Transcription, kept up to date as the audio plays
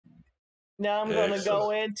Now I'm going to go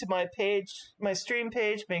into my page, my stream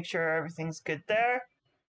page, make sure everything's good there.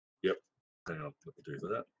 Yep. Hang on, let me do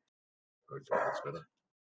that. Okay, that's better.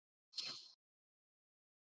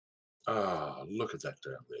 Ah, look at that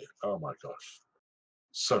down there. Oh my gosh.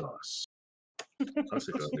 So nice. I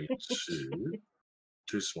think I need to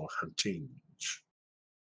do some more hunting.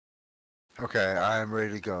 Okay, I'm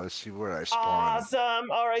ready to go. Let's see where I spawn. Awesome.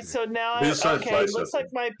 All right, so now, okay, looks like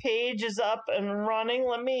my page is up and running.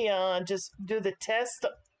 Let me just do the test.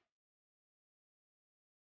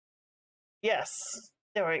 Yes,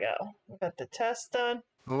 there we go. We got the test done.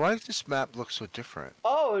 Well, why does this map look so different?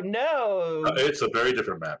 Oh, no. It's a very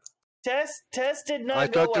different map. Test did not I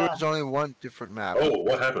go thought there was only one different map. Oh,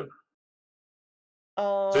 what happened?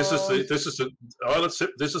 This is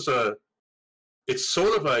it's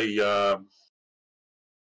sort of a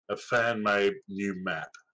fan-made new map.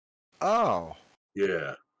 Oh.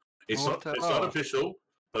 Yeah. It's not official,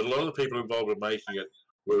 but a lot of the people involved in making it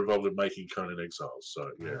were involved in making Conan Exiles, so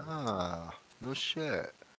yeah. Ah, no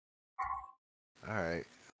shit. Alright.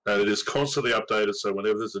 And it is constantly updated, so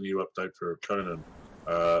whenever there's a new update for Conan,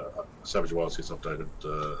 SavageWilds gets updated.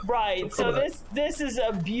 Right, so this is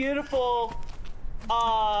a beautiful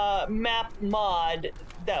map mod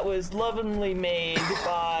that was lovingly made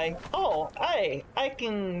by... Oh, I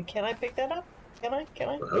can I pick that up? Can I?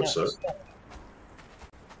 I hope so.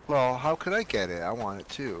 Well, how could I get it? I want it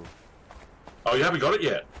too. Oh, you haven't got it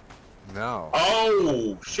yet? No.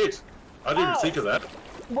 Oh, shit. I didn't even think of that.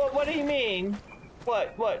 What do you mean?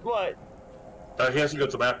 What? No, he hasn't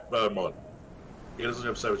got the map mod. He doesn't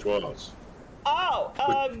have SavageWilds. Oh,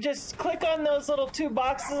 just click on those little two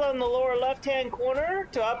boxes on the lower left-hand corner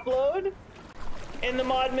to upload in the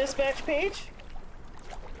mod mismatch page.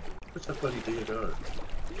 Where's that bloody DNO?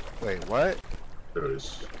 Wait, what? There it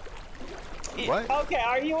is. What? Okay,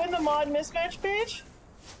 are you in the mod mismatch page?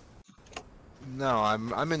 No,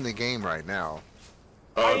 I'm in the game right now.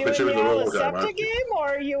 Are you in the Recepta game, or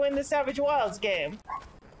are you in the SavageWilds game?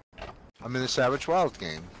 I'm in the SavageWilds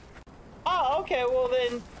game. Oh, okay, well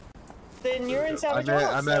then you're in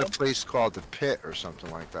SavageWilds. I'm at a place called the Pit or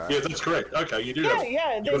something like that. Yeah, that's correct. Okay, you do have...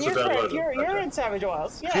 Yeah, then you're correct. You're in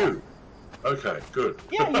SavageWilds, yeah. Phew. Okay, good.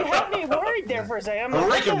 Yeah, you had me worried there for a second. You're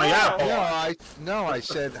raking me out. No, I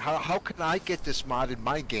said, how can I get this mod in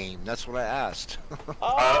my game? That's what I asked.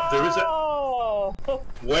 There is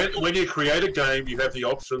when you create a game, you have the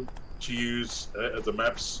option to use the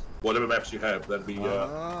maps, whatever maps you have. That'd be you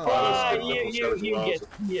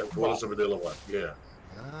get what is a vanilla one? Yeah.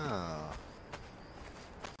 Ah.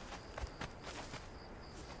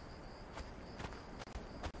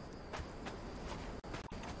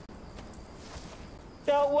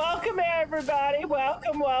 So welcome everybody.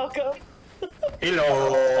 Welcome.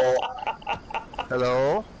 Hello.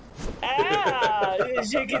 Hello.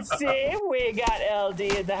 As you can see, we got LD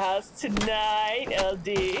in the house tonight. LD,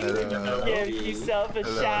 give yourself a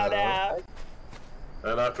shout out.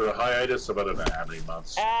 And after a hiatus of, I don't know how many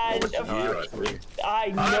months. And a year, I think. I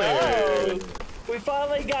know. We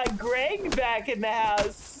finally got Greg back in the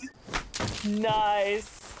house.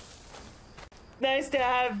 Nice. Nice to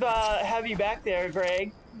have you back there,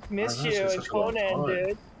 Greg. Missed you and Conan,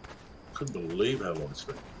 dude. Couldn't believe how long it's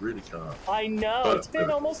been. Really can't. I know. It's been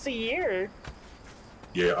almost a year.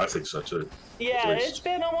 Yeah, I think so too. Yeah, it's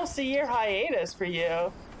been almost a year hiatus for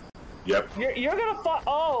you. Yep. You're gonna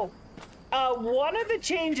one of the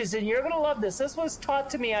changes, and you're gonna love this. This was taught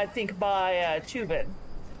to me, I think, by Chooven.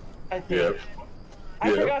 I think. Yep.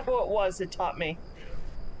 I forgot who it was that taught me.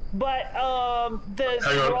 But hang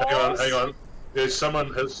on. Is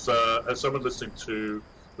someone listening to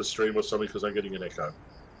the stream or something? Because I'm getting an echo.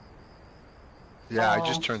 Yeah, I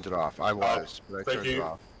just turned it off. I was, but I turned it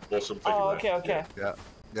off. Awesome. Thank you, okay. Yeah.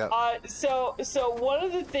 So one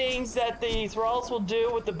of the things that the thralls will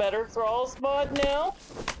do with the Better Thralls mod now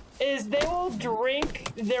is they will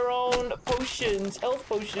drink their own potions, health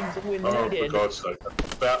potions, when needed. For God's sake,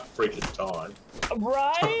 about freaking time.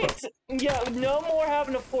 Right? Yeah, no more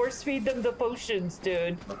having to force feed them the potions,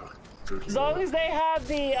 dude. As long as they have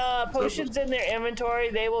the potions in their inventory,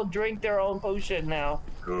 they will drink their own potion now.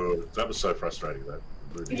 Good. That was so frustrating, though.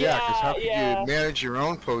 Yeah, because how can you manage your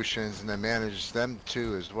own potions and then manage them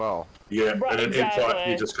too as well? Yeah, right, and in fight,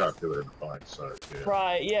 you just can't do it in a fight, so yeah.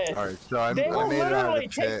 Right, yes. All right, so they will literally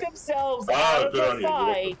take themselves out of the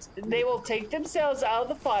fight. They will take themselves out of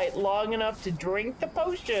the fight long enough to drink the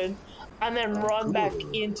potion and then run back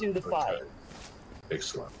into the fight.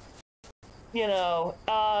 Excellent. You know,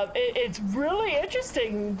 it's really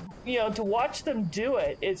interesting, you know, to watch them do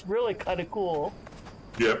it. It's really kind of cool.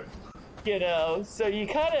 Yep. You know, so you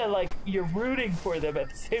kind of like, you're rooting for them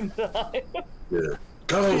at the same time. Yeah.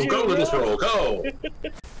 Go, go, little troll, go!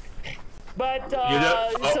 But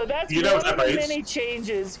so that's you know one of what the that many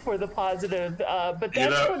changes for the positive. But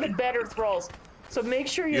that's for the better thralls. So make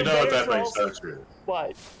sure your what better that thralls. means, don't you?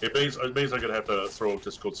 What? It means I'm gonna have to throw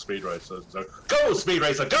just called Speed Racer. So, go, Speed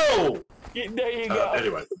Racer, go! There you go.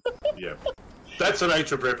 Anyway, yeah, that's an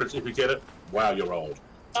ancient reference. If you get it, wow, you're old.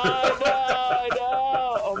 I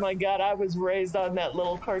know. Oh my God, I was raised on that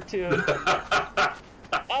little cartoon.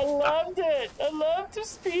 I loved it. I loved the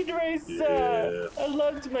Speed Racer. Yeah. I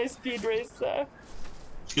loved my Speed Racer.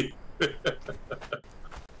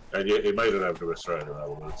 And yet, it made it over to Australia. In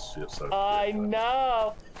other words, yeah, so, I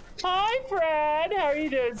know. Hi, Fred. How are you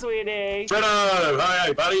doing, sweetie? Fredo,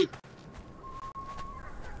 hi, buddy.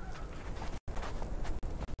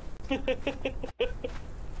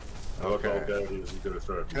 Okay.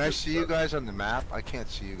 Can I see you guys on the map? I can't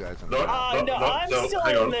see you guys on the map. No, I'm still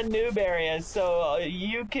in the noob area, so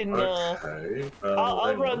you can. Okay.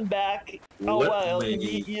 I'll run back. Oh well,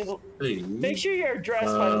 make sure you're dressed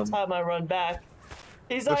by the time I run back.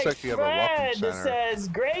 He's like, Fred says,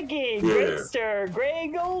 Greggy, Gregster,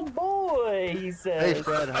 Greg old boy, he says. Hey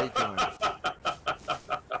Fred, how you doing?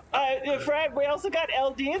 Fred, we also got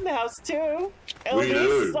LD in the house too.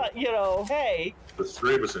 LD's, you know, hey. There's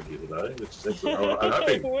 3 of us in here today. I'm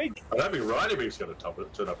hoping Ryanimig's going to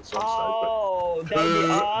turn up at some stage. Oh, that'd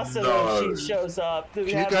be awesome if she shows up. Can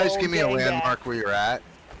you guys give me a landmark where you're at?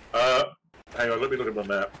 Hang on, let me look at my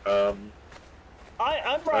map.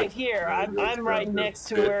 I'm right here. I'm right next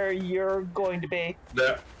to where you're going to be.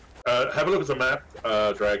 Now, have a look at the map,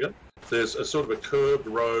 Dragon. There's a sort of a curved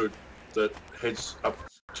road that heads up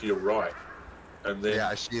to your right, and then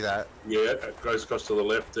I see that. Yeah, it goes across to the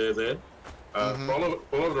left there. Then follow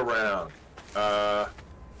it around. Good.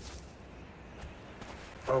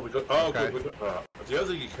 The other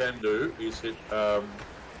thing you can do is hit. I'm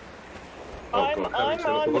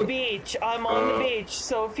on the beach. I'm on the beach.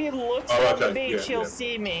 So if he looks on the beach, he'll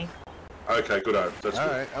see me. Okay, good. That's all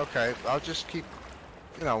good. right. Okay, I'll just keep,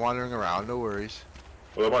 wandering around. No worries.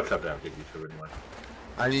 Well, I might come down and get you two anyway.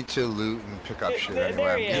 I need to loot and pick up shit.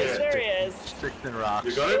 There he is. There he is. Sticks and rocks.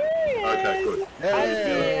 You got it? Okay, good.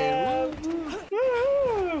 Hey.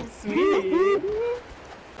 Woo, sweet.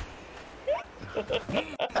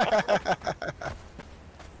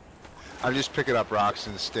 I'm just picking up rocks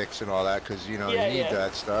and sticks and all that because you need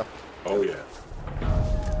that stuff. Oh yeah.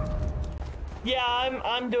 Yeah,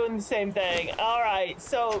 I'm doing the same thing. All right,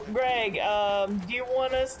 so Greg, do you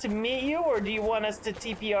want us to meet you or do you want us to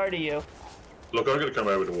TPR to you? Look, I'm going to come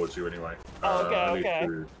over towards you anyway. I need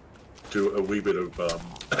to do a wee bit of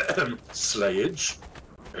slayage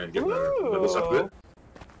and get my levels up a bit.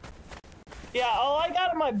 Yeah, all I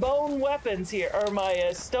got are my bone weapons here, or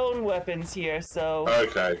my stone weapons here, so...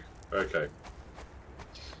 Okay.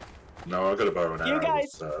 No, I've got a bow and arrow. You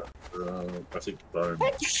guys... I think bone...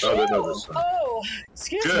 Excuse me.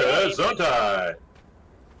 Good, Zontai!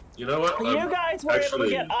 You know what? You guys were able to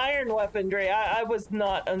get iron weaponry. I was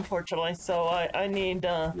not, unfortunately, so I need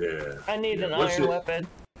I need an iron weapon.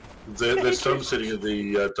 There's some sitting in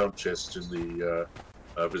the dump chest in the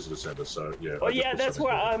visitor center, so yeah. Oh yeah, that's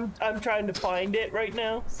where I'm trying to find it right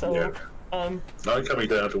now. So I'm coming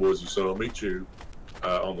down towards you, so I'll meet you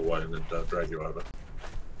on the way and then drag you over.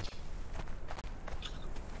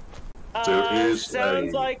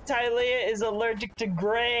 Sounds like Tylia is allergic to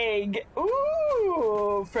Greg.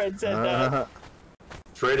 Ooh, Fred said that.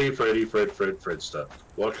 Fred stuff.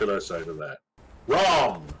 What can I say to that?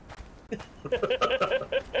 Wrong!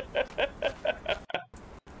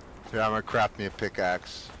 Yeah, I'm gonna craft me a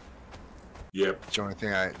pickaxe. Yep. It's the only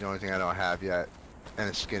thing I don't have yet, and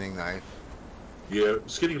a skinning knife. Yeah,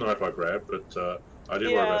 skinning knife I grabbed, but I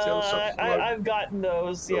didn't worry about the other stuff. I've gotten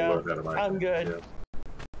those. Yeah, I'm good. Yeah.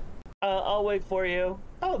 I'll wait for you.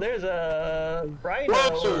 Oh, there's a rhino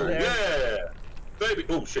over there. Yeah, baby.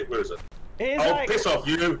 Oh shit, where is it? Piss off,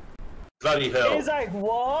 you! Bloody hell! He's like,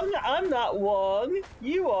 Wong? I'm not Wong.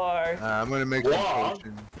 You are. I'm gonna make some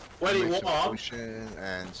potion. Some potion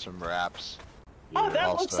and some wraps. Oh,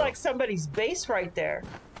 that looks like somebody's base right there.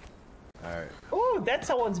 All right. Ooh, that's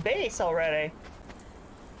someone's base already.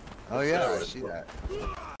 Oh yeah, I see that.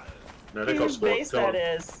 No, whose base that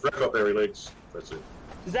is? Wreck up their legs. That's it.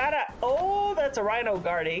 Is that a? Oh, that's a rhino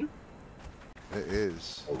guarding. It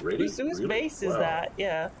is. Already? Whose base is that?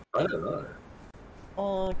 Yeah. I don't know.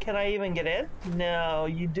 Can I even get in? No,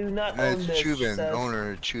 you do not own it's this. Chooven,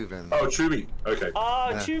 owner Chooven. Oh, Chooven. Okay. Oh,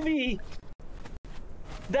 yeah. Chooven.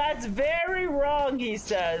 That's very wrong, he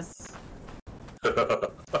says.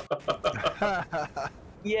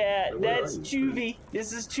 Yeah, that's Chooven.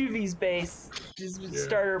 This is Chooven's base. This is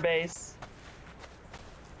starter base.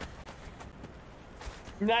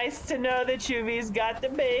 Nice to know that Choovy's got the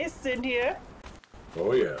base in here.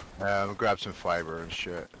 Oh yeah. Grab some fiber and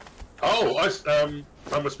shit. Oh,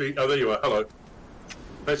 I must be. Oh, there you are. Hello.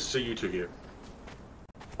 Nice to see you two here.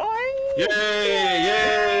 Oh, Yay!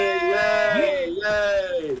 Yay! Yay!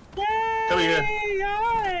 Yay! Come here.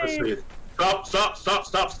 Let's see it. Stop! Stop! Stop!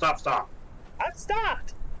 Stop! Stop! Stop! I've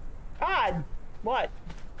stopped. God. What?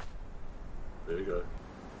 There you go.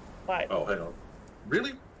 What? Oh, hang on.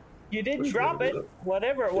 Really? You didn't What's drop it. wrong with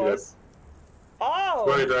Whatever it was. Oh.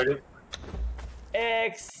 Go ahead, Dragon.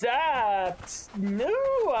 Accept.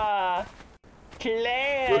 New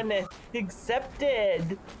clan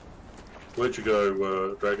accepted. Where'd you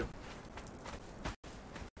go, Dragon?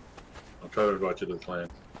 I'm trying to invite you to the clan.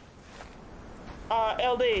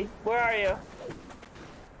 LD, where are you?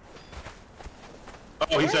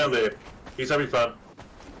 Oh, he's down there. He's having fun.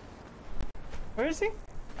 Where is he?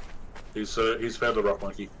 He's found a rock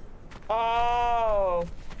monkey. Oh.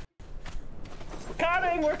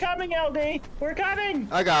 We're coming, LD. We're coming.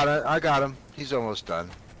 I got him. He's almost done.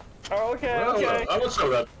 Oh, okay, Well, okay. I would show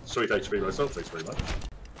that sweet HP myself. Thanks very much.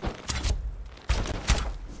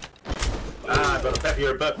 I got a pat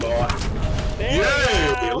your butt, boy. There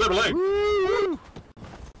Yay! we go. Level 8. Woo!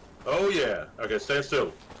 Oh yeah. Okay, stand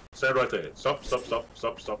still. Stand right there. Stop, stop, stop,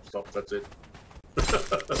 stop, stop, stop. That's it.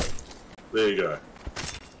 There you go.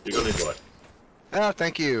 You got an invite. Oh,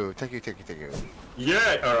 thank you. Thank you.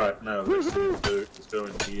 Yeah! Alright, now the next thing to do is go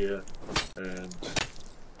in here and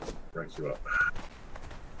rank you up.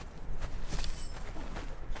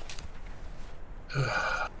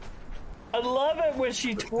 I love it when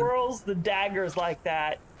she twirls the daggers like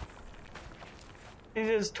that. She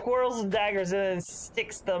just twirls the daggers and then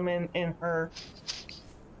sticks them in her.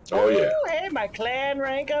 Oh yeah. Ooh, hey, my clan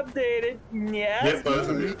rank updated. Yes. Yep, both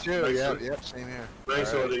of Me you. too. Makes Yep, same here.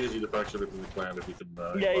 Makes it All a lot easier to function within the clan if you can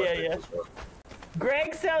Yeah, invite yeah, people yeah. as well.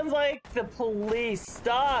 Greg sounds like the police.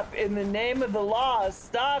 Stop in the name of the law.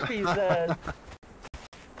 Stop, he says.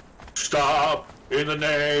 Stop in the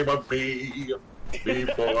name of me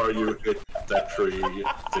before you hit that tree.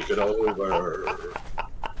 Think it over.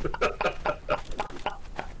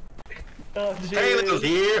 Oh, Hey, little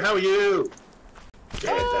dear, how are you?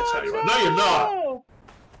 Yeah, that's how you are. No, you're not.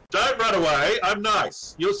 Don't run away. I'm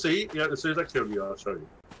nice. You'll see. Yeah, as soon as I kill you, I'll show you.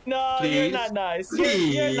 No, Please. you're not nice.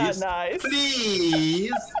 Please. You're not nice.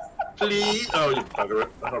 Please. Please. Oh, you bugger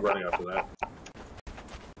it. I'm not running after that.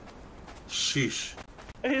 Sheesh.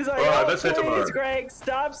 He's like, All right, oh, let's head tomorrow. please, Greg,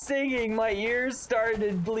 stop singing. My ears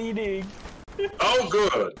started bleeding. Oh,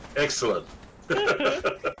 good. Excellent.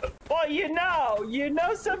 Well, you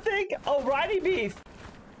know something? Oh, Roddy Beef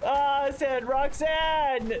said,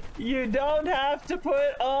 Roxanne, you don't have to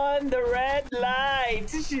put on the red light,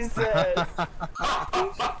 she says.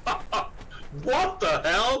 What the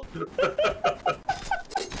hell?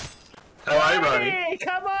 How are you, Ronnie?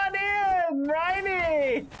 Come on in,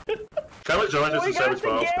 Ronnie. Come and join us We in got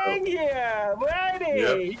SavageWilds. the gang here,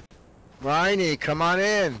 Ronnie. Yep. Riney, come on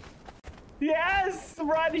in. Yes,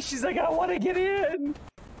 Ronnie. She's like, I want to get in.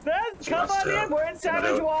 Come Just, on in. We're in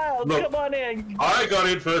SavageWilds. Look, Come on in. I got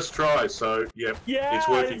in first try, so yep, Yeah, it's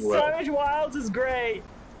working well. SavageWilds is great.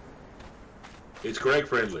 It's Greg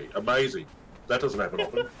friendly. Amazing. That doesn't happen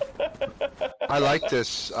often. I like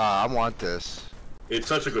this. I want this. It's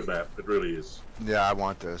such a good map. It really is. Yeah, I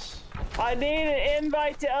want this. I need an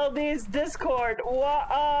invite to LD's Discord.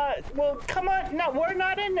 Well, come on. No, we're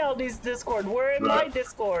not in LD's Discord. We're in my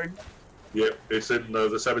Discord. Yep, it's in the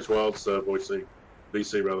SavageWilds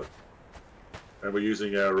VC rather, and we're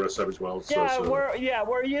using our SavageWilds. Yeah,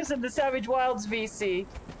 we're using the SavageWilds VC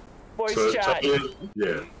voice chat.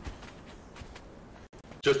 Yeah.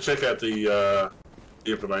 Just check out the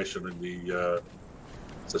information in the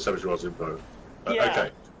SavageWilds info. Yeah.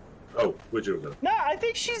 Okay. Oh, where'd you go? No, I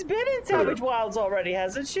think she's been in SavageWilds already,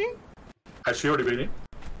 hasn't she? Has she already been in?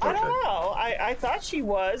 I don't know. I thought she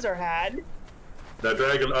was or had. Now,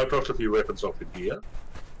 Dragon, I've dropped a few weapons off in here,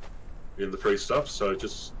 in the free stuff, so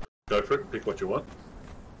just go for it and pick what you want.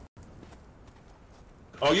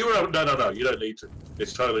 Oh, you were... No, you don't need to.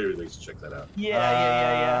 It's totally released. Check that out.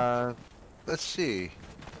 Yeah. Let's see.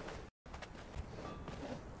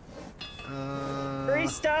 Free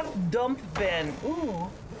stuff, dump bin. Ooh.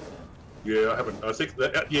 Yeah, I haven't... I think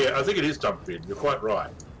it is dump bin. You're quite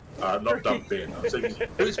right. Not dump bin. I'm thinking,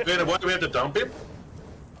 who's Ben and why do we have to dump him?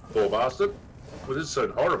 Poor bastard. Well, this is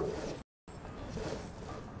so horrible.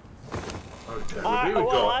 Okay,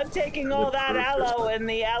 I'm taking all that aloe and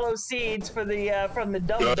the aloe seeds for the from the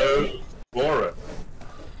dump bin. For it.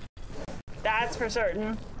 That's for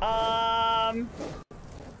certain. I'll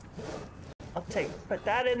put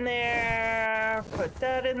that in there,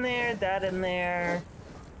 that in there.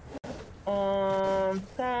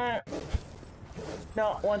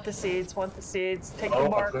 No, want the seeds, want the seeds. Take the Oh, I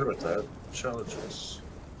bark. forgot about that. Challenges.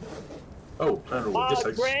 Oh, plan reward. Yes,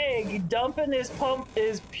 I... Greg, dumping his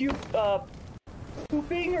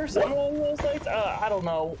pooping or something along those lines. I don't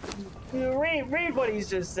know. Read what he's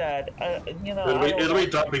just said. You know, it'll be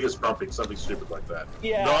dumping is pumping, something stupid like that.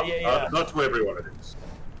 Yeah, not to everyone it is.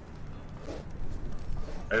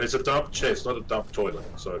 And it's a dump chest, not a dump toilet.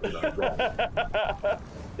 So you know, wrong.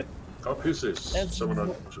 Oh, who's this? Someone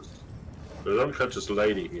unconscious. There's an unconscious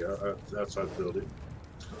lady here outside the building,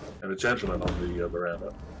 and a gentleman on the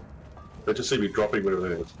veranda. They just see me dropping whatever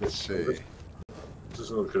they is. Let's see. Is this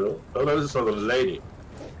another girl? Oh no, this is another lady.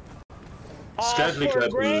 Scantily for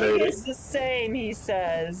clad Greg lady. is the same, he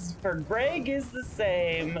says. For Greg is the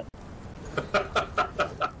same.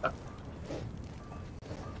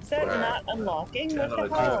 Is that not unlocking? What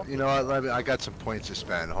the hell? You know what? I got some points to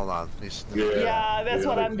spend. Hold on. Yeah, that's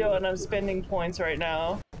what I'm doing. I'm spending points right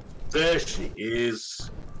now. There she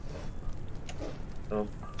is.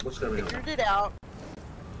 What's going on? Figured it out.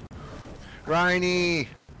 Rhiney!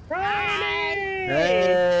 Rhiney!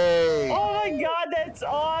 Hey! Oh my god, that's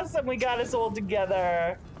awesome! We got us all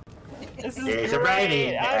together. This is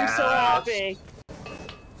great. I'm so happy.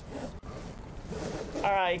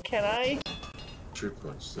 Alright, can I? 2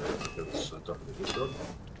 points there. Let's dump this one.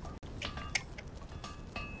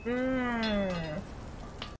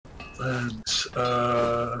 And,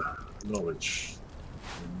 knowledge.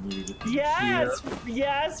 Yes!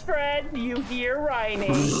 Yes, Fred! You hear Rhiney.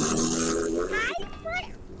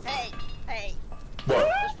 Hey. What?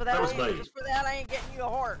 Just for that, I ain't getting you a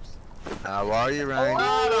horse. How are you, Rhiney?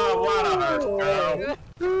 What a horse, girl.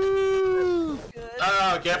 Good.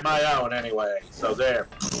 I'll get my own anyway, so there.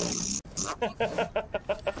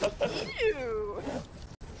 Ew.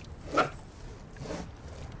 No,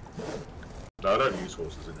 I don't use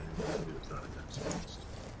horses in any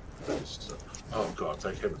oh god,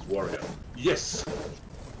 thank heavens, warrior. Yes!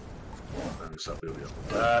 Let me stop building up with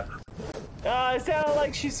that. It sounded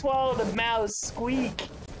like she swallowed a mouse. Squeak,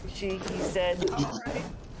 he said. Alright.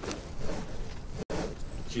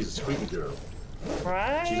 She's a squeaky girl.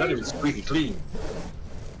 Right? She's not even squeaky clean.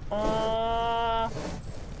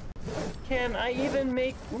 Can I even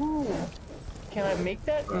make... Ooh. Can I make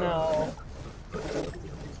that? No.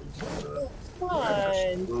 Come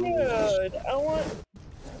on, dude. I want...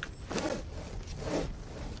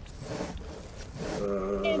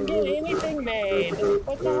 Can't get anything made.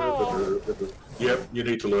 What the hell? Yep, you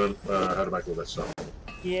need to learn how to make all that stuff.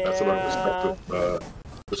 Yeah. That's what I'm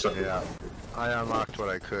respecting. Yeah. I unlocked what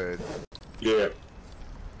I could. Yeah.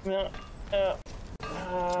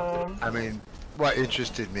 I mean, what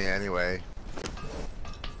interested me anyway.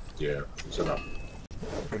 Yeah, it's enough.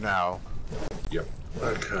 For now. Yep.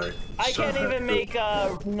 Okay. I can't even make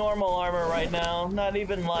normal armor right now. Not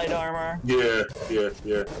even light armor. Yeah.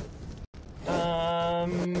 I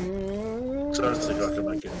So I don't think I can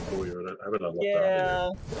make any for you. I haven't unlocked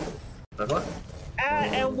that yet. Have I?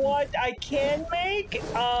 And what I can make,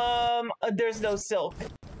 there's no silk.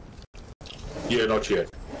 Yeah, not yet.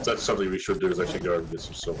 That's something we should do, is actually go and get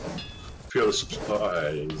some silk. A few other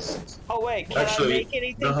supplies. Oh wait, can I make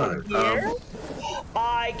anything from here?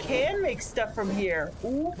 I can make stuff from here.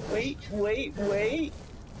 Ooh, wait.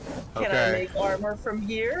 Can I make armor from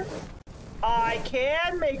here? I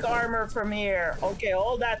can make armor from here. Okay,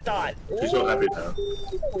 hold that thought. She's so happy now.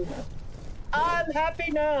 I'm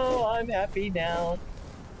happy now.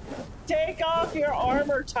 Take off your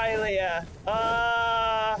armor, Tylia.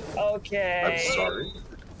 Okay.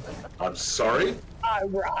 I'm sorry?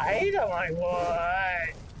 Right? I'm like,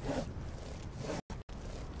 what?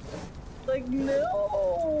 Like,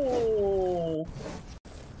 no.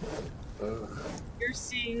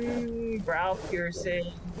 Piercing, brow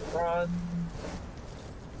piercing,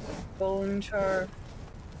 bone char.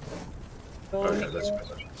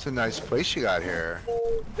 It's a nice place you got here.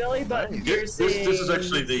 Belly button piercing. This is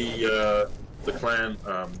actually the clan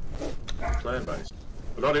base.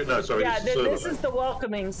 Not it, no, sorry. Yeah, this is the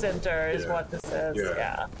welcoming center, is what this is.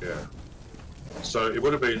 Yeah. So it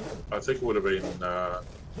would have been. I think it would have been.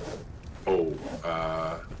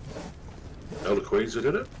 Elder Queens that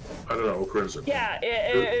did it. I don't know, or Crimson. Yeah,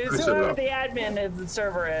 it's whoever the admin of the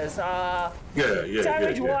server is.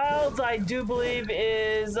 SavageWilds, I do believe,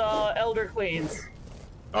 is Elder Queens.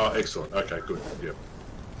 Oh, excellent. Okay, good. Yep.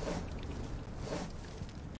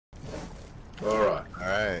 All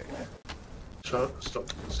right. Stop.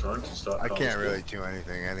 It's time to start. I can't really do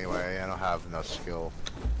anything anyway. I don't have enough skill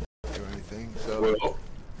to do anything. So. Well,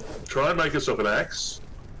 try and make yourself an axe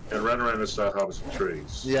and run around and start harvesting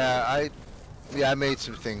trees. Yeah, I made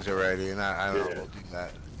some things already, and I don't know, we'll do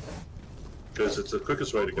that. Because it's the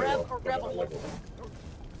quickest way to get up.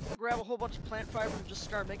 grab a whole bunch of plant fiber and just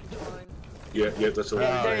start making twine. Yeah, that's a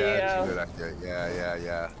there you go. That's a good idea.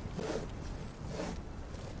 Yeah.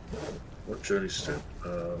 What journey step?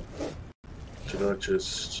 Should I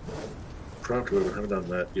just... Prior to it, I haven't done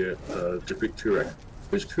that yet. Depict Kurak.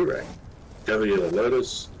 Who's Kurak? Gather yellow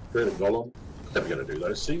lotus, create a golem. Never going to do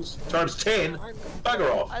those things. Times 10? Bugger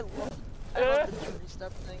off! I love the journey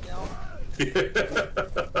step thing now.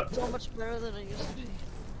 Yeah. So much better than it used to be.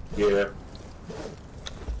 Yeah.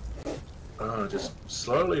 Just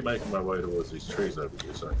slowly making my way towards these trees over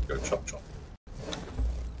here so I can go chop chop.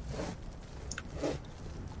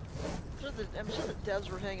 I'm sure the devs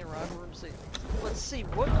were hanging around the room saying, let's see,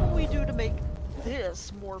 what can we do to make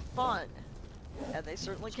this more fun? And they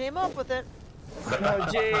certainly came up with it. Oh,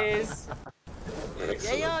 jeez.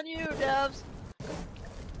 Yay on you, devs!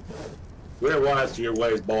 We're wise to your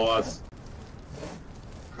ways, boss.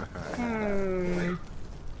 Hmm.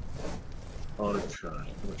 Okay, how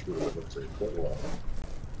much wood have I got to? Quite a lot.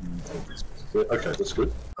 Okay, that's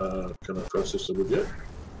good. Can I process the wood yet?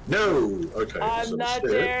 No! Okay. I'm so not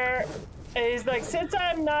instead... there. He's like, since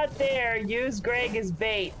I'm not there, use Greg as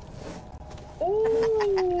bait. Ooh!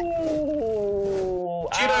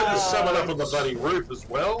 Do you know there's someone up on the bloody roof as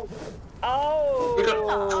well? Oh! We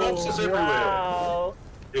got corpses everywhere. Wow.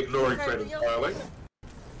 Ignoring Fred entirely.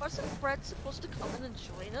 Wasn't Fred supposed to come in and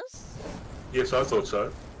join us? Yes, I thought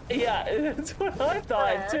so. Yeah, that's what I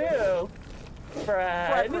thought too.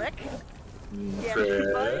 Fred. FredRick. Get Fred.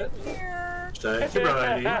 everybody here. Thank you,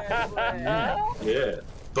 Brian. Yeah.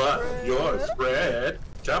 But Fred. yours, Fred.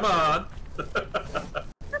 Come on. Fred.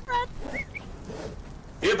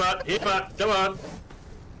 Here, butt. Come on.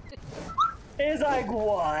 He's like,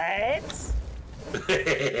 what?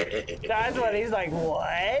 That's what he's like,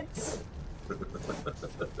 what?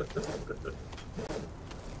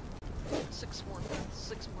 Six more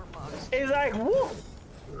bucks. He's like, woo!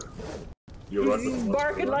 You're right. He's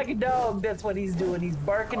barking like a dog. That's what he's doing. He's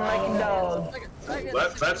barking like a dog.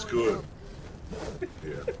 That's good.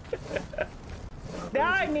 Yeah.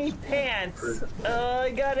 Now I need pants.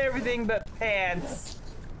 I got everything but pants.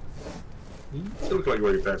 Still look like you're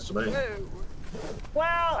wearing pants to me.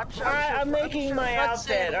 Well, I'm making my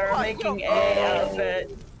outfit, or I'm making a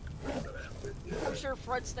outfit. I'm sure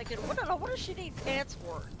Fred's thinking, what does she need pants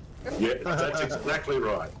for? Yeah, that's exactly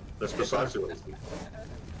right. That's precisely what he's thinking.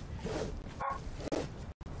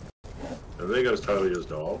 And there goes Tylia's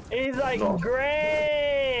doll. He's like,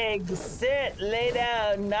 Greg, sit, lay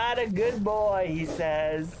down, not a good boy, he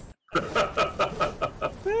says.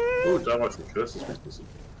 Oh, don't watch the curses be busy.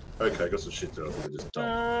 Okay, got some shit to do. I think I just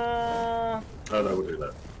done. Oh no, we'll do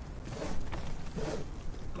that.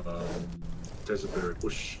 Desert berry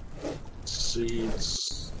bush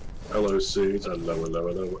seeds. Hello seeds.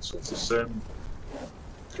 Hello. What sorts of stem?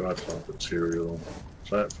 Dry plant material.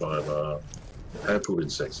 Plant fiber. Handful of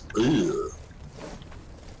insects. Ugh.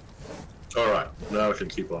 Alright, now I can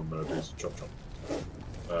keep on doing some chop.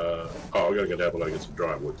 I gotta go down below and get some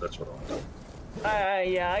dry wood. That's what I want to do.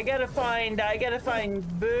 Yeah, I gotta find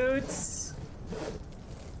boots.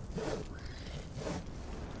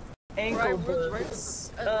 Ankle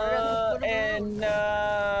boots. And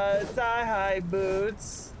thigh-high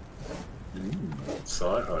boots.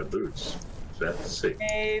 Thigh-high boots. That's sick.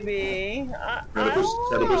 Maybe. And a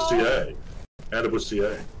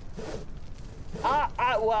bustier.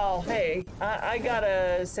 Well, hey, I got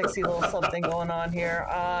a sexy little something going on here.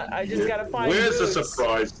 I just gotta find Where's boots. the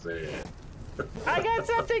surprise there? I got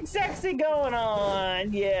something sexy going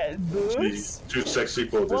on. Yeah, boots. Too sexy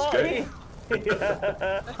for this game.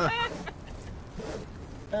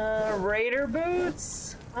 Raider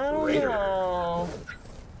boots? I don't know.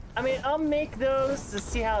 I mean, I'll make those to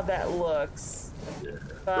see how that looks. Yeah.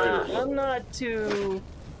 I'm not too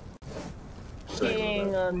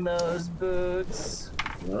keen on those boots.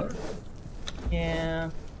 No?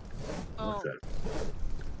 Yeah. Oh, Okay.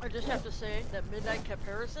 I just have to say that Midnight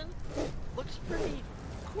Comparison looks pretty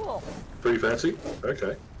cool. Pretty fancy?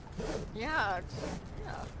 Okay. Yeah,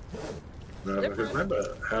 Now I can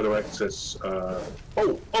remember how to access.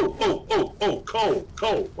 Cole!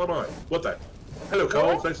 What am I? What that? Hello,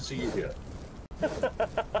 Cole. Nice to see you here.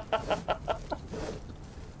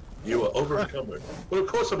 You are over encumbered. Well, of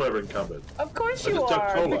course I'm over encumbered. Of course you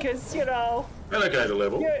are, because, you know... Alligator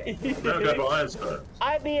level. Now I go to Ironstone.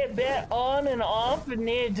 I'd be a bit on and off and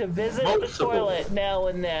need to visit the toilet now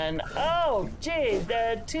and then. Oh, gee,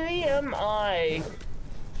 the TMI.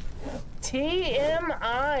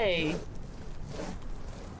 TMI.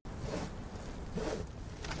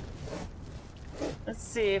 Let's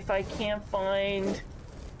see if I can't find...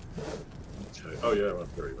 Okay. Oh yeah, I'm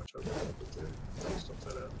very much over there. Stop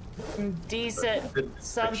that out. Decent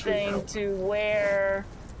something to wear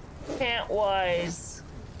pant-wise.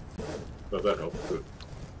 Oh, that helped. Good.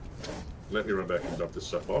 Let me run back and dump this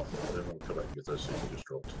stuff off, and then I'll come back and get those things I just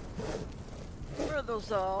dropped. What are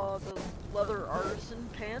those leather artisan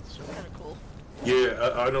pants? Are kind of cool.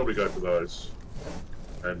 Yeah, I normally go for those,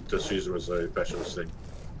 and just use them as a fashionist thing.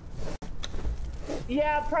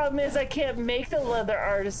 Yeah, problem is I can't make the leather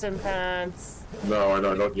artisan pants. No, I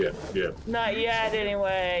know, not yet. Yeah. Not yet,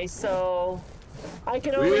 anyway. So I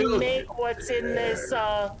can only make what's in this.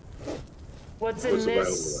 What's in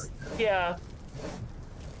this? Yeah.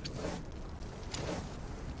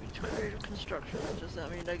 Creative construction. Does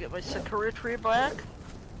that mean I get my Sakura tree back?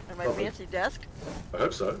 And my fancy desk? I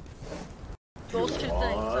hope so. Those two things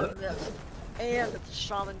I missed. And it's a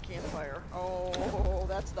shaman campfire. Oh,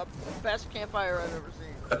 that's the best campfire I've ever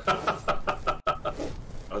seen.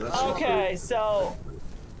 Okay, so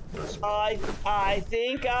I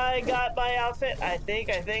think I got my outfit. I think.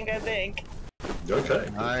 Okay.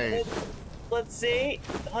 Nice. Let's see.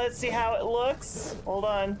 Let's see how it looks. Hold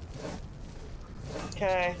on.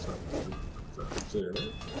 Okay.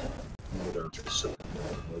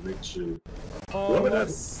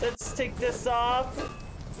 Let's take this off.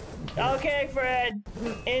 Okay, Fred.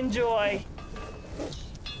 Enjoy.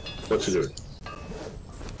 What you doing?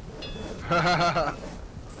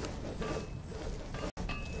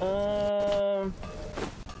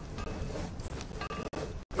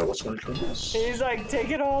 What's my comments? He's like, take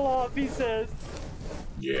it all off, he says.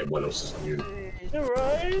 Yeah, what else is new?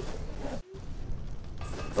 Right?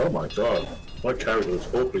 Oh my god. My character is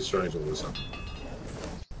awfully strange all of a sudden.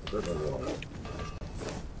 I don't know why.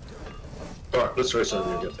 Alright, let's race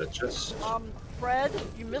over and get that chest. Fred,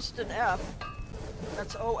 you missed an F.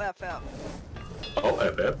 That's OFF.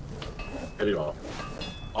 OFF? Heading off.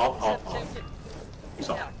 Off.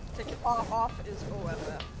 Yeah, take it off is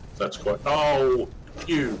OFF. That's quite. Oh!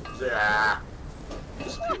 You! Ah.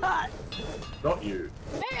 Not you.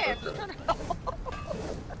 Man, okay.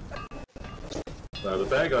 No, the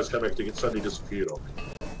bad guys come back to get suddenly disappeared on me.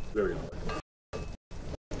 Very annoying.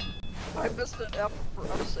 I missed an F for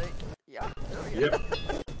F's sake. Yeah, there we go. Yep.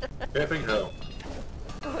 Effing hell.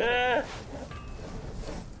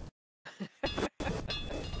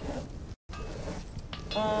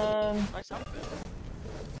 Nice outfit.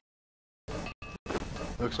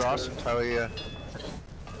 Looks awesome, Tylia.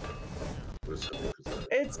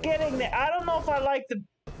 It's getting there. I don't know if I like the.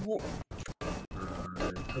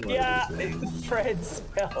 Yeah, Fred's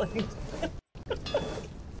spelling.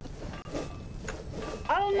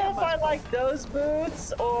 I don't know if I like those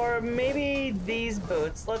boots or maybe these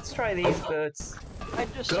boots. Let's try these boots.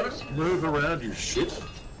 Don't move around, you shit.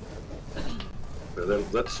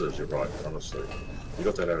 That serves you right, honestly. You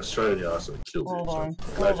got that Australian ass and it killed you. Hold on.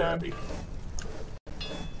 Glad you're happy.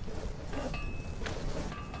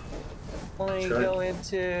 Let me go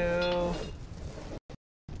into.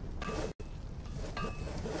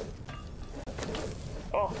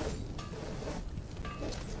 Oh.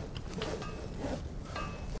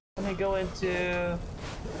 Let me go into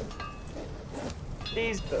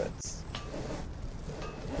these boots.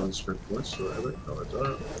 Unspent points, do I have it? No, I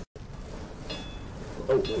don't.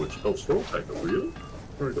 Oh, store taker, really?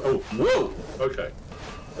 Oh, whoa! Okay.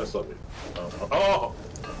 That's lovely. Oh!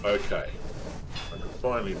 Okay. I can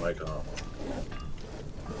finally make armor.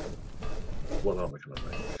 What armor can I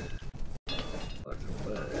make? I can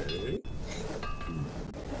make...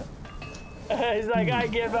 He's like, I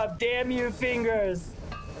give up, damn you fingers!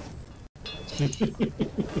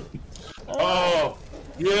 Oh!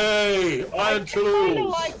 Yay! Iron tools! I kinda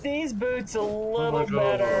like these boots a little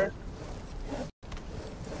better.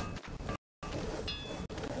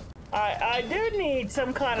 I do need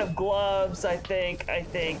some kind of gloves, I think. Yeah.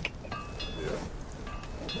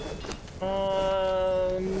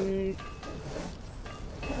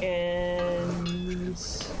 And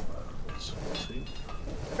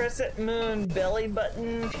crescent moon belly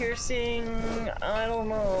button piercing. I don't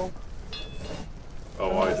know.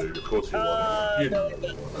 Oh, I do. Of course you want it. You know you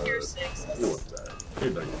want that. Piercings. You want that. You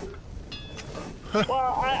know you do.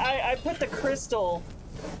 Well, I put the crystal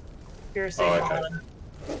piercing on.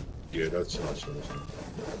 Yeah, that's nice.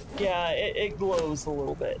 Yeah, it glows a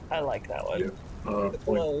little bit. I like that one. Yeah. It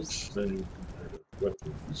glows. Then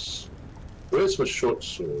weapons. Where's my short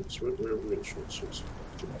swords? Where are the short swords?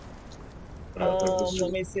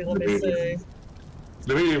 Let me see.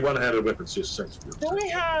 The medium one-handed weapons just seems to be. Do we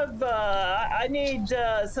have? I need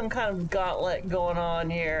some kind of gauntlet going on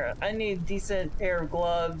here. I need a decent pair of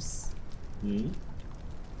gloves. Hmm.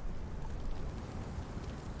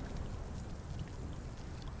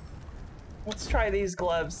 Let's try these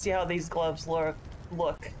gloves. See how these gloves look.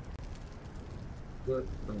 What? What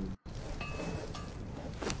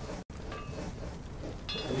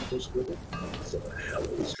the hell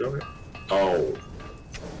is going on? Oh.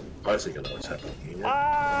 I think I know what's happening here.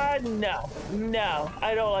 No. No.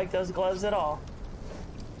 I don't like those gloves at all.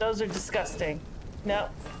 Those are disgusting. No.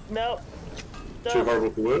 Nope. Too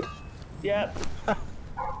horrible for words? Yep.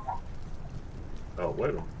 Oh, wait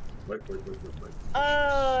a minute. Wait.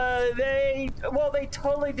 They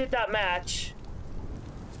totally did not match.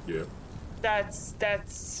 Yeah.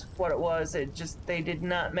 That's what it was. They did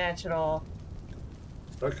not match at all.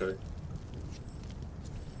 Okay.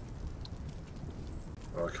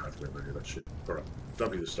 Oh, I can't remember any of that shit. Alright,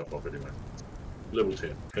 dumping this stuff off anyway. Level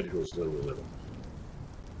 10. Heading towards level 11.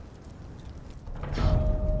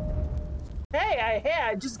 Hey,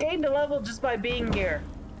 I just gained a level just by being here.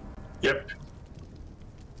 Yep.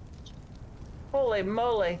 Holy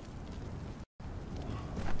moly.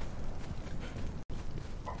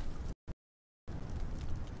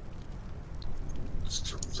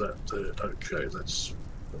 Stop that there. Okay, that's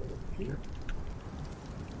here.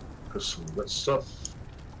 There's some of that stuff.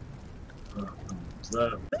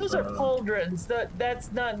 Those are pauldrons.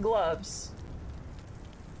 That's not gloves.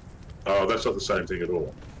 Oh, that's not the same thing at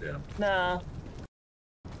all. Yeah. Nah.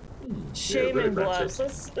 Shaman gloves.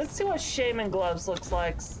 Let's see what shaman gloves looks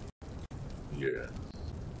like. Yeah.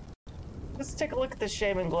 Let's take a look at the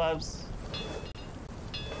shaman gloves.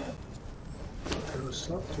 Can I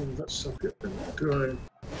start doing that stuff yet? And do I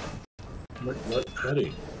make light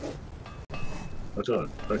padding? I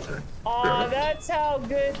don't. Okay. Oh, that's how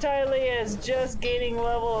good Tylia is. Just gaining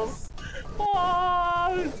levels.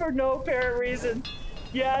 Oh, for no apparent reason.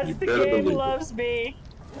 Yes, You the better game believe loves me.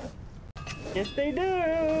 Yes, they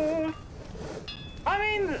do. I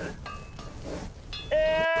mean,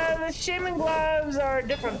 the shaman gloves are a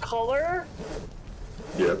different color.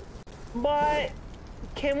 Yep. But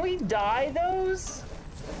can we dye those?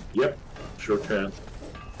 Yep. Sure can.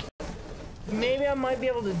 Maybe I might be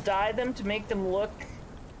able to dye them to make them look...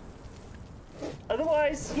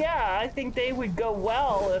 Otherwise, yeah, I think they would go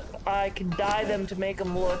well if I can dye them to make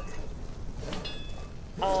them look...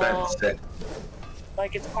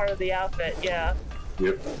 like it's part of the outfit, yeah.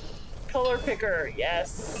 Yep. Color picker,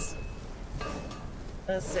 yes.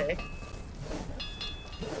 Let's see.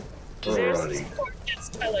 There's this part that's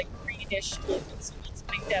kind of like greenish looking, so let's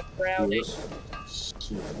make that brownish.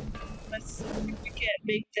 Let's see if we can't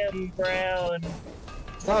make them brown.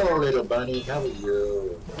 Hello, little bunny. How are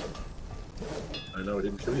you? I know I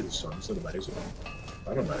didn't kill you this time. Isn't that amazing?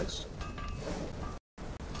 I'm amazed.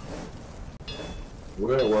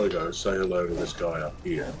 Where I want to go, say hello to this guy up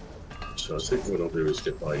here. So I think what I'll do is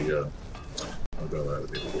get my, I'll go over there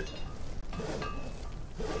a bit.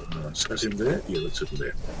 Is that him there? Yeah, that's him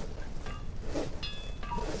there.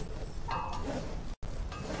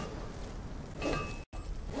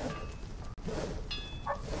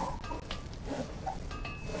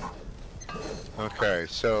 Okay,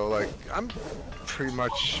 so like I'm pretty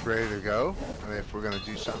much ready to go. I mean, if we're gonna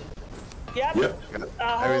do something. Yep. Yep. Hold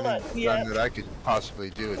Everything on. done Yep. that I could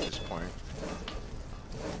possibly do at this point.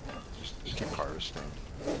 Just keep harvesting.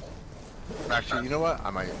 Actually, you know what? I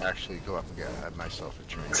might actually go up and have myself a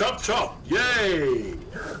drink. Chop, chop! Yay!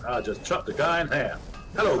 I just chopped the guy in half.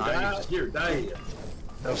 Hello, Nice. guys. Here, Diane.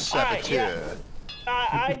 No Alright, yeah. saboteur.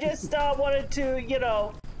 I just wanted to, you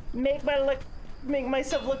know, make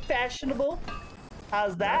myself look fashionable.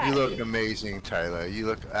 How's that? You look amazing, Tyler. You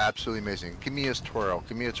look absolutely amazing. Give me a twirl.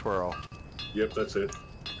 Give me a twirl. Yep, that's it.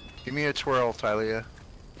 Give me a twirl, Tylia.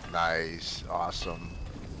 Nice. Awesome.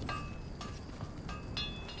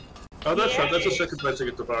 Oh, that's right. That's the Yay. second place to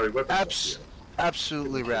get the Vari weapons.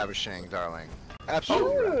 Absolutely ravishing, darling.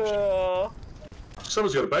 Absolutely ravishing. Ooh.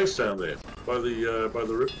 Someone's got a base down there by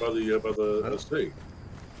the sea.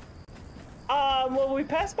 Well, we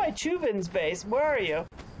passed by Chooven's base. Where are you?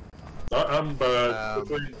 I'm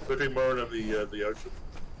between Morin and the ocean.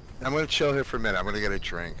 I'm gonna chill here for a minute. I'm gonna get a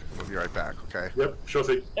drink. We'll be right back, okay? Yep, sure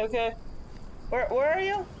thing. Okay. Where are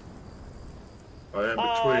you? I am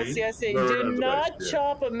between. I see. Morin Do and the not base, yeah.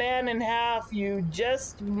 chop a man in half. You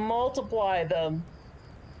just multiply them.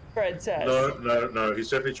 Fred says. No. He's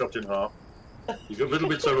definitely chopped in half. He's got little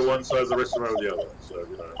bits over one side, the rest of them over the other. So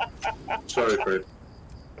you know. Sorry, Fred.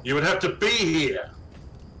 You would have to be here.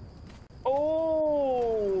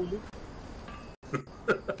 Oh.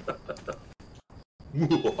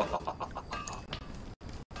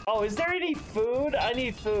 Oh, is there any food? I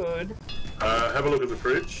need food. Have a look at the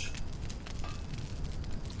fridge.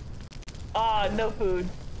 No food.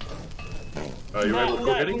 Are you able to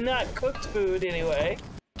cook any? Not cooked food, anyway.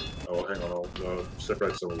 Oh, hang on, I'll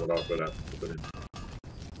separate some of what I've got out. Put it in.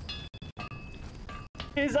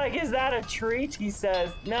 He's like, is that a treat? He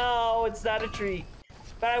says, no, it's not a treat.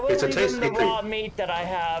 But I will It's a leave him tasty the raw treat. meat that I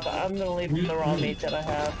have. I'm gonna leave him the raw meat that I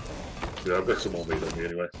have. Yeah, I've got some more meat on me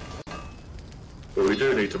anyway. But we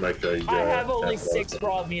do need to make a... I have only 6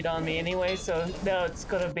 raw meat on me anyway, so no, it's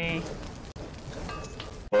gonna be...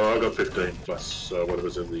 Well, I got 15 plus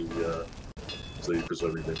whatever's in the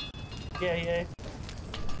preserving bin. Yeah.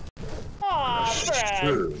 Aw,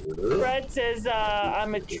 Fred! Fred says,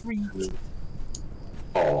 I'm a treat.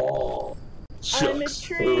 Aww. I'm a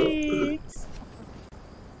treat!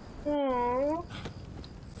 Aww.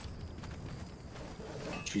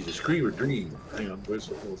 She's a screamer dream. Hang on, where's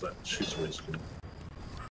that? She's a scream.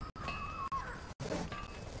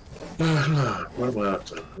 What am I up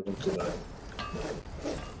to? I want to know.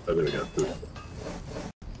 Oh, there we go. Good.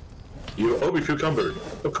 You're Obi Cucumber.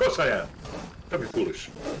 Of course I am. Don't be foolish.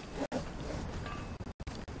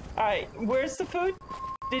 Alright, where's the food?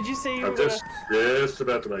 Did you say you I'm were just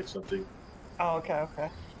about to make something. Oh, okay.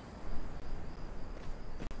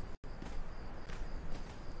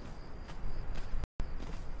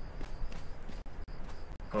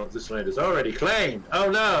 Oh, this land is already claimed. Oh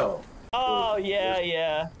no! Oh,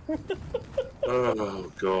 yeah.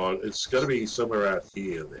 Oh god, it's got to be somewhere out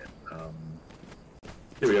here then.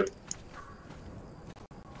 Here we go.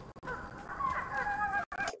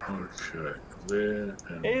 Okay, there.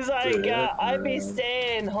 And He's like, there, I'd be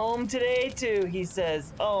staying home today too, he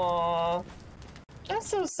says. Aw. I'm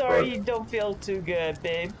so sorry you don't feel too good,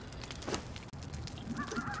 babe.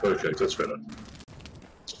 Okay, that's better.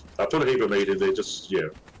 I put a heap of meat in there, just, yeah.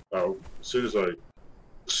 As soon as I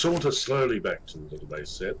saunter slowly back to the little base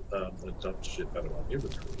set and dump shit out of my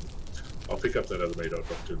inventory, I'll pick up that other meat I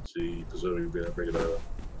dropped into the preserving bin and bring it over.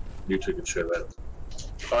 You two can share that.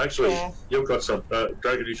 Oh, actually, you've got some.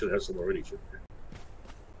 Dragon, you should have some already, shouldn't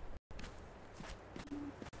you?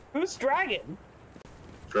 Who's Dragon?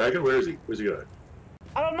 Dragon? Where is he? Where's he going?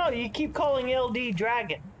 I don't know, you keep calling LD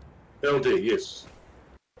Dragon. LD, yes.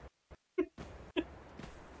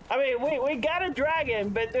 I mean, we got a dragon,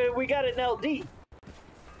 but we got an LD. We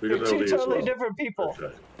They're got two LD as totally well. different people.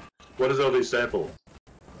 Okay. What does LD stand for?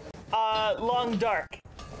 Long Dark.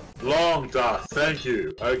 Long Dark, thank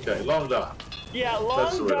you. Okay, Long Dark. Yeah,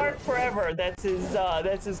 Long Dark Forever. That's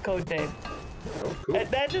his code name. Oh, cool.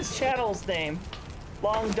 That's his channel's name.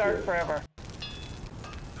 Long Dark Forever.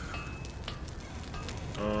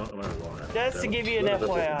 Just to give you an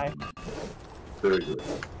FYI. Very good.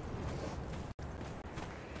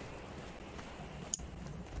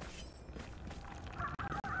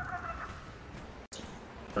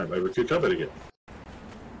 Maybe we could come in again.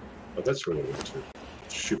 Oh, that's where I went to.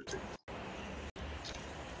 Stupid thing.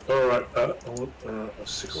 Alright, I want a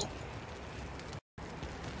sickle.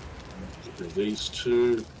 Do these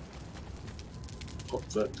two. Pop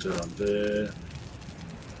that down there.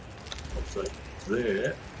 Pop that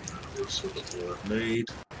there. That's sort of what I need.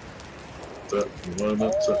 That at the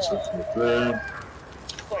moment, that's something there.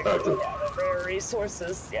 Good. Rare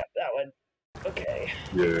resources. Yep, that one. Okay.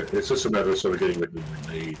 Yeah, it's just a matter of sort of getting what we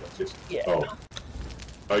need. Just, yeah. Oh,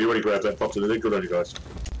 you already grabbed that, popped it in there. Good on you guys.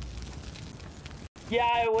 Yeah,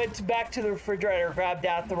 I went back to the refrigerator, grabbed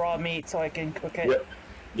out the raw meat so I can cook it.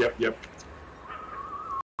 Yep.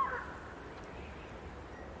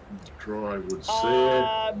 Dry wood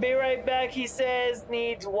there. Be right back, he says,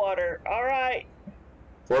 needs water. Alright.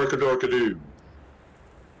 Forkadorkadoo.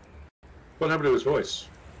 What happened to his voice?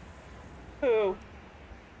 Who?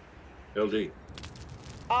 LD.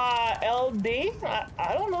 LD?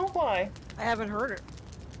 I don't know why. I haven't heard it.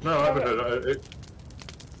 No, I haven't heard it.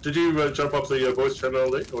 Did you jump off the voice channel,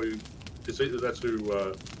 LD? Or you see that's who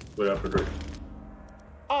went up for drink?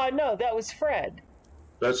 No, that was Fred.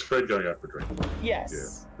 That's Fred going up for drink.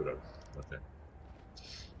 Yes. Yeah, good. Okay.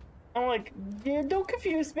 I'm like, yeah, don't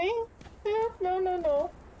confuse me. Yeah, no. No.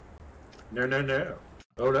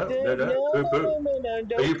 Oh, no. No. Poo-poo.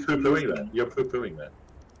 No, Are you poo-pooing that? You're poo-pooing that.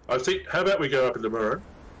 I think, how about we go up in the mirror,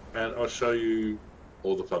 and I'll show you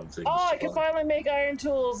all the fun things. Oh, I can finally make iron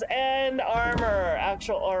tools and armor.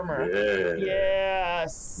 Actual armor. Yeah.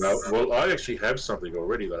 Yes. Now, well, I actually have something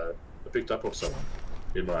already that I picked up off someone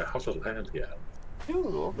in my hot little hand here.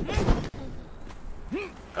 Ooh.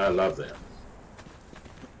 I love them.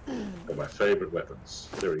 They're my favorite weapons.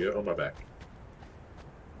 There we go, on my back.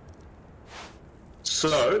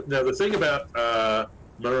 So, now the thing about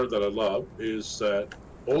Mirror that I love is that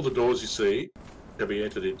all the doors you see can be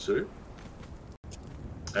entered into,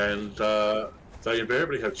 and they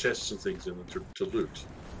invariably have chests and things in them to loot.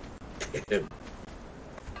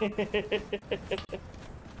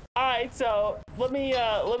 Alright, right, so let me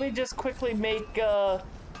just quickly make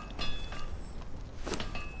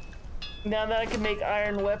now that I can make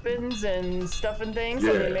iron weapons and stuff and things,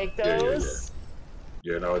 let me make those.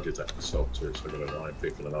 Yeah, no, I did that myself too, so I got an iron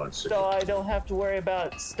pick and an iron sickle. So I don't have to worry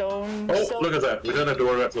about stone. Oh, look at that. We don't have to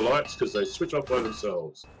worry about the lights because they switch off by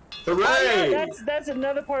themselves. Hooray! Oh, yeah, that's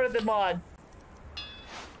another part of the mod.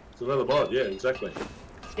 It's another mod, yeah, exactly.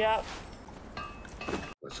 Yeah.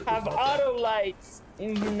 Have auto lights.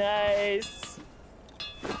 Nice.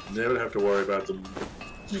 Never have to worry about them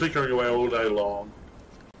flickering away all day long,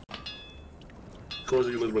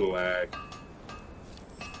 causing a little bit of lag.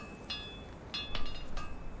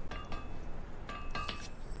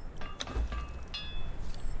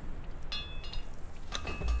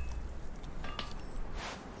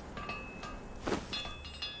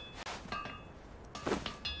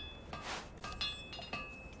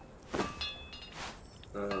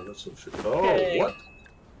 That's some shit. Oh, okay. What?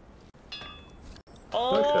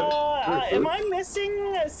 Okay. Am I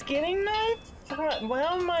missing a skinning knife? Why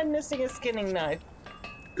am I missing a skinning knife?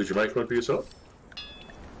 Did you make one for yourself?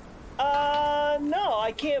 No,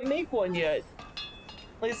 I can't make one yet.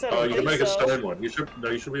 At least I don't you think can make so. a stone one. You should be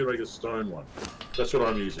able to make a stone one. That's what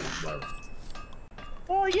I'm using at the moment.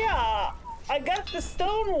 Well, yeah, I got the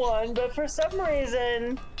stone one, but for some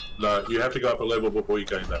reason... No, you have to go up a level before you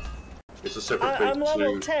gain that. It's a separate feat. I'm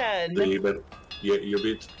level 10. Yeah, you'll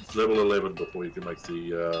be level 11 before you can make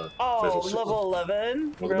the level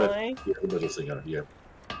 11? Well, really? The middle thing, yeah.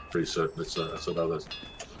 Pretty certain it's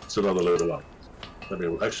another level up.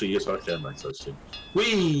 Actually, yes, I can make those things.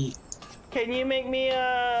 Whee! Can you make me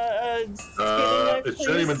a skinny knife, it's please?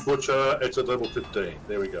 Journeyman Butcher, it's at level 15.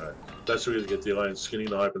 There we go. That's where you get the iron skinny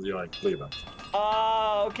knife and the iron cleaver.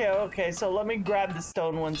 Okay, so let me grab the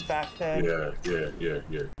stone ones back then. Yeah.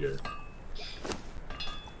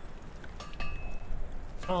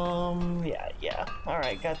 Yeah.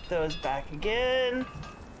 Alright, got those back again.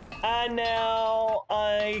 And now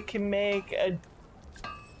I can make a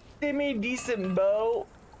semi-decent bow.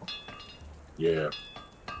 Yeah.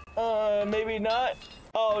 Maybe not.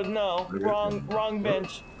 Oh no, maybe. wrong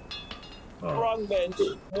bench. Oh. Wrong bench.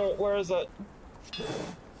 Where is it?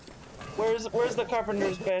 Where's the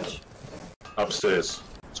carpenter's bench? Upstairs.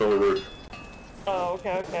 It's on the roof. Oh,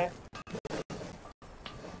 okay.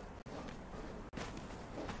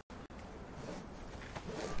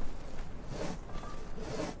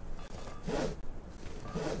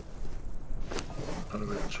 I don't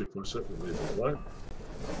know if I check myself and leave it alone.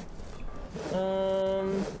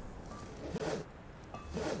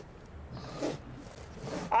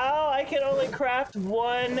 Oh, I can only craft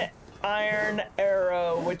one iron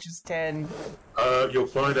arrow, which is 10. You'll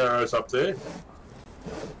find arrows up there.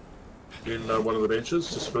 In one of the benches,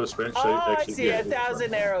 just first bench. Oh, I see.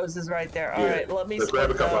 1,000 arrows is right there. All right, let me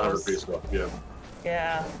grab a couple those. 100 pieces off. Yeah.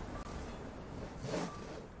 Yeah.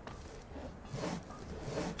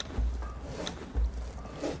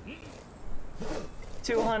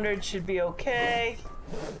 $200 should be okay.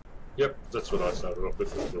 Yep, that's what I started off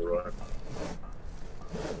with. It's all right.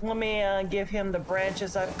 Let me give him the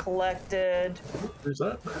branches I've collected. Who's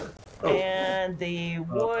that? Oh. And the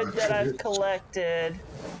wood that I've collected.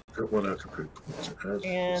 Got one attribute.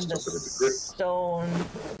 And the stone.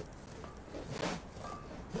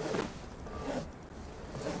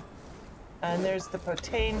 And there's the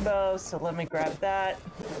protein bow, so let me grab that.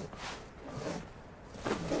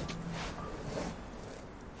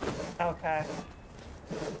 Okay.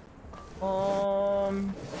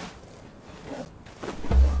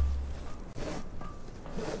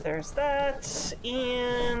 There's that,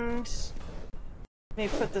 and let me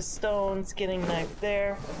put the stone skinning knife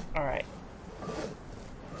there. All right.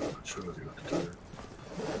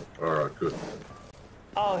 Alright, good.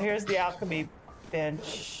 Oh, here's the alchemy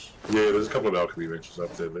bench. Yeah, there's a couple of alchemy benches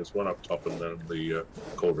up there. There's one up top and then the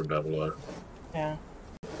cauldron down below. Yeah.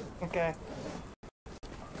 Okay.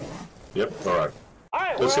 Yep, alright.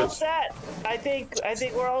 Alright, we're all set. I think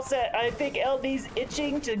we're all set. I think LD's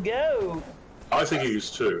itching to go. I think he is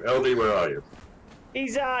too. LD, where are you?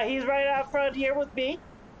 He's right out front here with me.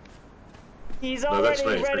 He's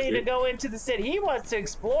already ready to go into the city. He wants to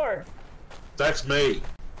explore. That's me.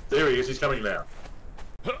 There he is. He's coming now.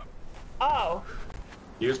 Oh.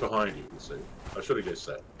 He was behind you, you see. I should have guessed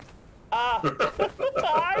that.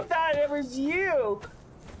 I thought it was you.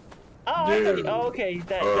 Oh, No. Okay,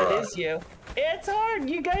 that is you. It's hard.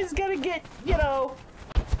 You guys gotta get, you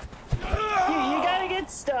gotta get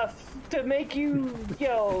stuff to make you,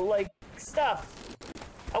 like, stuff.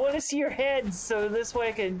 I want to see your heads so this way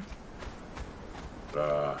I can,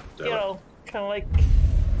 kind of like...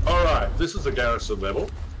 Alright, this is the garrison level.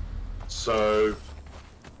 So,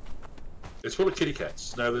 It's full of kitty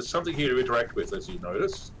cats. Now, there's something here to interact with, as you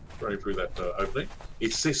notice, running through that opening.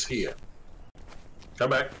 It's this here. Come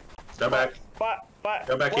back. Come back.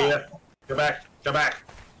 Come back here. Come back. Come back.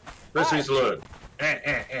 Press E to learn.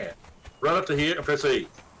 Run up to here and press E.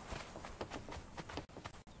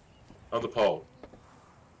 On the pole.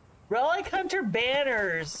 Relic Hunter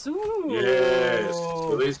banners. Ooh. Yes.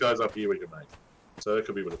 So these guys up here we can make. So that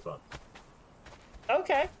could be a bit of fun.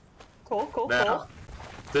 Okay. Cool. Now,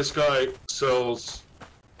 this guy sells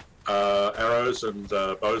arrows and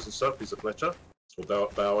bows and stuff. He's a fletcher. Or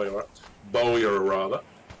bowyer rather.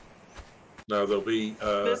 Now there'll be...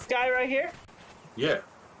 this guy right here? Yeah.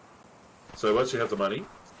 So once you have the money,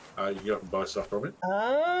 you can go up and buy stuff from it.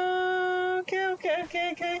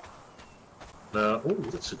 Okay. Now, oh,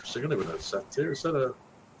 that's interesting. I never noticed that there. Is that a...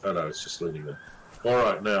 Oh, no, it's just leading there. All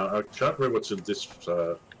right, now, I can't remember what's in this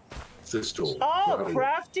door. Oh,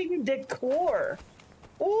 crafting decor.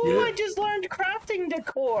 Ooh, Yeah. I just learned crafting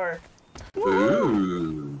decor.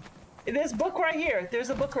 Ooh. This book right here. There's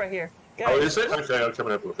a book right here. Guys, Oh, is it? Okay, I'll come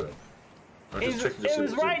and have a look at it. it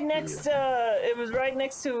was right next. It was right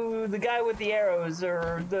next to the guy with the arrows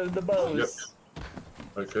or the bows. Yep.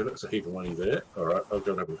 Okay, that's a heap of money there. All right, I'll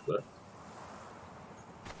go and have a look at that.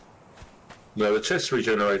 No, the chests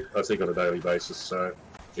regenerate, I think, on a daily basis, so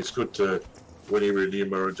it's good to, when you're in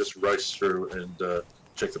Numa, just race through and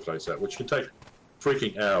check the place out, which can take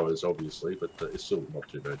freaking hours, obviously, but it's still not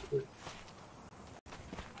too bad to do.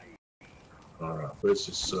 All right, where's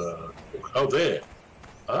this? Oh, there.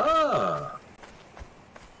 Ah.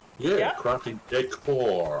 Yeah, Yep. crafting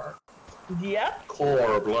decor. Yep.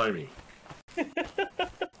 Core, blimey.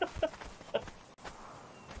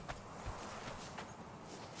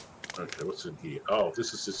 Okay, what's in here? Oh,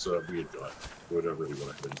 this is this weird guy. We don't really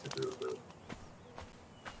want to have anything to do with it.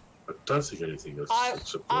 I don't think anything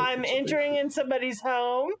else. I'm entering in somebody's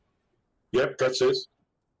home. Yep, that's it.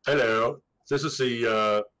 Hello. This is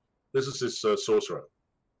the this sorcerer.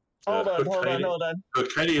 Hold on.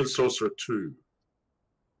 Arcadian Sorcerer 2.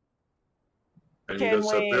 And he Can does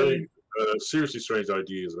some we- very seriously strange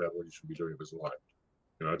ideas about what he should be doing with his life.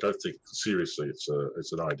 You know, I don't think seriously it's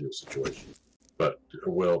an ideal situation. But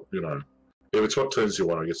well, you know, if it's what turns you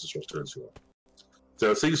on, I guess it's what turns you on. There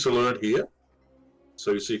are things to learn here.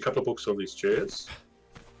 So you see a couple of books on these chairs.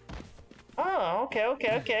 Oh,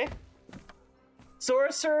 okay.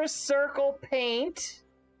 Sorcerer's Circle Paint.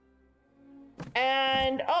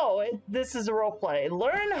 And, this is a roleplay.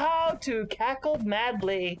 Learn how to cackle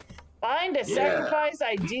madly. Find a sacrifice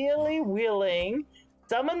ideally willing.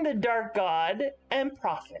 Summon the Dark God and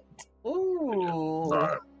profit. Ooh.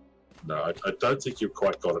 No, I don't think you've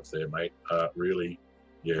quite got it there, mate. Really,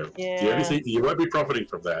 yeah. Yeah. The only thing, you won't be profiting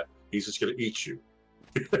from that. He's just going to eat you.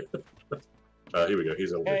 Here we go.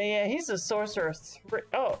 He's a Yeah, he's a sorcerer. Is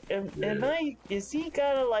he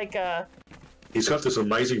got a, He's got this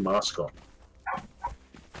amazing mask on.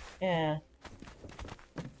 Yeah.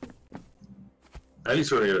 And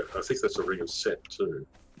he's wearing I think that's a ring of set, too,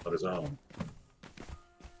 on his arm.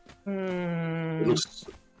 It looks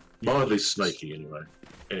mildly snaky, anyway.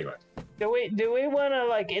 Do we want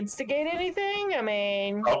to, instigate anything? I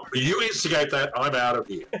mean... Oh, you instigate that, I'm out of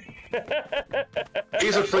here.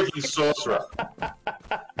 He's a freaking sorcerer.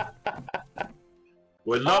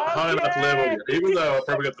 We're not high enough level yet, even though I've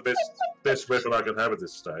probably got the best weapon I can have at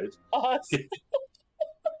this stage. Awesome.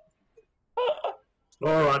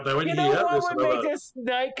 All right, now in You here, know there's what would another... make this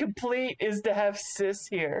night complete is to have Sis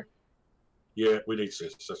here. Yeah, we need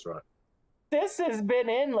sis, that's right. Sis has been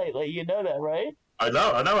in lately, you know that, right? I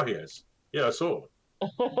know he is. Yeah, I saw it.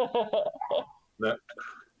 No,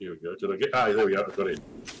 here we go. Did I get... there we go, I got it.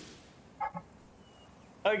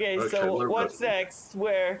 Okay, so what's next?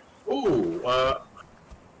 Where? Ooh,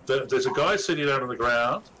 there's a guy sitting down on the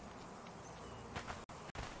ground.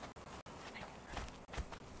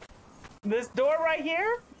 This door right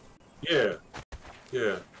here? Yeah.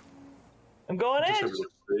 I'm going Just in. have a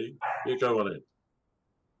look, see. Yeah, go on in.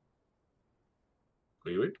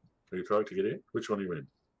 Are you in? Are you trying to get in? Which one are you in?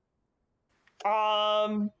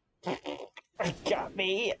 Got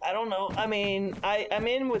me. I don't know. I mean, I'm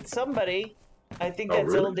in with somebody. I think Oh,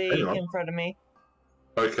 that's really? Hang LD on. in front of me.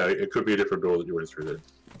 Okay, it could be a different door that you went through then.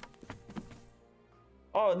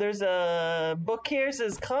 Oh, there's a book here. It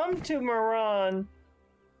says, "Come to Moran."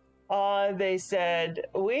 They said,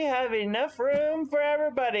 "We have enough room for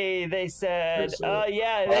everybody." They said,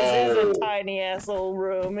 yeah, this is a tiny ass little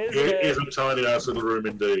room, isn't it? It is a tiny ass little room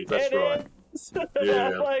indeed, that's right. Is.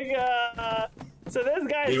 Yeah. So this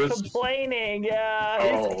guy's complaining, yeah.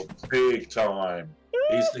 Oh, big time.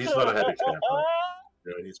 He's not a happy camper.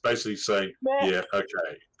 Yeah, he's basically saying, yeah,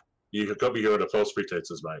 okay, you've got me here under false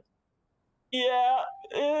pretenses, mate. Yeah.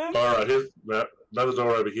 Alright, here's another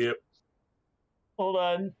door over here. Hold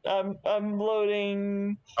on. I'm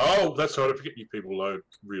loading. Oh, that's right. I forget you people load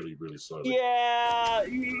really, really slowly. Yeah.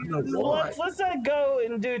 know why. Let's not go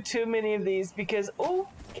and do too many of these because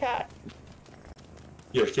cat.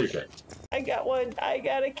 Yeah, kitty cat. I got one. I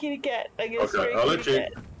got a kitty cat. I got a Okay, stray I'll let kitty you.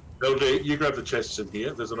 cat. LD, you grab the chests in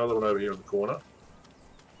here. There's another one over here in the corner.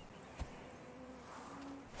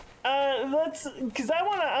 Because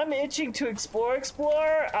I'm itching to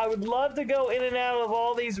explore. I would love to go in and out of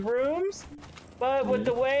all these rooms, but with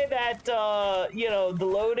the way that, the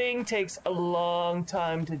loading takes a long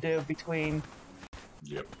time to do between.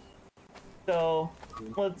 Yep. So,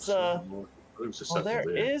 let's, there there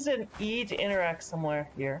is an E to interact somewhere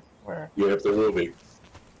here. Where? Yeah, there will be.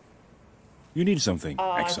 You need something,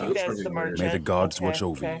 I think Exiles. that's the merchant. May the gods watch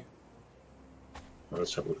over okay. you.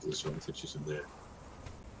 Let's have a look at this one. I think she's in there.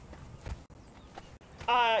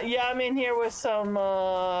 Yeah, I'm in here with some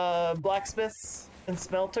blacksmiths and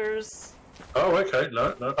smelters. Oh, okay.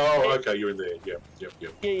 No. Oh, okay. You're in there. Yep.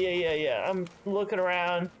 Yeah. I'm looking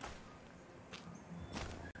around.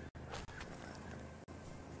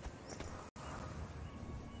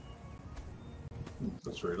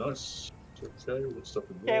 That's very nice. Okay, what's up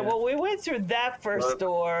in there? Okay, well, we went through that first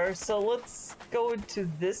door, so let's go into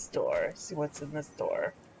this door. See what's in this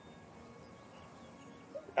door.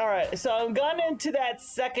 Alright, so I'm gone into that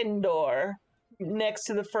second door next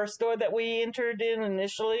to the first door that we entered in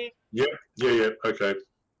initially. Yep. Okay.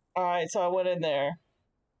 Alright, so I went in there.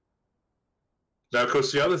 Now, of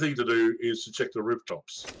course, the other thing to do is to check the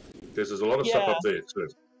rooftops. Because there's a lot of stuff up there, too.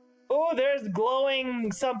 Oh, there's glowing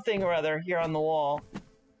something or other here on the wall.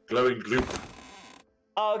 Glowing gloop.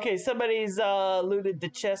 Oh, okay, somebody's looted the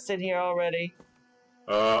chest in here already.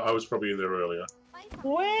 I was probably in there earlier.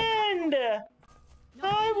 Wind!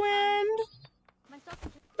 Hi, Wind!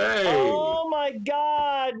 Hey! Oh my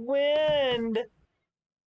god, Wind!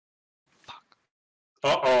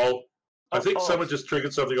 Uh-oh. I think someone just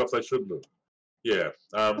triggered something off they shouldn't have. Yeah.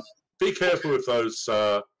 Be careful with those,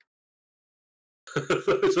 those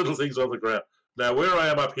little things on the ground. Now, where I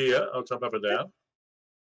am up here, I'll jump up and down.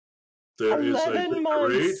 There is 11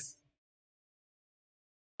 months!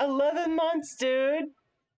 11 months, dude!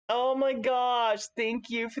 Oh my gosh, thank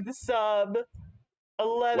you for the sub.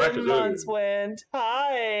 11 months, Wind.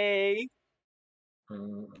 Hi!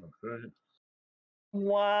 Okay.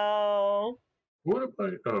 Wow. What am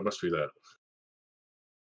I? Oh, it must be that.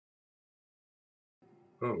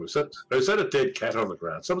 Oh, is that a dead cat on the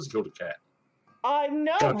ground? Someone's killed a cat. I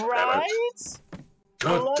know, God right?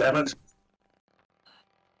 God damn it.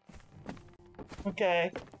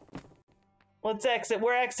 Okay. Let's exit.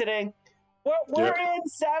 We're exiting. We're in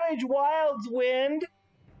SavageWilds, Wind.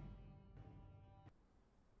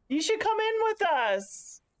 You should come in with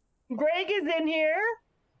us. Greg is in here.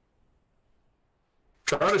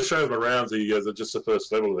 Trying to show them around just the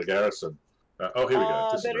first level of the garrison. Oh, here we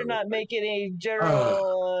go. Better not make it a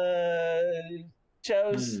general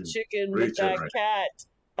chose chicken with that cat.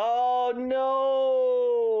 Oh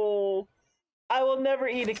no! I will never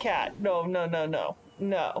eat a cat. No. Have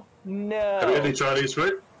you had any Chinese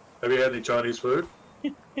food?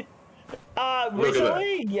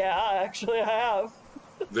 Recently? Yeah, actually I have.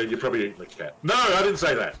 Then you're probably eating a cat. No, I didn't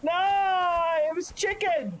say that. No, it was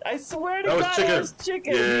chicken. I swear to God, chicken. it was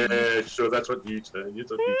chicken. Yeah, sure. That's what you tell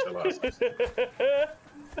us.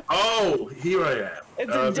 Oh, here I am.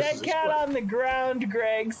 It's a dead cat on the ground,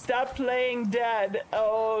 Greg. Stop playing dead.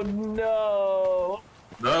 Oh no.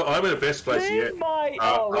 No, I'm in the best place yet.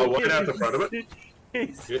 I'll walk out the front of it.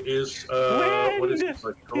 It is. What is it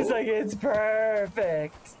called? He's like, it's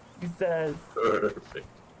perfect. He says. Perfect.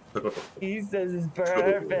 He says it's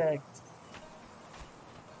perfect.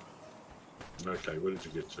 Okay, where did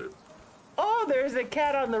you get to? Oh, there's a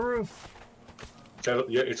cat on the roof. Yeah,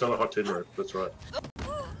 it's on a hot tin roof. That's right.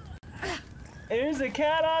 There's a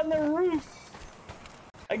cat on the roof.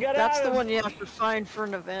 I got That's the one you have to find for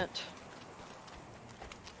an event.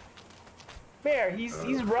 There, he's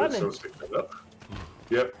running.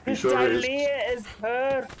 Yep, he sure is. Tylia is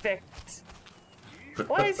perfect.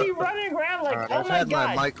 Why is he running around like, oh I've my had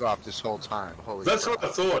God? my mic off this whole time. Holy That's crap. what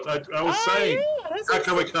I thought. I was saying, how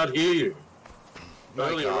come we can't hear you?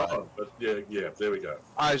 Earlier on, but yeah, there we go.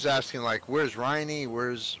 I was asking, like, where's Riney?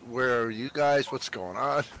 Where are you guys? What's going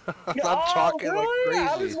on? I'm Oh, talking really? like crazy.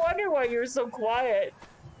 I was wondering why you were so quiet.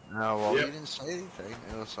 No, well, you didn't say anything.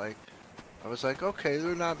 It was like, I was like, okay,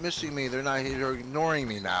 they're not missing me. They're ignoring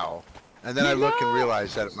me now. And then I look and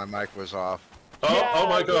realize that my mic was off. Oh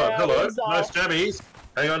my God! Hello, nice jammies.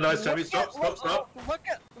 Hang on, nice jammies. Stop.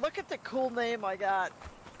 Look at the cool name I got.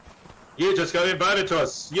 You just got invited to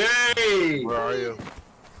us. Yay! Where are you?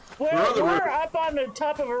 We're on the We're roof. up on the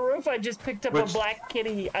top of a roof. I just picked up a Which- black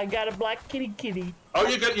kitty. I got a black kitty. Oh,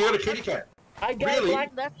 you got a kitty cat. I got Really? a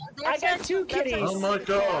black. I got two kitties. Oh my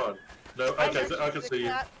god. No, okay, so I can the see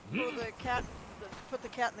you. cat, put the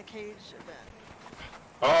cat in the cage event.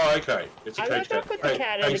 Oh, okay. It's a I'm cage not cat. gonna put the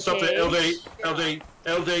cat in Hey, the stop cage.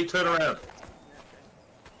 there. LD, turn around.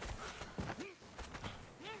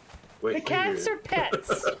 We're The cats here. are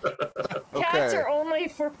pets. Cats Okay. are only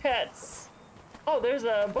for pets. Oh, there's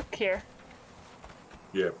a book here.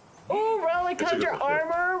 Yeah. Ooh, Relic It's a good Hunter book,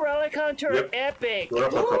 yeah. armor, Relic Hunter Yep. epic.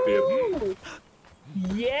 Well, I'll copy it. Ooh.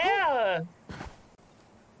 Yeah.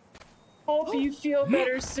 Hope you feel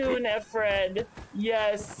better soon, Fred.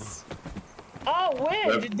 Yes. Oh,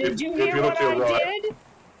 Wind, If- did you if hear you look what to I your right- did?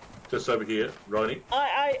 Just over here, Ronnie.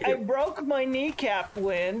 I Yeah. broke my kneecap,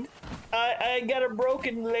 Wind. I got a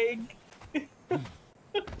broken leg.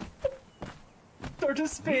 So to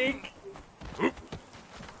speak.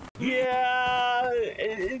 Yeah,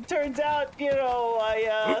 it turns out, you know,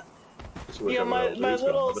 my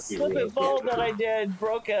little slip and fall that I did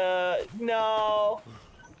broke no.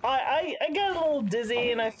 I got a little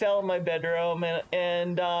dizzy and I fell in my bedroom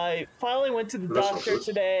and I finally went to the That's not doctor good.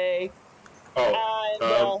 today. Oh, And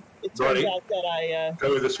well, it turns Ronnie, out that I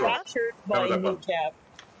go with this one. fractured Go my with that one. kneecap.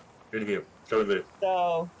 In here. Go in there.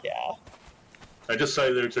 So yeah. And just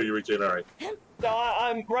stay there until you regenerate. So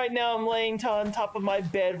I'm right now. I'm laying on top of my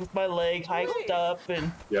bed with my leg hiked up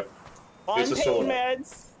and Yep. on Here's a pain sword.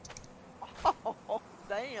 meds. Oh,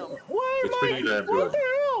 damn. Why It's am pretty damn What good. the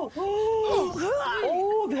hell?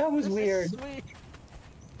 Oh, that was This is weird. Sweet.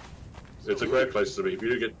 It's a great place to be. If you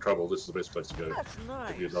do get in trouble, this is the best place to go. That's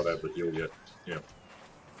nice. If you're not able to heal yet. Yeah.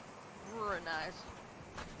 Very nice.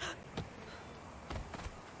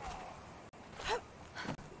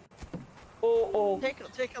 Oh,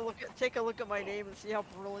 Take a look at my name and see how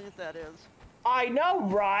brilliant that is. I know,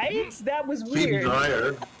 right? That was weird.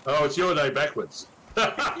 Iron. Oh, it's your name backwards.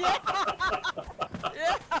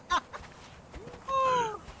 Yeah.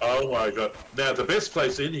 Oh my god. Now, the best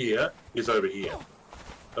place in here is over here.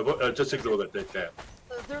 Just ignore that dead cat.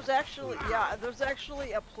 There's actually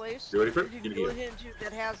a place You ready for it? you In can here. go into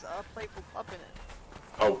that has a playful pup in it.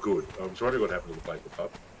 Oh, good. I was wondering what happened to the playful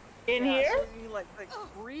pup. In Yeah, here? So you need like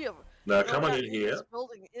 3 of them. Now, come on in This here.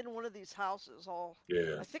 building in one of these houses. All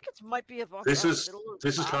Yeah. I think it might be about This the is middle of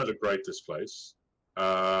this the is kind of great. This place.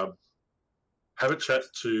 Have a chat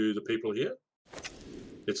to the people here.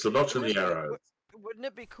 It's the notch and the arrow. Wouldn't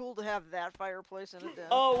it be cool to have that fireplace in it then?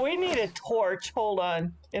 Oh, we need a torch. Hold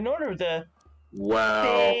on. In order to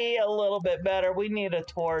Wow. see a little bit better, we need a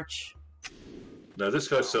torch. Now this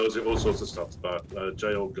guy sells you all sorts of stuff, but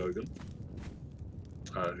JL Gogan.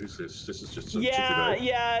 Who's this? This is just a Yeah, chicken egg.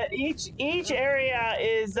 yeah. Each area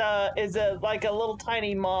is a like a little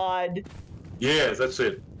tiny mod Yeah, that's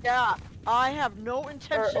it. Yeah, I have no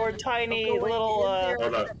intention. or of tiny going little in there Oh,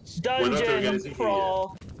 no. and- doing dungeon anything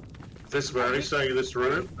crawl. This we're only staying in this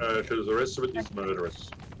room because the rest of it is murderous.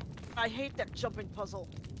 I hate that jumping puzzle.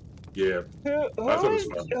 Yeah. Who thought it is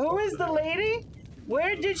was fun. who is the lady?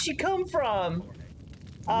 Where did she come from?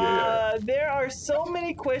 Yeah. There are so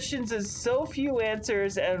many questions and so few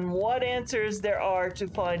answers, and what answers there are to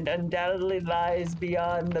find undoubtedly lies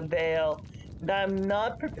beyond the veil. And I'm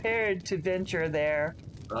not prepared to venture there.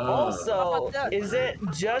 Also, How about that? is it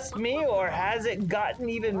just me, or has it gotten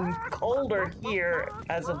even colder here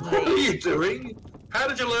as of What are late? you doing? How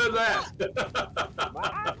did you learn that?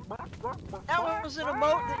 That was an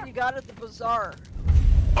emote that you got at the bazaar.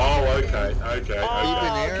 Oh, okay, okay.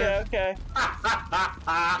 Oh, here? okay.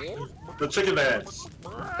 The chicken dance.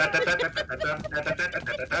 Oh,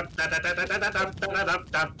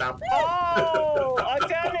 I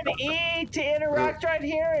found an E to interact right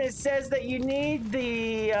here, and it says that you need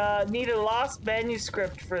the need a lost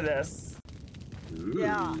manuscript for this.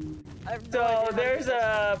 Yeah. I have no So idea how to there's do this.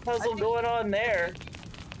 a puzzle think- going on there.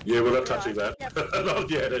 Yeah, we're not Yeah, touching that. yeah. Not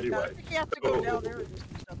yet, I anyway. think you have to go down there and do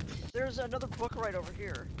some stuff. There's another book right over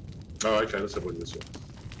here. Oh, okay. Let's have a look at this one.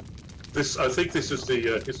 This, I think, this is the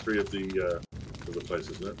history of the place,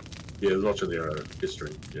 isn't it? Yeah, not in the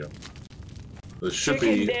history. Yeah. There should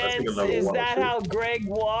Chicken be. I think dance, another is one. or that two. how Greg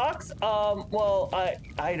walks? Well,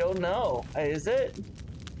 I don't know. Is it?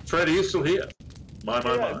 Fred, are you still here? My.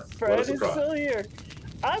 Yeah, What Fred a is surprise. still here.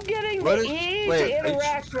 I'm getting What the is- E wait, to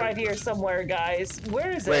interact right here somewhere, guys.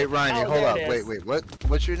 Where is it? Wait, Ryan, Oh, hold there up. it Wait, is.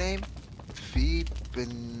 what's your name?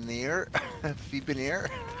 Feebenier? Feebenier?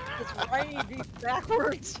 It's whiny beef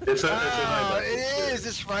backwards. It's a Oh, name it backwards, is.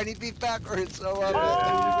 It's Friday beef backwards. I love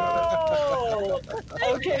Oh!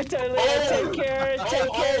 Okay, Tylia, take care.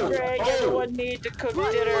 Take care, Greg. Everyone need to cook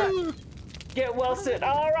dinner. Get well soon.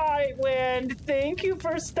 All right, Wind. Thank you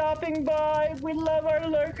for stopping by. We love our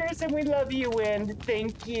lurkers and we love you, Wind.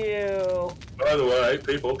 Thank you. By the way,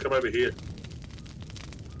 people, come over here.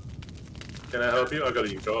 Can I help you? I got a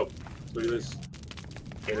new job. Look at this.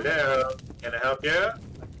 Hello. Can I help you?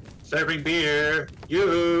 Serving beer.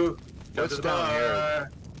 You. Come What's to the down bar.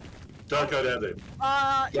 here? Don't go down there.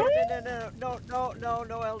 No,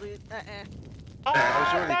 LD. I was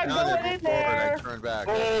I'm already not down going there in before and there. I turned back.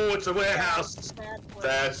 Oh, it's a warehouse. Bad place.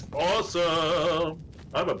 That's awesome.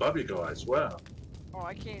 I'm above you guys. Wow. Oh,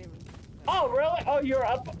 I can't even. Oh, really? Oh, you're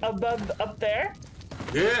up above, up there?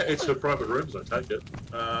 Yeah, it's for private rooms, I take it.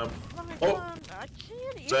 Oh, Oh, I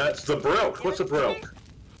can't even. that's the Brelk. What's a Brelk?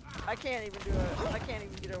 I can't even do it. I can't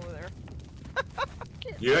even get over there.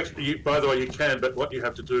 You actually, by the way, you can, but what you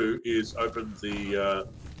have to do is open the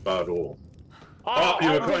bar door. Oh,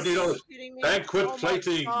 you were quite neat on it. Kidding me? Banquet Oh my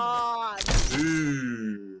plating. God.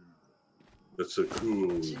 Ooh, that's so cool.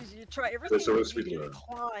 Jeez, you try everything That's the you rest we do to learn.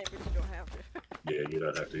 climb, but you don't have to. Yeah, you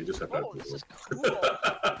don't have to. You just have to Oh, open this the is door.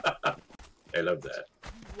 cool. I love that.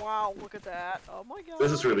 Wow, look at that. Oh my God.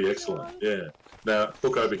 This is really oh my excellent. God. Yeah. Now,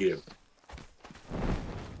 look over here.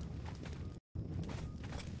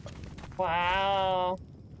 Wow.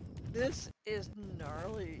 This is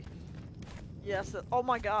gnarly. Yes. Oh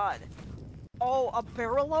my God. Oh, a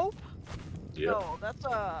barrelope? Yeah. No, that's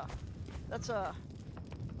a.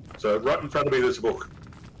 So right in front of me, there's a book.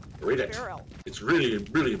 Read it. Barrel. It's really,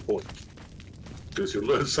 really important because you'll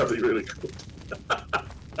learn something really cool.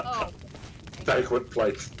 Oh. Banquet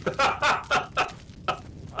plate.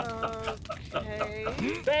 Okay.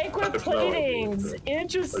 Banquet That's no idea. platings.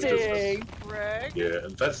 Interesting. Greg. Yeah,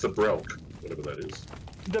 and that's the Brelk, whatever that is.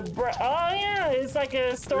 Oh yeah, it's like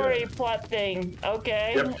a story Yeah. plot thing.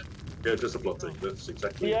 Okay. Yep. Yeah, just a plot thing. That's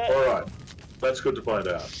exactly Yeah. it. All right. That's good to find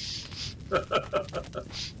out.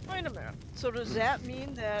 Wait a minute. So does that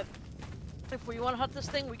mean that if we want to hunt this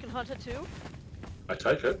thing, we can hunt it too? I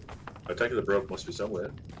take it. I take it the Brelk must be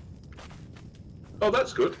somewhere. Oh,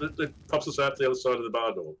 that's good. It pops us out the other side of the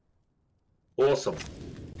bar door. Awesome.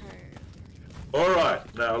 All right.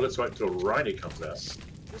 Now let's wait until Rainy comes out.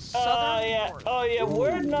 The southern Yeah. north. Oh yeah.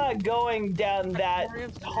 We're Ooh. not going down that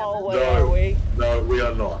hallway, No. are we? No, we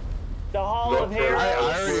are not. The Hall Not of very- I Heroes.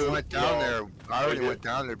 already went down No. there. I already We went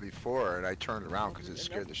down there before, and I turned around because it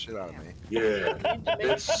scared the shit out of me. Yeah.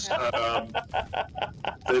 It's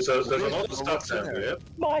there's a lot of stuff down there.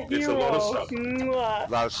 My It's a hero. lot of stuff. Mwah.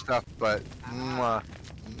 A lot of stuff, but mwah,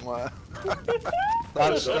 mwah. A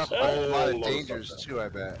lot of stuff, but a lot of lot of dangers stuff. too. I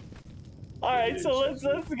bet. All right, so let's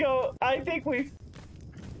go. I think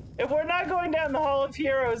if we're not going down the Hall of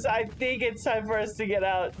Heroes, I think it's time for us to get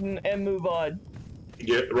out and move on.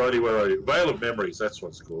 Yeah, Roddy, where are you? Veil of Memories, that's what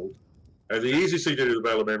it's called. And the easiest thing to do with the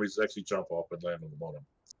Veil of Memories is actually jump off and land on the bottom.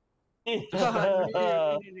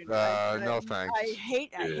 No thanks. I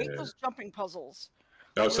hate Yeah. those jumping puzzles.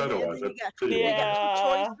 No, so do I. And then That's you got- pretty You weird. Yeah.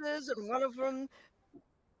 got two choices, and one of them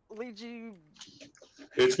leads you.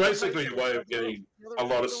 It's basically a way of getting a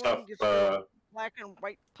lot of stuff. Black and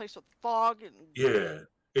white place with fog and. Yeah,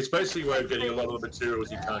 it's basically a way of getting a lot of the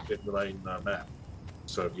materials you can't get in the main map.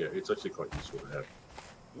 So yeah, it's actually quite useful to have.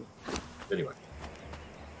 Anyway,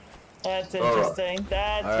 That's All right. interesting.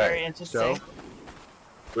 That's All very right, interesting. so-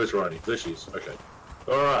 where's Ronnie? There she is. Okay.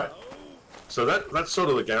 All right. So that's sort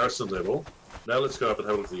of the garrison level. Now let's go up and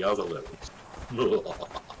have a look at the other levels.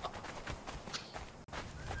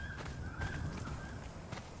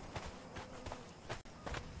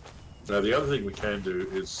 Now the other thing we can do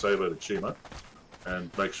is save out a tumor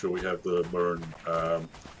and make sure we have the Maroon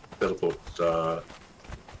teleport for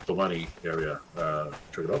money area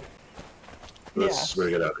triggered off. Let's Yes.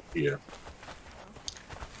 really get out of here.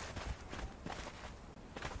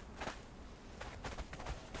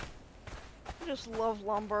 I just love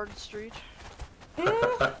Lombard Street.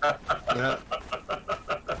 Yeah.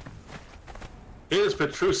 Here's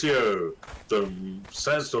Petruccio, the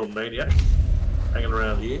sandstorm maniac, hanging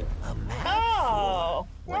around here. Oh,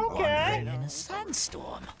 Wandering okay. in a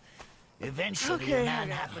sandstorm. Eventually, Okay, a man I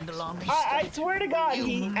got happened along the I swear to God,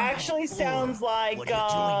 he actually sounds like What are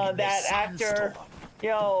you doing in that this actor,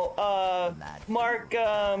 sandstorm? Mark,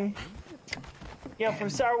 from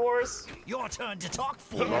Star Wars. Your turn to talk,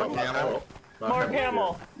 fool. Mark Hamill. Mark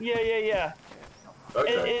Hamill. Yeah.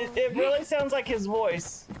 Okay. It really sounds like his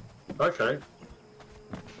voice. Okay.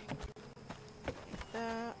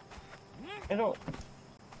 I don't.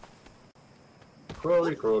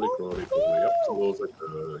 Crawly, crawly, crawly, crawly, up towards the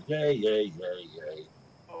curve. Yay, yay, yay, yay.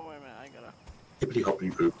 Oh, wait a minute, I gotta... Hippity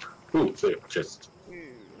hoppity poop. Ooh, there, chest.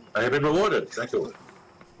 I have been rewarded. Thank you.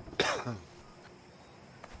 I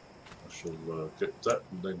shall get that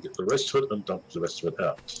and then get the rest of it and dump the rest of it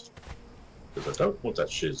out. Because I don't want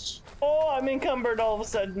that shiz. Oh, I'm encumbered all of a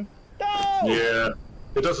sudden. No! Yeah,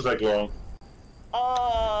 it doesn't take long.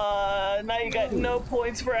 Now you got no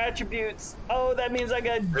points for attributes. Oh, that means I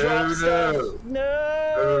gotta drop stuff.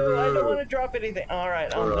 No, I don't want to drop anything. All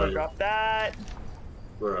right, I'm gonna drop that.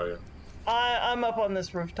 Where are you? I'm up on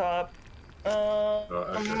this rooftop.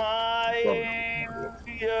 Okay.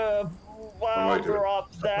 I'll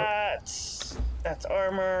drop that. That's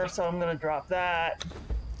armor, so I'm gonna drop that.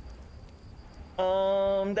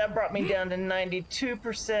 That brought me down to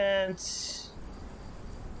 92%.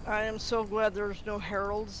 I am so glad there's no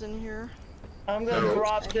heralds in here. I'm gonna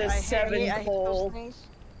drop this 7 coal.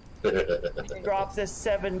 Drop this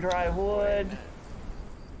 7 dry wood.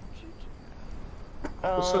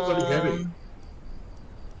 What's so bloody heavy?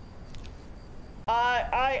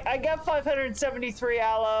 I got 573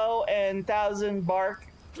 aloe and 1,000 bark.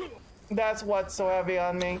 That's what's so heavy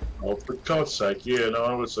on me. Oh, for God's sake, yeah, no,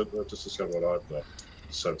 I just discovered what I've got.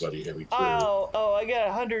 It's so bloody heavy too. Oh, I got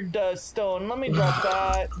 100 stone. Let me drop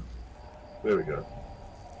that. There we go.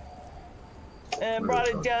 And brought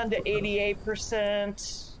it down to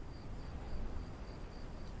 88%.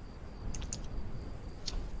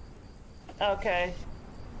 Okay.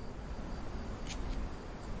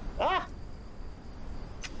 Ah!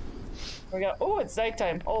 We got. Oh, it's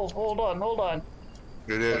nighttime. Oh, hold on.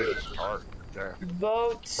 It is dark there.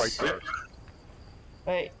 Vote. Quite dark.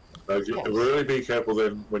 Wait. Really be careful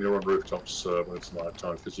then when you're on rooftops when it's night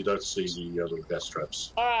time because you don't see the little gas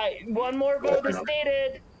traps. All right, one more vote is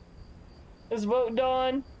needed. Is vote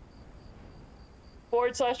done?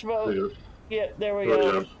 /vote. Yeah, there we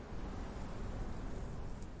go.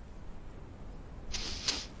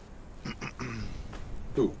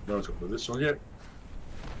 Ooh, no one's got this one yet.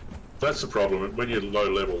 That's the problem. When you're low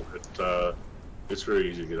level, it's very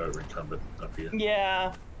easy to get over encumbered up here.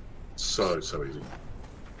 Yeah. So easy.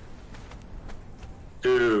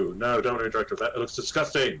 Ew, no, don't want to interact with that. It looks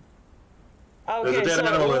disgusting. Okay, There's a dead so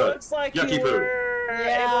animal it in it. looks like Yucky you were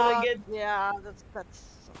able to get... Yeah, that's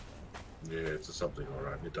Yeah, it's a something,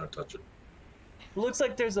 alright. You don't touch it. Looks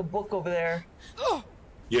like there's a book over there.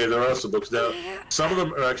 Yeah, there are some books. Now, some of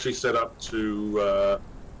them are actually set up to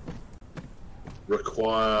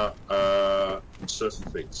require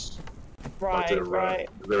certain feats. Right.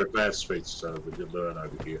 They're advanced feats that you learn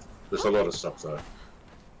over here. There's a lot of stuff though.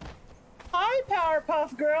 Hi,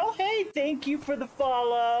 Powerpuff Girl. Hey, thank you for the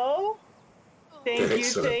follow.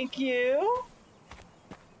 Thank you.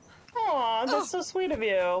 Aw, that's so sweet of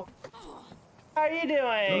you. How are you I'm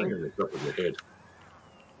doing? going to drop on your head.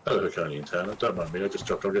 Hello, Conan in town. Don't mind me, I just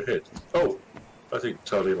dropped on your head. Oh, I think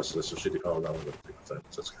Tylia must have listened to shitty. Oh, no, I'm going to pick that.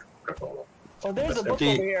 Let's crap all up. Oh, there's That's a book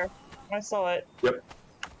empty. over here. I saw it. Yep.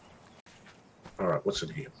 Alright, what's in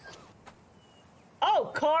here?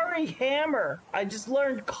 Oh, Kari Hammer. I just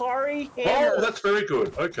learned Kari Hammer Oh, that's very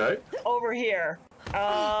good. Okay. over here.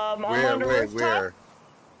 I'm on a rooftop. Where?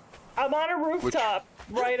 I'm on a rooftop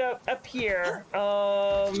right up here.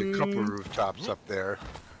 There's a couple of rooftops up there.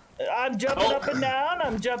 I'm jumping up and down.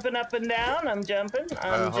 I'm jumping.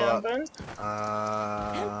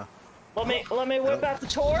 Let me whip out the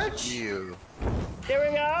torch. You. There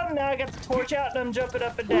we go. Now I got the torch out and I'm jumping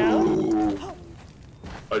up and down. Ooh.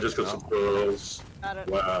 I just got some pearls. Got it.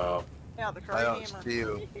 Wow. Yeah, the I curry don't hammer. see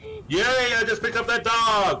you. Yay, I just picked up that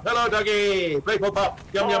dog! Hello, doggy! Playful pup!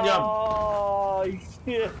 Yum, yum, yum! Oh,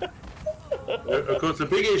 yeah. Of course, the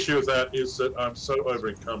big issue with that is that I'm so over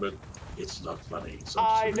encumbered, it's not funny. So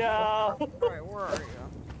I know. Alright, where are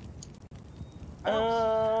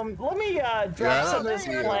you? Let me drop some of this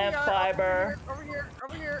Yeah. plant fiber. Over here.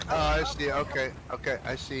 Oh, I see. Okay,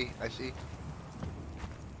 I see.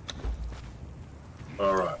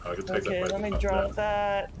 Alright, I can take Okay, that let me back drop now.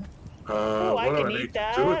 that. What I do can I eat need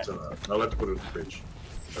that. to do it tonight? I'll have to put it in the fridge.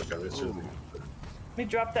 Okay, let's do it. Let me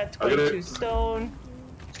drop that I gotta- 22 stone.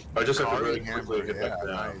 I just have to Kari really hammer, quickly get back yeah,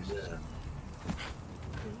 down. nice. Yeah.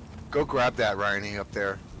 Go grab that, Ryan, up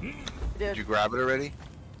there. Did you grab it already?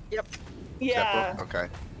 Yeah. Okay.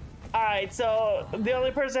 Alright, so the only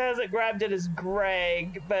person who hasn't grabbed it is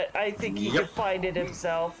Greg, but I think he Yep. can find it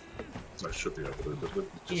himself. I should be able to, but let me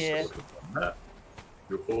just Yeah. look at that.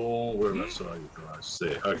 You're all where am I saying you guys?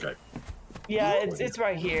 There, okay. Yeah, it's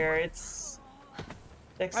right here. It's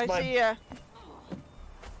next to I my... see ya.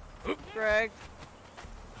 Greg.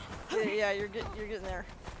 Yeah, you're getting there.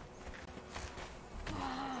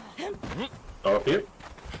 Oh, up here?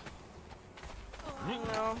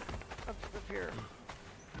 No, up here.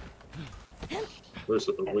 Where's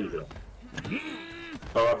the leader?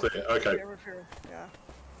 Oh, up there. Okay. Up here. Yeah.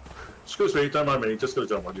 Excuse me, don't mind me. Just gonna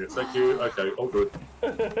jump on you. Thank you. Okay, all good.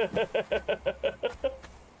 There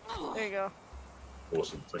you go.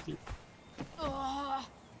 Awesome. Thank you.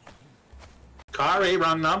 Kari,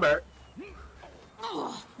 wrong number.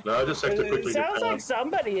 No, I just have to quickly It get sounds down. like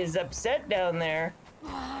somebody is upset down there.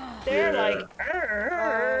 They're Yeah. like,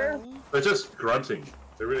 They're just grunting.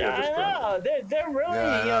 They really are I just grunting. know. They're really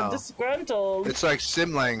Yeah, I know. disgruntled. It's like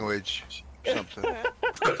sim language or something.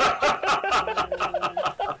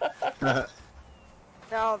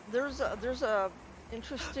 Now there's a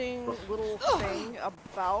interesting little thing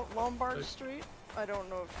about Lombard Street. I don't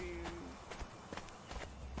know if you.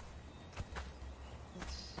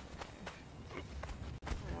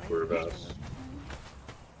 Whereabouts?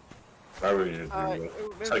 I really need to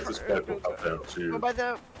take this paper up there Go to by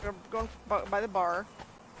the going by the bar.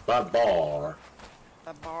 my bar.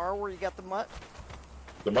 The bar where you got the mutt.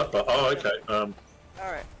 The mutt bar. Oh, okay.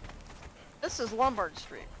 All right. This is Lombard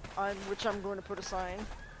Street, on which I'm going to put a sign.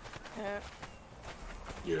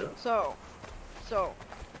 Yeah. So,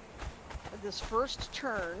 this first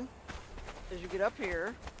turn, as you get up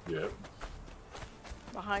here, Yeah.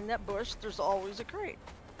 behind that bush, there's always a crate.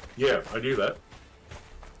 Yeah, I knew that.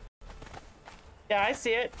 Yeah, I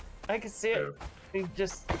see it. I can see it. We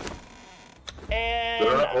just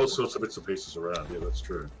There are all and sorts of bits and pieces around. Yeah, that's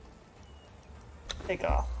true. take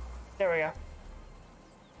off. There we go.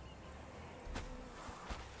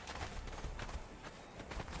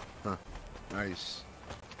 Nice.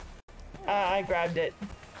 I grabbed it.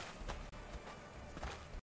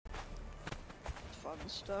 Fun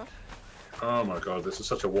stuff. Oh my god, this is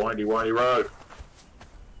such a windy road.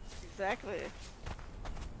 Exactly.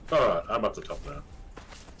 Alright, I'm up the top now.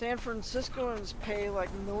 San Franciscoans pay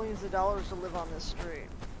like millions of dollars to live on this street.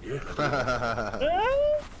 Yeah.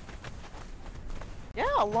 Yeah,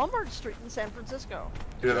 Lombard Street in San Francisco.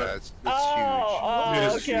 Yeah, Yeah, it's huge. Oh, It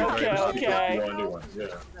is okay, huge. okay. Windy one, yeah.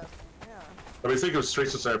 Yeah. I mean, think of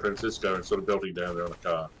streets of San Francisco and sort of building down there on a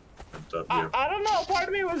car. And, yeah. I don't know. Part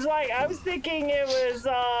of me was like, I was thinking it was,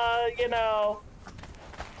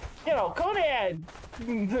 Conan.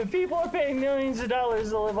 The people are paying millions of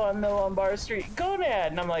dollars to live on the Lombard Street. Conan.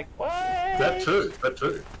 And I'm like, what? That too.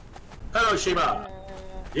 Hello, Shima.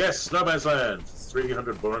 Yes, No Man's Land.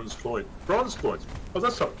 300 bronze coin. Bronze coins. Oh,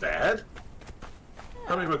 that's not bad.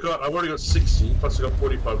 How many have I got? I've already got 60, plus I got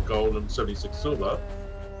 45 gold and 76 silver.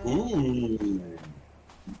 Ooh.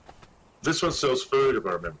 This one sells food, if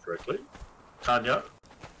I remember correctly. Tanya.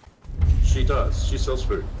 She does. She sells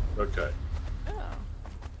food. Okay. Yeah.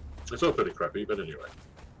 It's all pretty crappy, but anyway.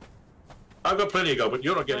 I've got plenty of gold, but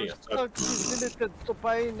you're not getting it. Oh, 2 minutes to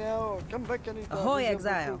buy now. Come back anytime. Ahoy, We have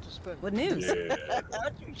Exile. gold to spend. What news? Yeah.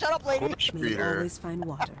 Shut up, lady. Bush May you beater. always find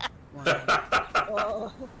water.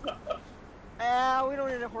 We don't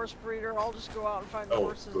need a horse breeder. I'll just go out and find the Oh,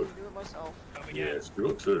 horses good. and do it myself. Yes,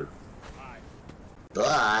 you too.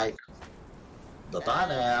 Bye. Bye-bye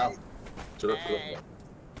now. Should I put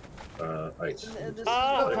 8. And this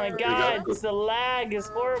Oh is my There you god, go. the lag is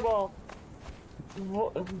horrible.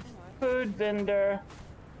 Food vendor.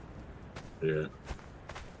 Yeah.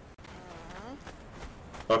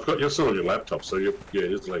 I've got, you're still on your laptop, so yeah,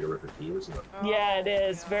 it is like a record for you, isn't it? Yeah, it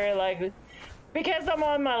is. Very laggy. Because I'm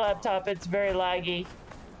on my laptop, it's very laggy.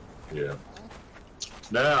 Yeah.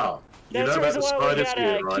 Now, you That's know the about reason the why we spider gotta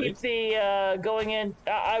skier, right? keep the going in.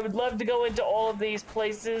 I would love to go into all of these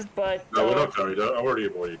places, but No, we're not going to. I've already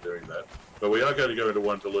avoided doing that. But we are going to go into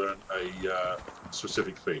one to learn a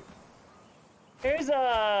specific feat. here's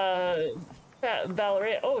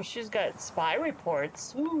Valerie. Oh, she's got spy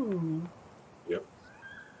reports. Ooh. Yep.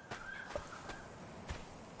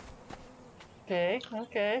 Okay.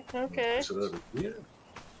 Is it over here?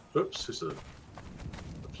 Oops, is it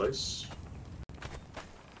the place?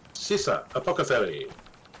 Sissa, apothecary.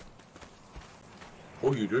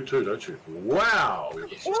 Oh, you do too, don't you? Wow! You've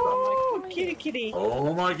got some stuff. Oh, kitty.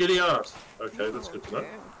 Oh my giddy aunt. Okay, that's good to know. Okay,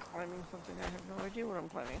 I'm climbing something. I have no idea what I'm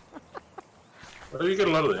climbing. Oh, you get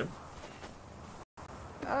a lot of them.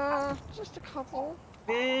 Just a couple.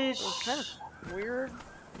 Fish. It was kind of weird.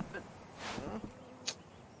 But,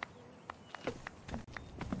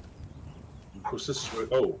 Of course, this is where.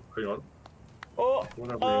 Oh, hang on. Oh,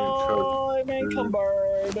 What have we I'm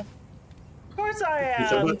encumbered. Of course I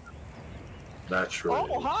am. Naturally.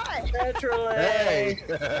 oh, hi! Naturally. Hey!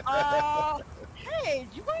 Hey,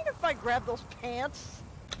 do you mind if I grab those pants?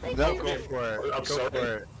 Thank No, you. go for it. I'm Go sorry.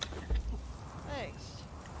 for it. Thanks.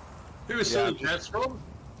 Who is Yeah, selling cats from?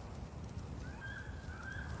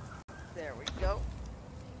 There we go.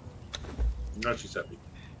 No, she's happy.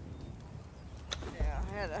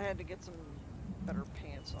 Yeah, I had to get some better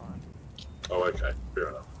pants on. Oh, okay. Fair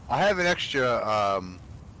enough. I have an extra.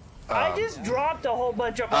 I just dropped a whole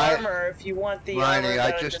bunch of armor. If you want the armor, Riney,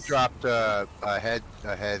 I just dropped a head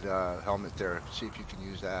helmet there. See if you can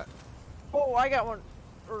use that. Oh, I got one.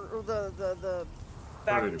 Or the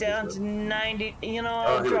back down to 90. You know,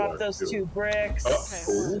 I'll drop those 2 bricks.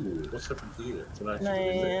 Ooh, what's happened here? It's an actual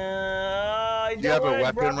Do you have a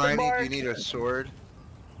weapon, Riney? Do you need a sword?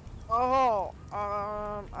 Oh,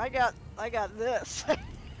 I got this.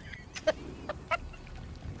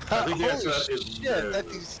 I think that's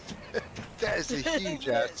that is a huge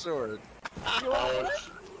ass sword.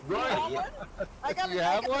 Right. I got You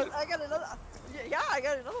have one? I got another. Yeah, I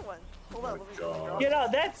got another one. Hold on, let me You know,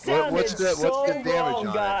 that sounded what's the damage wrong,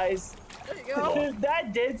 on guys. There you go.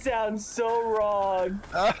 That did sound so wrong.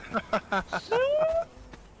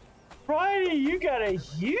 Friday, you got a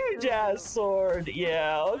huge ass sword.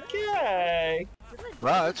 Yeah, okay.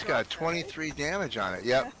 Wow, it's got 23 damage on it.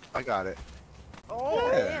 Yep, I got it.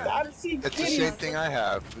 Oh, Yeah. man. I've seen It's the same thing I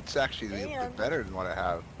have. It's actually better than what I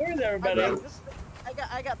have. Where's everybody? I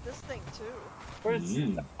got this thing too. Where's,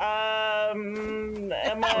 am I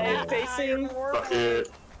facing? Bucket.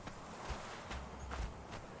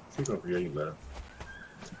 I think I'm forgetting that.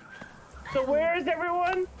 So where is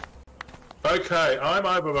everyone? Okay, I'm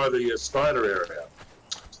over by the spider area.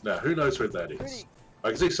 Now, who knows where that is? I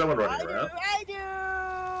can see someone running around. I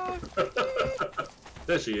do!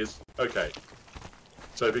 There she is. Okay.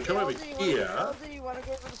 So if you come over here... LD, you want to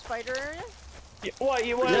go over the spider area? What,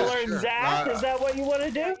 you want to learn sure. Zap? Is that what you want to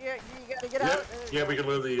do? Yeah, you gotta get out. Yeah, we can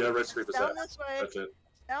learn the recipe for Down Zap. this way. That's it.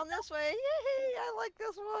 Down this way. Yay, I like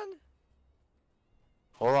this one.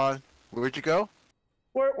 Hold on. Where'd you go?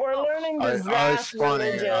 We're learning the I Zap was spawning.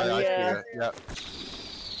 religion, I see yeah. it. Yep.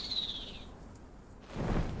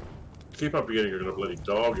 Keep up beginning, you're going to bloody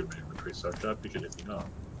dog in my inventory, so I can't pick anything up.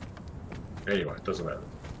 Anyway, it doesn't matter.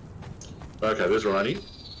 Okay, there's Ronnie.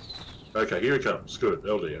 Okay, here he comes. Good.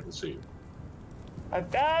 LD, I can see you. I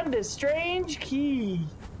found a strange key.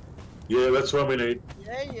 Yeah, that's what we need.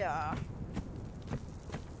 Yeah.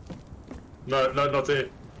 No, not there.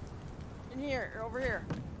 In here, over here.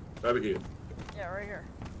 Over here. Yeah, right here.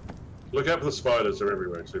 Look out for the spiders. They're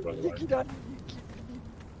everywhere, too, by the way.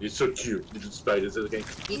 You're so cute. Little spiders again.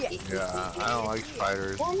 Yeah, I don't like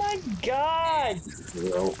spiders. Oh my god!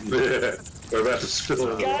 Well, yeah. We're about to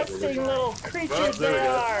spill it. Disgusting little creatures Oh, there we they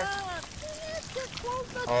go. are.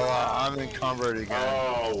 Oh, I'm encumbered again.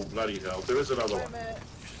 Oh, bloody hell. There is another Wait a one. minute.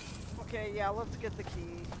 Okay, yeah, let's get the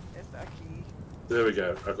key. It's that key. There we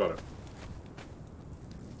go. I got it.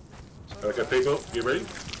 Okay, people, you ready?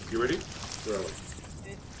 You ready? Where are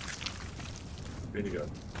we? Here you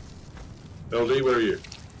go. LD, where are you?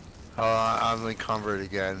 I'm encumbered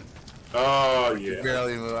again. Oh, I could yeah.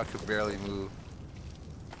 barely move. I could barely move.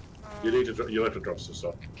 You need to. You have to drop some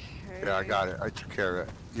stuff. Okay. Yeah, I got it. I took care of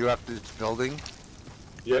it. You have this building?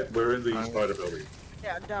 Yeah, we're in the spider building.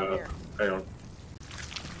 Yeah, down here. Hang on.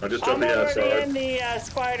 I just I'm jumping already outside. in the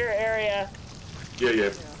spider area. Yeah.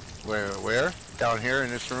 Where? Down here in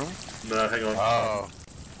this room? No, hang on. Oh.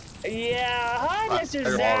 Yeah, hi, Mr.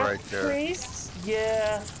 They're all Zap right there. Priest.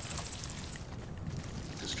 Yeah.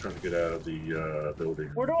 Just trying to get out of the building.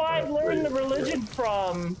 Where do I learn the religion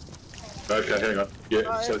from? Okay, hang on.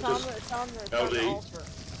 Yeah, so It's on just the, it's on the LD. altar.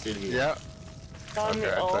 in here. Yeah. On Okay, the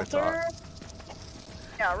that's what I altar?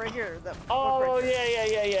 Yeah, right here. That, Oh, right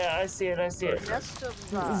there. yeah. I see it. Nest of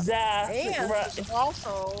Zap. Zap. And Right. there's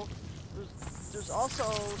also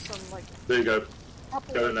some like There you go.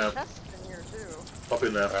 couple Got it of now. chests in here too. Hop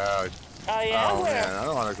in there. Oh, yeah? Oh Where? man, I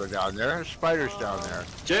don't want to go down there. There's spiders down there.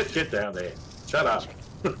 Get down there. Shut up.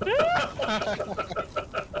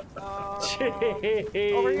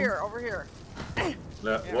 Jeez. Over here.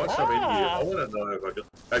 Now, Yeah. once I'm in here, I want to know if I can.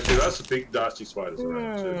 Actually, that's the big nasty spiders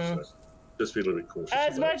around too. So just be a little bit cautious.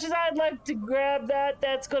 As about much as I'd like to grab that,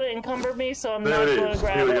 that's going to encumber me, so I'm There not it going to is.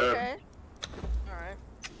 grab Here we it. go. Okay. Alright.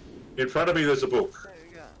 In front of me, there's a book. There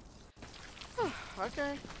you go.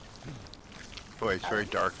 Okay. Boy, it's very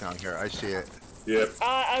dark down here. I see it. Yep.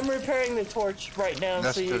 I'm repairing the torch right now,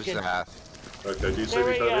 Nest so you of can... Zath. Okay, do you see There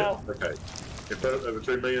me we over go. here? Okay. In front of,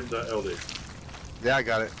 between me and LD. Yeah, I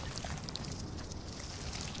got it.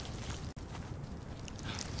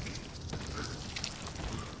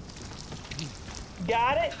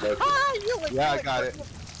 Got it? Okay. Ah, you look Yeah, I good. got it.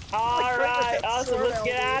 All Like, right, that awesome. sword, Let's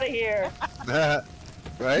get LD. out of here.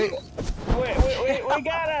 Right? We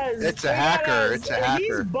got a... It's a hacker. It's a hacker.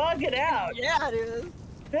 He's bugging out. Yeah, it is.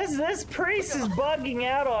 This priest is bugging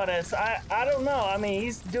out on us. I don't know. I mean,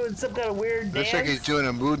 he's doing some kind of weird dance. Looks like he's doing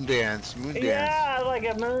a moon dance. Yeah, like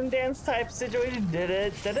a moon dance type situation.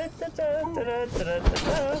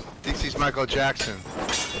 Thinks he's Michael Jackson.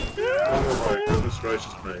 Oh my goodness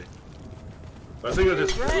gracious me. I think I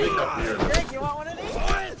just sneak up here. Greg, you want one of these?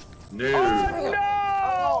 No. Oh no!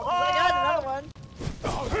 Oh, I got another one.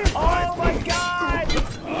 Oh my god!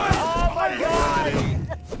 Oh my god!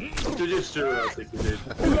 Did you do it? I think you did.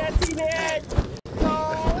 Yes, he did!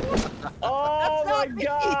 Oh my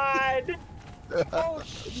god! Oh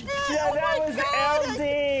shit! Yeah, oh that my was God. LD!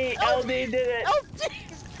 LD did it!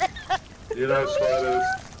 You know, spiders,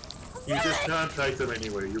 you just can't take them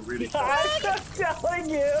anywhere. You really can't. I'm telling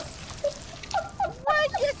you!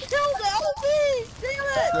 Greg, you killed LB! Damn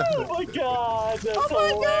it! Oh my god, that's Oh my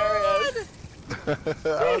hilarious!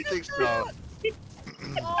 I don't think so.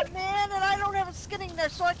 Oh man, and I don't have a skinning there,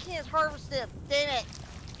 so I can't harvest him. Damn it!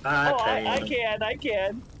 Oh, I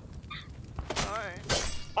can.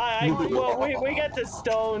 Alright. Well, we got the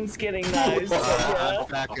stones getting nice. Yeah. I'm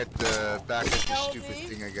back at the stupid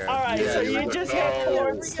thing again. Alright, Yeah, so you you went- just no. hit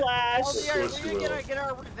forward Oh, slash we are gonna get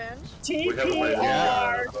our revenge.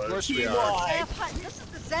 TPR Of course we are. TY. This is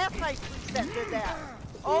the Zaphite priest that did that.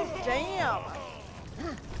 Oh damn!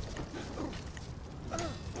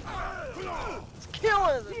 It's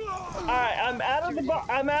killing. Alright, I'm out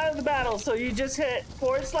of the battle, so you just hit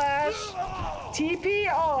forward slash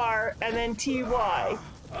TPR and then TY.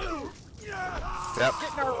 Yep.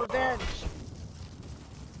 Getting our revenge.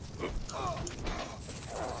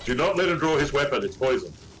 Do not let him draw his weapon. It's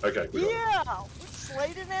poison. Okay. Good. Yeah! We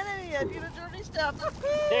slayed an enemy. I do the dirty stuff.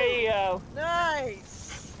 There you go.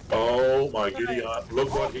 Nice. Oh my goody aunt!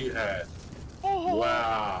 Look what he had.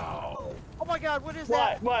 Wow. Oh my god, what is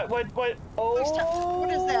that? What? Oh,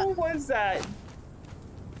 What is that? What is that?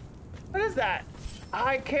 What is that?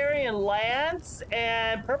 I carry a lance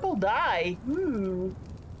and purple dye. Ooh.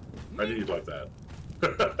 I knew you'd like that.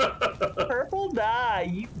 Purple dye.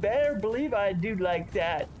 You better believe I do like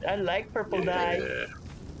that. I like purple dye. Yeah.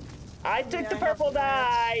 I took Yeah, the I purple have the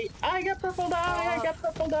dye. I got purple dye. I got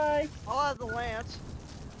purple dye. I'll have the lance.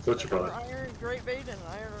 What's your price? Iron great bait and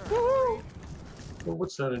iron. Woohoo. Well,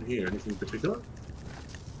 what's that in here? Anything in particular?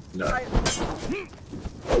 No.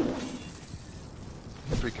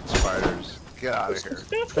 Freaking spiders. Get out of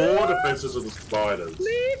here. 4 defenses of the spiders.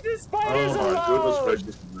 Leave the spiders Oh my alone.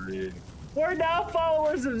 goodness gracious me. We're now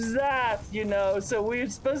followers of Zath, you know, so we're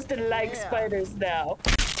supposed to like Yeah. spiders now.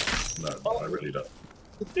 No, I really don't.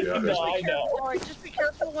 Yeah, No, I know. Alright, just be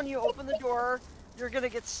careful when you open the door. You're gonna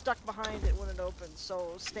get stuck behind it when it opens.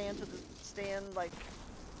 So stand like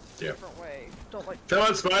Yeah. different way. Don't like. Come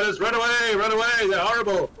on, spiders, run away! Run away! They're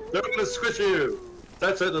horrible! They're gonna squish you!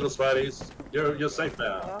 That's it, little spideys. You're safe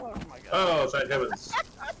now. Oh my god. Oh, thank heavens.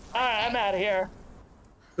 Alright, I'm out of here.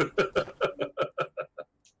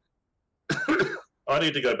 I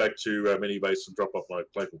need to go back to mini base and drop off my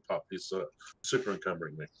playful pup. He's super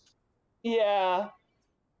encumbering me. Yeah.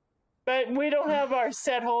 But we don't have our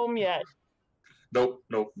set home yet. Nope.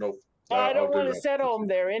 I don't I'll do want to that. set home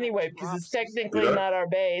there anyway, because it's technically You don't? not our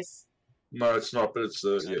base. No, it's not, but it's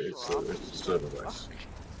it's a server base.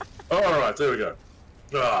 All right, there we go.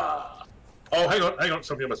 Ah. Oh, hang on.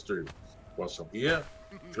 Something I must do whilst I'm here,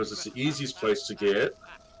 because it's the easiest place to get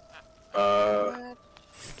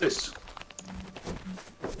this.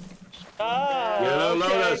 Oh, Yellow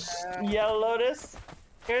okay. Lotus. Yellow Lotus.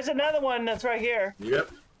 Here's another one that's right here. Yep.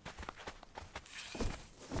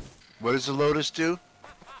 What does the lotus do?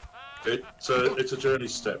 It's a journey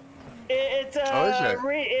step. It Oh, is it?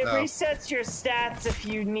 No. resets your stats if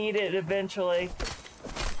you need it eventually.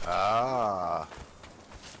 Ah.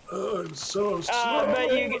 Oh, I'm so slow.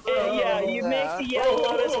 But you make the Yellow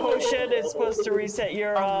Lotus potion. It's supposed to reset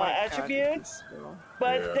your Oh my God. attributes.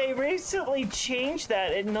 But Yeah. they recently changed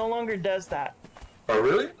that. It no longer does that. Oh,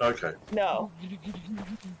 really? Okay. No.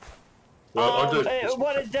 Well, I'll do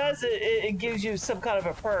What it does, it gives you some kind of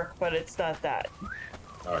a perk, but it's not that.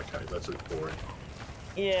 Okay, that's a boring.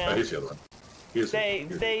 Yeah. Oh, here's the other one.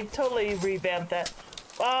 They totally revamped that.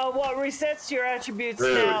 What resets your attributes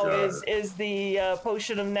There we now go. is the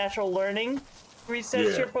potion of natural learning.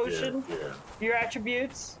 Resets your potion, Yeah. your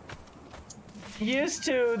attributes. Used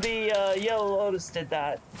to the Yellow Lotus did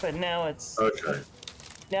that, but now it's Okay.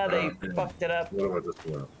 now they Okay. fucked it up. What am I just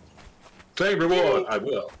doing? Claim reward. I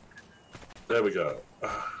will. There we go.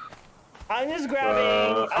 I'm just grabbing.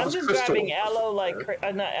 how I'm much just crystal? grabbing aloe like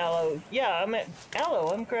not aloe. Yeah, I'm at aloe.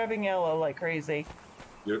 I'm grabbing aloe like crazy.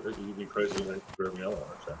 You'd be crazy like grabbing yellow.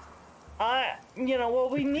 Okay.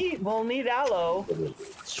 We'll need aloe.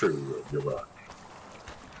 It's true. You're right.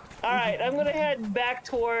 All right, I'm gonna head back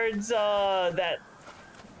towards that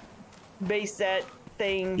base set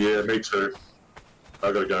thing. Yeah, me too.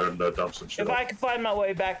 I gotta go and dump some shit. If I can find my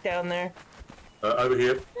way back down there. Over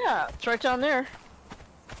here. Yeah, it's right down there.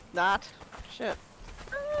 Not. Shit.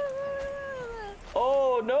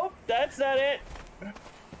 Oh, nope, that's not it.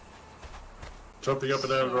 Jumping up and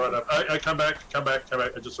down and right up. I come back.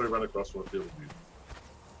 I just saw you run across one field of view.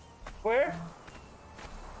 Where?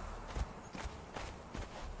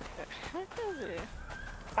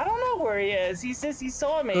 I don't know where he is. He says he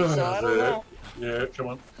saw me, so I don't know. Yeah, come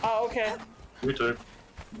on. Oh, okay. Me too.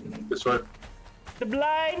 This way. The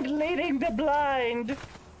blind leading the blind.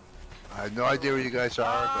 I have no idea where you guys are.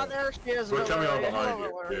 Ah, but... there she is. We're coming on behind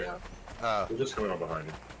you. Yeah. We're just coming on behind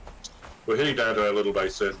you. We're heading down to our little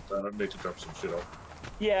base set. I don't need to drop some shit off.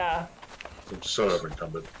 Yeah. I'm so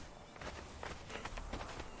over-encumbered.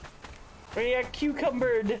 We are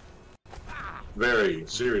cucumbered. Very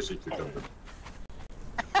seriously cucumbered.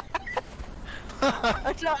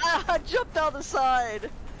 I jumped down the side.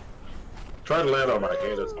 Try to land on my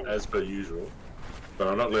head as per usual, but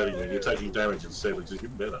I'm not letting you. You're taking damage instead, which is even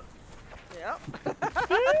better. Yep.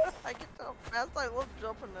 I get so fast. I love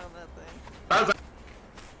jumping down that thing.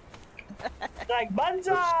 Like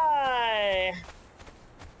bonsai.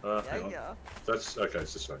 Hang on. Yeah. That's okay.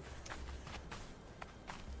 It's this way.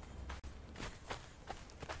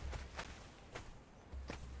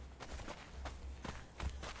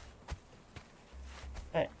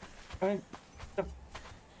 The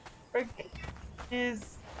frick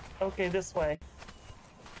is okay this way.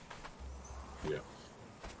 Yeah,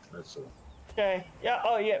 that's all. Okay. Yeah.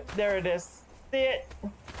 Oh, yeah. There it is. See it?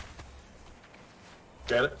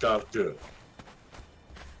 Get it? Got it. Good.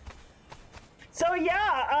 So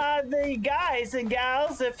yeah, the guys and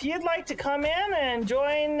gals, if you'd like to come in and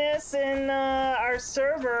join this in our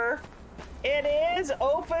server, it is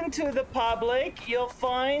open to the public. You'll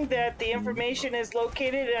find that the information is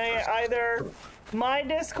located in either my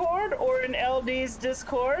Discord or in LD's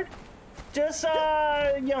Discord. Just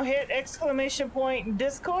hit !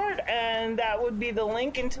 Discord, and that would be the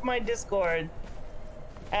link into my Discord.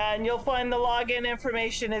 And you'll find the login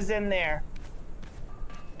information is in there.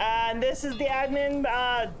 And this is the admin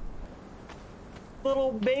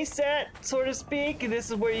little base set, so to speak. This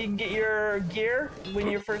is where you can get your gear when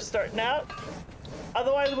you're first starting out.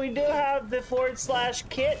 Otherwise, we do have the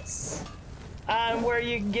 /kits, where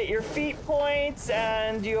you can get your feat points,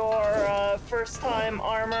 and your first time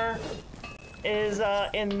armor is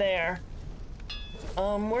in there.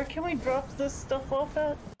 Where can we drop this stuff off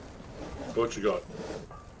at? What you got?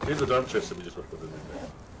 Here's the dump chest that we just put it in there.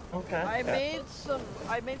 Okay. I made some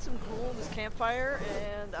glue in this campfire,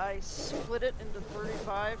 and I split it into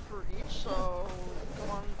 35 for each. So come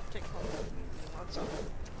on, take home. Want some?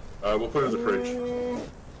 We'll put it in the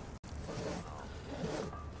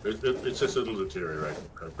fridge. It's just it'll deteriorate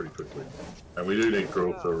pretty quickly, and we do need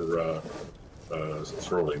gruel for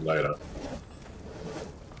thralling later.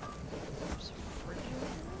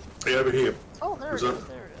 Yeah, over here. Oh, there it is. There it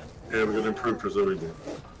is. Yeah, we're gonna improve preserving.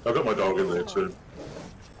 I've got my dog in there too.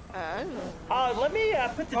 Let me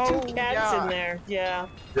put the two cats in there. Yeah.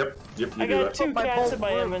 Yep. I got two cats in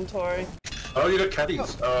my inventory. Oh, you got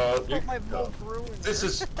catties. This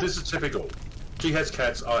is typical. She has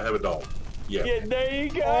cats. I have a dog. Yeah. Yeah. There you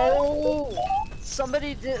go. Oh,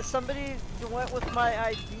 somebody went with my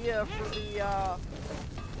idea for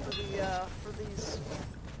these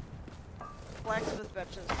blacksmith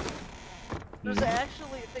benches. There's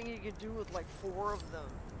actually a thing you could do with like 4 of them.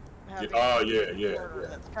 Yeah.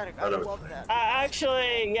 That's kind of, I love that.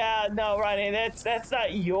 Actually, yeah, no, Ronnie, that's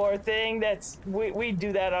not your thing. That's we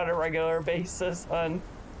do that on a regular basis, hon.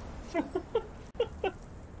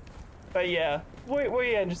 But yeah,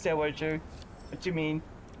 we understand what you mean.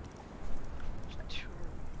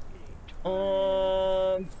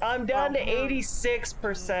 I'm down to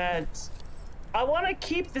 86%. I want to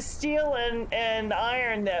keep the steel and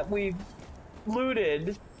iron that we've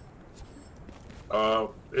looted.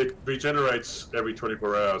 It regenerates every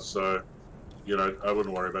 24 hours, so I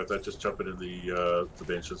wouldn't worry about that. Just jump it in the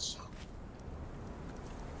benches.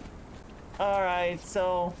 All right,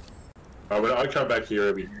 so. I come back here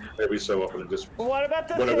every so often and just. What about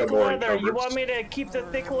the thick leather? You want me to keep the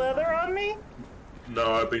thick leather on me?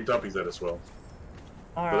 No, I've been dumping that as well.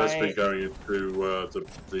 All right. But that's been going into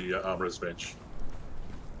the armorer's bench.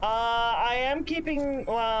 I am keeping.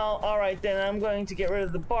 Well, all right then. I'm going to get rid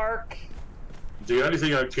of the bark. The only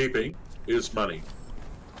thing I'm keeping is money.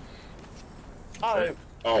 Oh,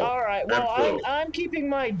 all right. Well, I'm keeping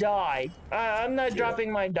my dye. I'm not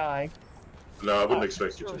dropping my dye. No, I wouldn't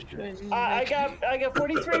expect you to. I got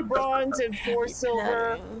 43 bronze and 4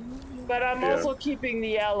 silver. But I'm also keeping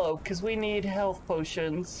the aloe because we need health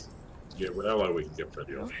potions. Yeah, with aloe we can get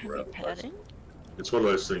plenty of. Petting? It's one of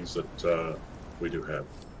those things that we do have.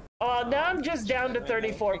 Now I'm just down to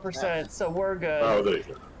 34%, so we're good. Oh, there you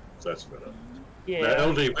go. That's better. Yeah. Now,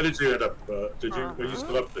 LD, where did you end up? Are you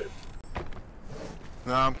still up there?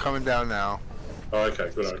 No, I'm coming down now. Oh,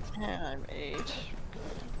 okay, good on. Yeah, I'm 8.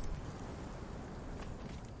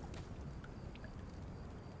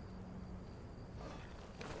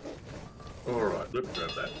 Alright, let me grab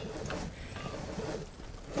that.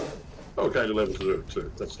 Okay, to level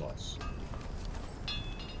 2. That's nice.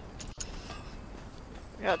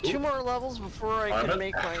 Yeah, 2 more levels before I can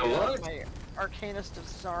make my Arcanist of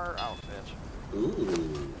Tsar outfit.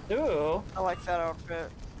 Ooh. Ooh. I like that outfit.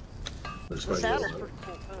 The saddle's pretty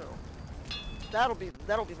cool too. That'll be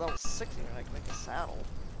level 60 when I can make the saddle.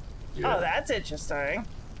 Yeah. Oh, that's interesting.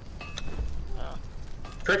 Yeah.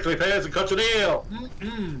 Prickly pears and cochineal!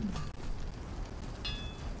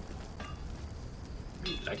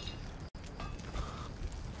 Thank you.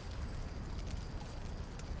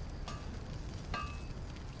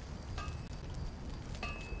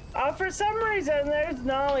 For some reason, there's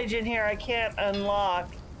knowledge in here I can't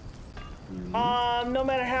unlock. No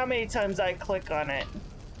matter how many times I click on it.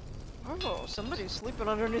 Oh, somebody's sleeping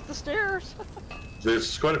underneath the stairs.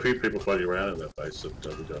 There's quite a few people floating around in that base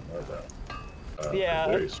that we don't know about. Yeah.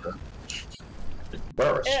 Very strange.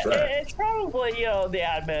 Very strange. It's probably, the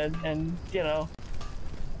admin and,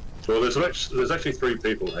 Well, there's actually 3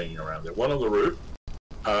 people hanging around there. One on the roof,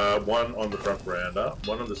 one on the front veranda,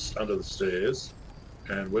 one on under the stairs,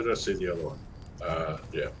 and where did I see the other one?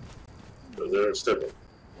 Yeah. There's several.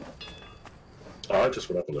 Oh, I just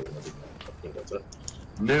went up a level. I didn't know about that.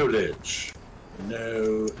 No ledge.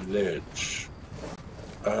 No ledge.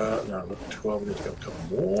 No, look, 12. We need to go a couple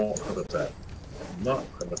more. How about that? Not.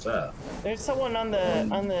 How about that? There's someone on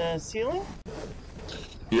the ceiling?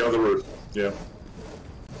 Yeah, on the roof. Yeah.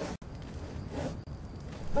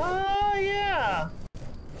 Oh, yeah.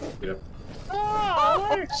 Yep.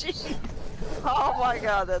 Oh, jeez. Oh my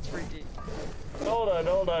god, that's freaky. Hold on.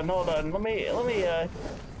 Let me,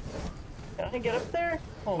 can I get up there?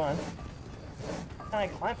 Hold on. Can I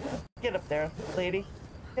climb? Get up there, lady.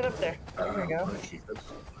 Get up there. There we go.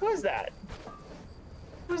 Who is that?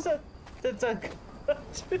 Who's that? That's a...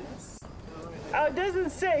 Oh, it doesn't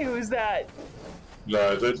say who's that.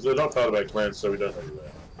 No, they're not part of our clan, so we don't know who they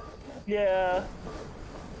are. Yeah.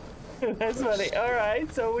 That's funny.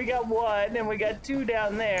 Alright, so we got 1, and we got 2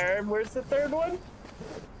 down there. And where's the 3rd one?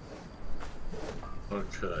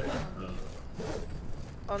 Okay.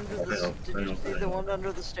 Under the... Did you see the one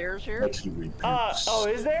under the stairs here? Oh,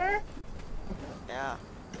 is there? Yeah.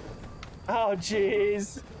 Oh,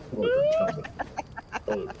 jeez.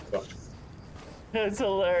 Oh, fuck. That's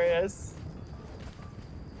hilarious.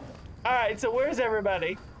 Alright, so where's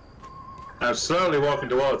everybody? I'm slowly walking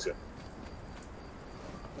towards you.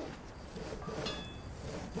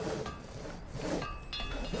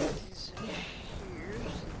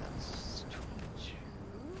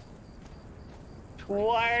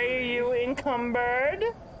 Why are you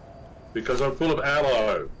encumbered? Because I'm full of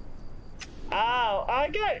aloe. Oh, I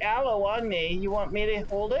got aloe on me. You want me to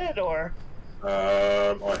hold it, or? I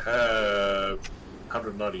have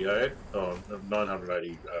 198. Oh,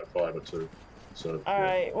 985 or 2. So.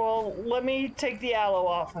 Alright, well, let me take the aloe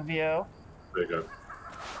off of you. There you go.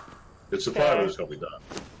 It's the fiber that's got me done.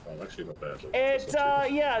 Oh, actually not bad. It's,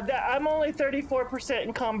 I'm only 34%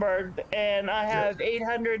 encumbered, and I have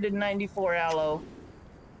 894 aloe.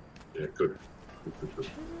 Yeah, good.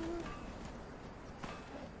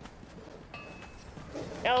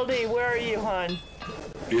 LD, where are you, hon?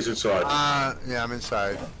 He's inside. Yeah, I'm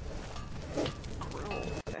inside.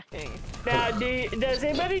 Now, does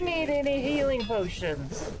anybody need any healing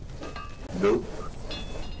potions? Nope.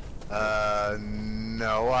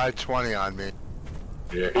 No, I had 20 on me.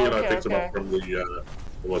 Yeah, he and I picked him up from the,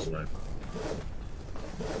 what was his name?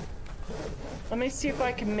 Let me see if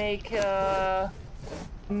I can make,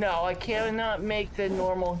 no, I cannot make the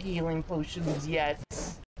normal healing potions yet.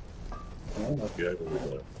 Oh, not yet,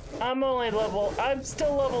 but I'm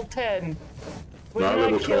still level 10. We've No, not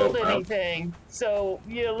level killed 12 now. anything, so,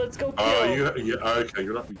 yeah, let's go kill. Oh, okay,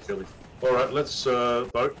 you're not be killing. Alright, let's,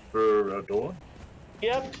 vote for, Dawn.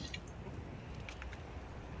 Yep.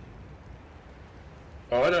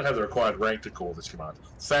 Oh, I don't have the required rank to call this command.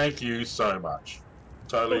 Thank you so much.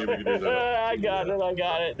 Totally, we can do that. I got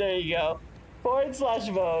it. There you go.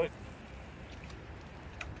 /vote.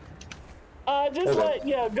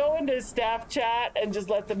 Go into staff chat and just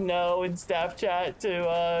let them know in staff chat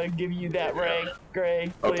to give you that rank,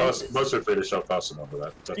 Greg. I'll pass, once they're finished, I'll pass them on to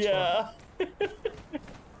that. That's fine.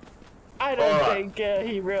 I don't think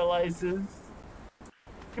he realizes.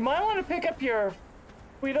 You might want to pick up your...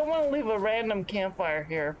 We don't want to leave a random campfire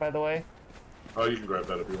here, by the way. Oh, you can grab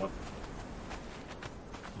that if you want.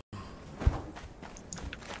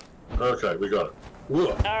 Okay, we got it.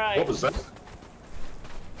 Whoa. All right. What was that?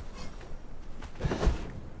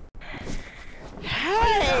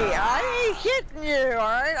 Hey, I ain't hitting you,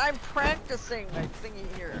 alright? I'm practicing my thingy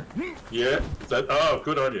here. Yeah? Oh,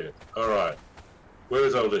 good on you. Alright. Where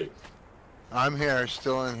is LD? I'm here,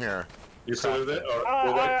 still in here. You still in there?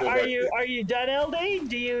 All right, Are you done, LD?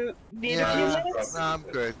 Do you need a few minutes? No, I'm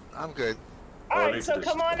good. I'm good. Alright, so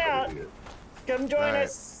come on out. Come join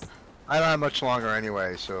us. I don't have much longer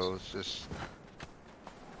anyway, so it's just...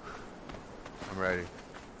 I'm ready.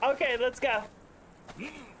 Okay, let's go.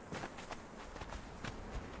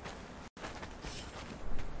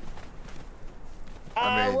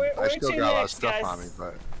 I mean, I still got a lot of stuff guys? on me,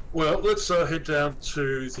 but... Well, let's head down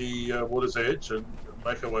to the water's edge and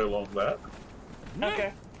make our way along that.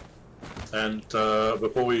 Okay. And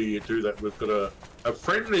before we do that, we've got a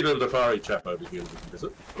friendly little Dafari chap over here we can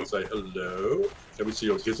visit. We'll say hello. Can we see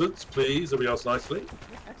your gizzards, please? Everybody else nicely.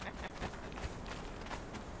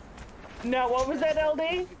 Now, what was that,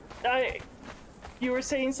 LD? You were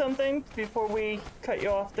saying something before we cut you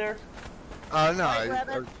off there? No, I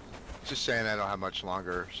was just saying I don't have much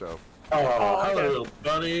longer, so... Oh, hello, little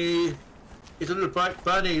bunny. It's a little black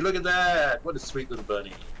bunny. Look at that. What a sweet little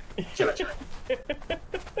bunny. Kill it. Yep,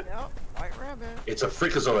 white rabbit. It's a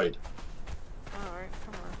freakazoid. Alright,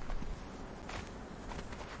 come on.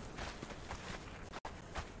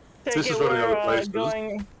 This is one of the other places.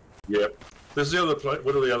 Yep. This is the other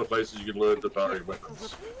one of the other places you can learn Dafari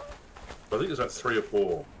weapons. I think there's like 3 or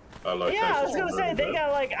 4 locations. Yeah, I was gonna say they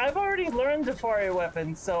got like I've already learned Dafari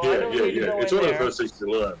weapons, so yeah, I don't need to go It's in one of there. the first things to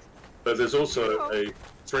learn. But there's also a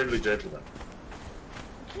friendly gentleman.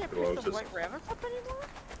 You can't pick the white rabbits up anymore?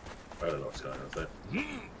 I don't know what's going on there.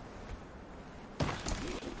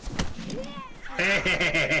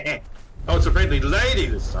 Oh, it's a friendly lady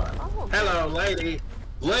this time. Oh, hello, lady.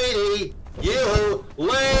 Lady! You!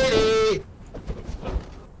 Lady!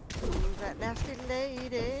 Who's that nasty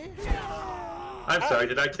lady? I'm sorry,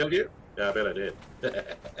 did I kill you? Yeah, I bet I did.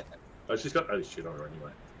 Oh, she's got shit on her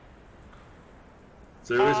anyway.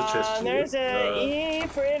 So there is a chest here. There's a E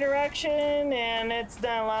for interaction, and it's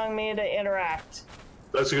not allowing me to interact.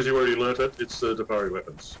 That's because you already learnt it. It's the Dafari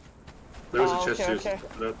weapons. There is a chest here. Okay.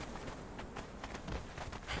 No.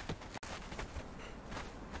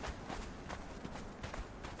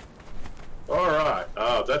 Alright.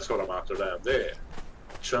 Oh, that's what I'm after down there.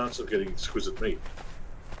 Chance of getting exquisite meat.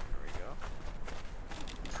 There we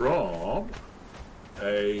From go.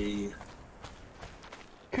 a...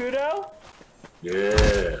 Kudo?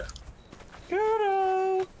 Yeah.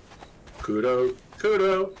 Kudo! Kudo,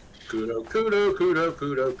 kudo, kudo, kudo, kudo,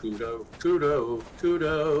 kudo, kudo, kudo,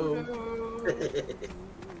 kudo.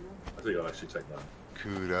 I think I'll actually take mine.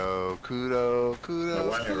 Kudo, kudo, kudo. No,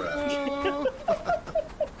 why kudo.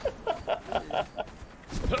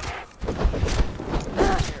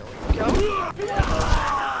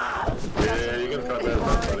 Yeah, you're gonna cut that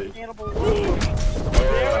out, buddy.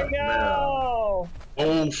 There we go!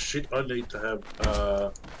 Oh shit, I need to have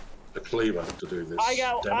a cleaver to do this. I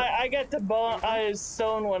got the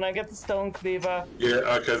stone one. I got the stone cleaver.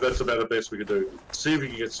 Yeah, okay, that's about the best we can do. See if we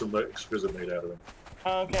can get some exquisite meat out of him.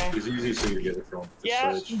 Okay. It's the easiest thing to get it from.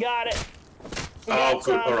 Yeah, got it. Oh,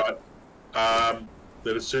 good, alright.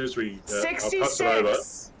 Then as soon as we... I'll pass it over.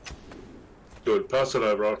 Good, pass it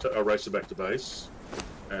over, I'll race it back to base.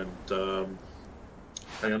 And,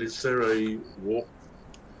 hang on, is there a walk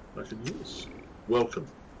I can use? Welcome.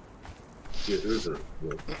 Yeah, there is a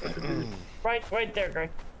welcome I can use. Right there, Greg.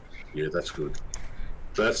 Yeah, that's good.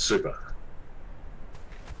 That's super.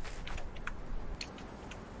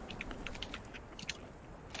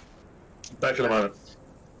 Back in a moment.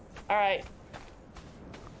 Alright.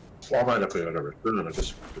 Well, I might not put it over. No, it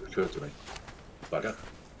just occurred to me. Bugger.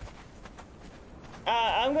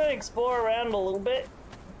 I'm gonna explore around a little bit.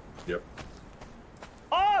 Yep.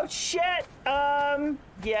 Oh shit!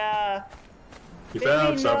 Yeah. You Maybe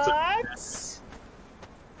found something. not.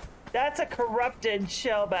 That's a corrupted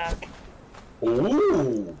shellback.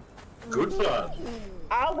 Ooh! Good fun.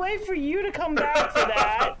 I'll wait for you to come back for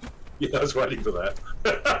that. Yeah, I was waiting for that.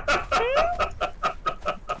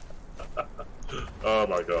 Oh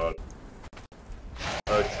my god.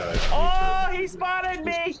 Okay. Oh, he spotted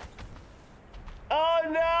me! Oh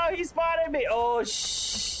no, he spotted me! Oh,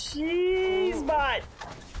 she's bot.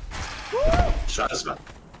 Shazma.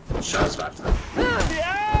 Shazma.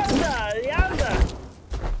 Yowza! Yowza!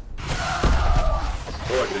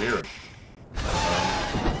 Oh, I can hear him.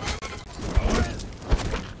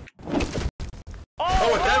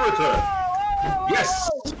 Oh, a can return. Oh, Yes.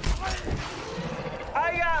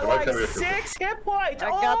 I got like like that. 6 hit points. I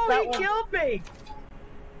got Oh, that he one. killed me.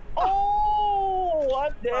 Oh,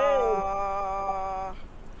 I'm dead.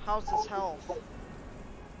 How's his health?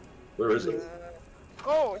 Where is he?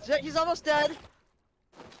 Oh, he's almost dead.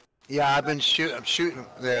 Yeah, I've been shooting. I'm shooting.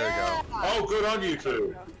 There we go. Oh, good on you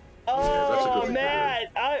two. Oh, good man.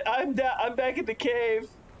 I'm back in the cave.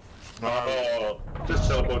 Oh, just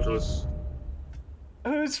teleport to us.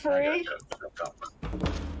 Who's free?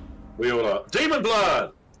 We all are. Demon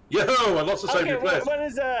blood! Yo, I lost the save Okay, request. what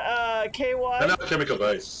is KY? And chemical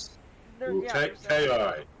base. Ooh, Yeah, K there's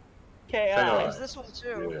that. KI. KI. There's this one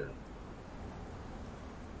too. Yeah.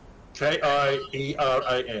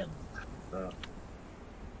 KIERAN.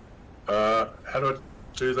 How do I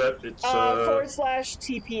do that? It's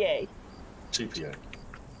 /TPA. TPA.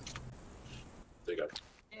 There you go.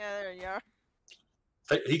 Yeah, there you are.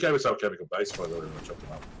 He gave us our chemical base by the way when I chopped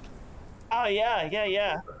him up. Oh, yeah.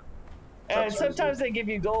 And That's sometimes they give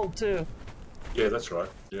you gold, too. Yeah, that's right.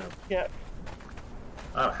 Yeah. Yeah.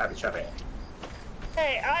 Oh, happy chappy.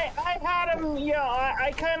 Hey, I had him,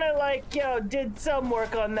 I kind of like, did some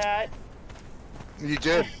work on that. You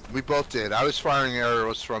did. We both did. I was firing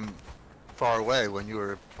arrows from far away when you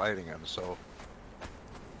were fighting him, so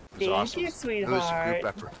it was Thank awesome. you, It was a sweetheart. group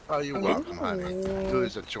effort. Oh, you're welcome, honey. It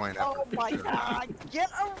was a joint effort. Oh my for sure. god, get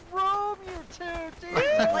a room, you two, dude!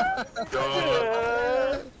 Like,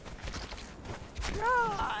 God.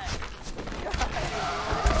 God!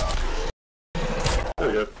 There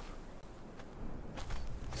we go.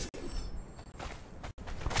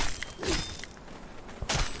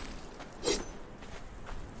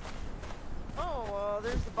 Oh,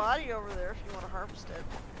 there's the body over there if you want to harvest it.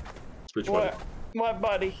 Which one? What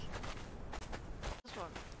buddy? This one.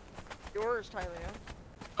 Yours, Tylia.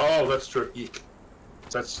 Oh, that's true. Eek.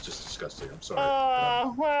 That's just disgusting. I'm sorry.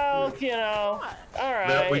 Well, all right.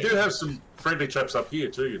 Now, we do have some friendly chaps up here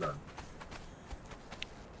too,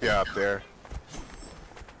 Yeah, up there.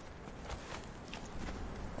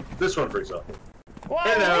 This one, for example. Well,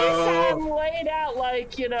 Hello. at least I'm laid out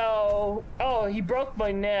like, oh, he broke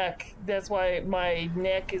my neck. That's why my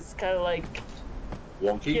neck is kind of like,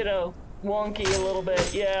 Wonky. wonky a little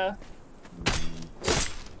bit, yeah.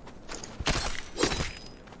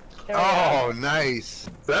 There we Oh, nice.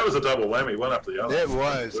 That was a double whammy, one after the other. It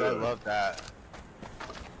was. I Yeah. love that.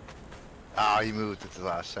 Ah, you moved at the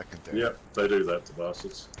last second there. Yep, they do that, the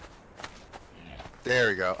bastards. There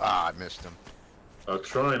we go. Ah, I missed him. I'll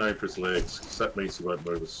try and aim for his legs, because that means he won't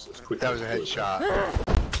move as quickly. That was a headshot.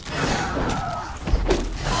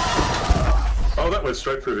 Oh, that went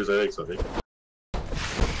straight through his eggs, I think.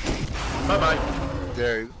 Bye-bye.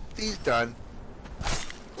 There. He's done.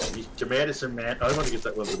 Your medicine, man. I want to get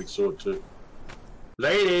that one with the big sword, too.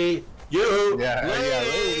 Lady! You! Yeah,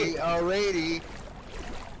 Lady! lady. Oh, lady.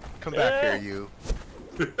 Come back here, you.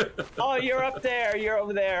 Oh, you're up there. You're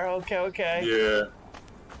over there. Okay. Yeah.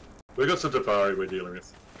 We got some Dafari we're dealing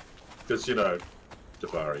with. Because,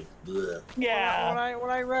 Dafari. Blech. Yeah. When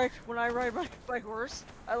I ride my horse,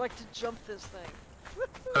 I like to jump this thing.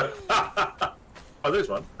 Oh, there's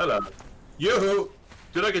one. Hello. Yoo-hoo!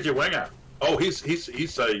 Did I get your winger? Oh, he's a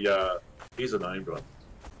named one.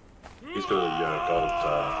 He's got a gold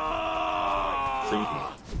thingy.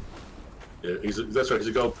 Yeah, that's right. He's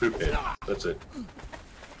a gold poop head. That's it.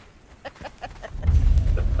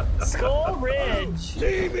 Skull Ridge.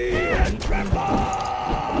 See me and tremble!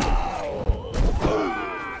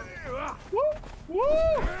 Woo!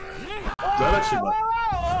 That actually might.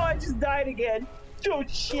 Oh, I just died again. Oh,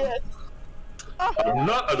 shit. I'm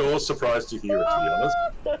not at all surprised to hear it, to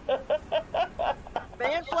be honest.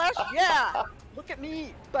 Man flesh? Yeah! Look at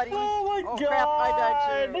me, buddy! Oh my Crap, I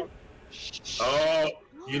died God. too. Oh,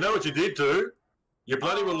 you know what you did do? You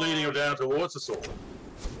bloody were leading him down towards us all.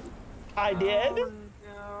 I did?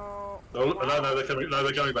 No. Oh, no, they're coming. No,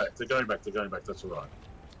 they're going back. They're going back. That's all right.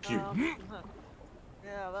 Cute.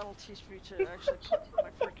 Yeah, that'll teach me to actually put my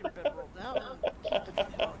freaking bedroll down. Keep it the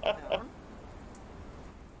hell down.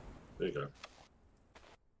 There you go.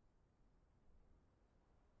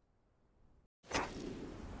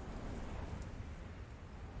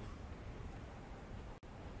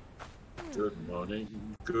 Good morning.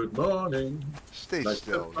 Good morning. Stay Nice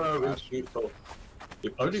still. to know people.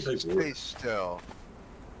 If only they Stay would. still.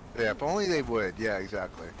 Yeah, if only they would. Yeah,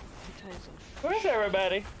 exactly. Where's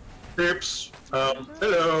everybody? Pips.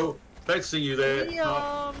 Hello. Nice to see you there. We,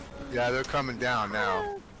 Yeah, they're coming down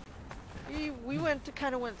now. we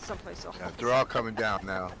kind of went someplace else. Yeah, they're all coming down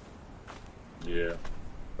now. Yeah.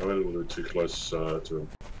 I went a little bit too close to him.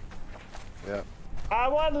 Yeah. I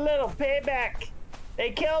want a little payback.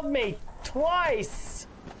 They killed me. Twice!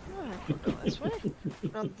 Go this way?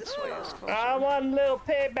 No, this way is closer. I want a little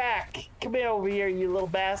payback. Come here over here, you little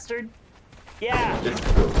bastard. Yeah.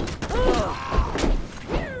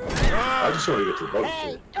 I just want to get to the boat.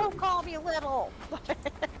 Hey, don't call me little!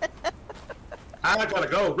 I gotta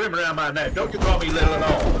go. Rim around my neck. Don't you call me little at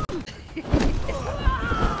all.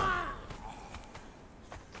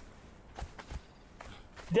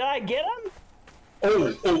 Did I get him?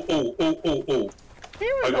 Oh. He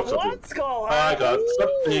was a one skull. I got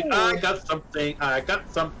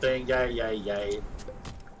something. Yay.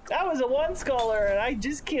 That was a one sculler, and I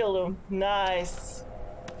just killed him. Nice.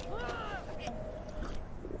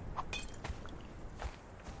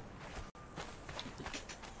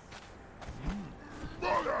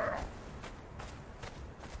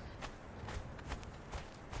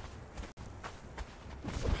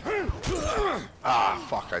 Ah,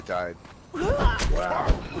 fuck, I died. Wow.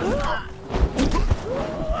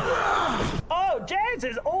 Oh,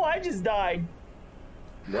 Jesus! Oh, I just died.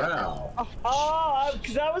 Wow. Oh,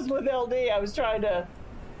 because I was with LD. I was trying to,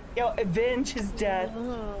 avenge his death.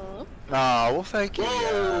 Oh, well, thank you.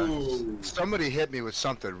 Whoa. Somebody hit me with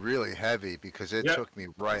something really heavy because it took me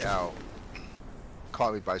right out.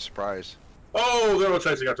 Caught me by surprise. Oh, they're all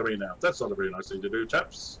chasing after me now. That's not a very nice thing to do,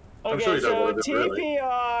 chaps. I'm Okay, sure you don't so want to do it, really.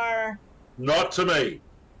 TPR. Not to me.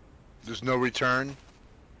 There's no return?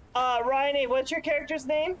 Ryan, what's your character's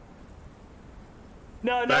name?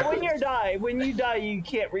 No, not when you die. When you die, you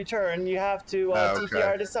can't return. You have to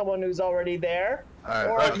TPR to someone who's already there.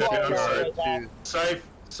 Or Okay, I'm like that. safe.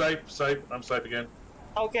 I'm safe again.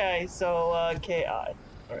 Okay, so KI. All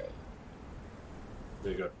right.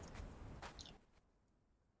 There you go.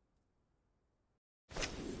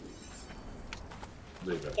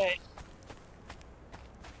 There you go. Okay.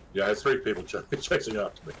 Yeah, it's 3 people chasing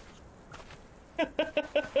after me.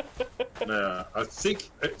 Now, I think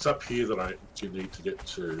it's up here that I need to get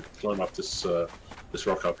to climb up this this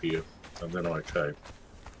rock up here, and then I'm okay.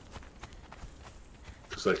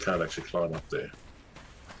 Because they can't actually climb up there.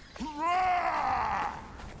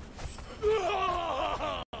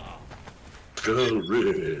 Go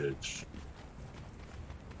Ridge.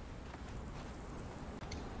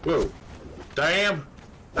 Whoa. Damn!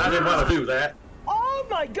 I didn't want to do that. Oh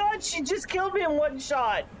my God! She just killed me in one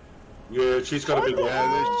shot. Yeah, she's got a big weapon.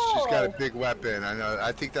 Yeah, she's got a big weapon. I know.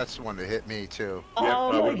 I think that's the one that hit me too.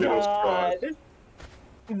 Oh my God!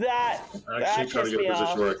 That I'm actually trying to get a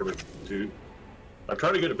position where I can do. I'm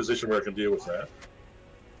trying to get a position where I can deal with that.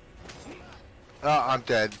 Oh, I'm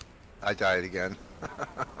dead. I died again.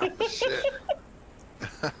 Shit.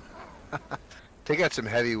 They got some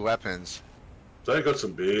heavy weapons. They got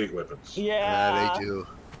some big weapons. Yeah, they do.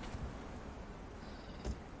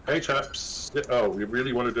 Hey chaps. Oh, we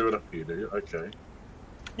really want to do it up here, do you? Okay.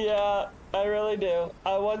 Yeah, I really do.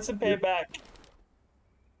 I want some payback.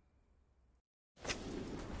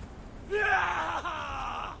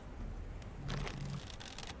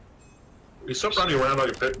 You stop running around like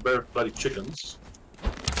a pair of bloody chickens.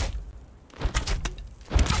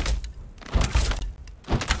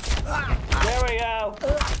 There we go.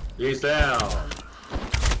 He's down.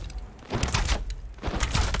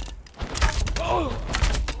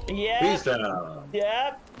 Yeah. He's down.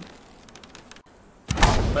 Yep.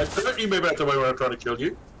 Mate, don't you move out the way when I'm trying to kill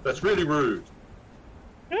you. That's really rude.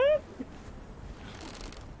 Oh,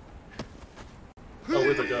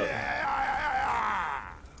 where'd they go?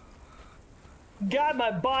 God,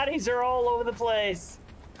 my bodies are all over the place.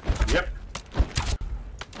 Yep.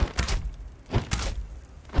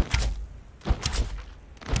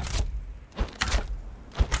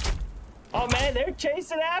 Oh man, they're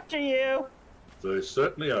chasing after you. They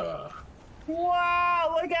certainly are.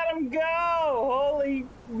 Wow, look at them go! Holy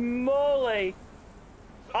moly!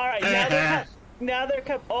 All right, now they're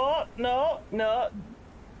coming. Oh no.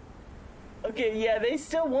 Okay, yeah, they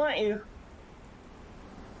still want you.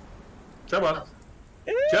 Come on.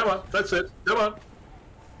 Come on. That's it. Come on.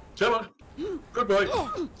 Come on. Good boy.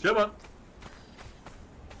 Come on.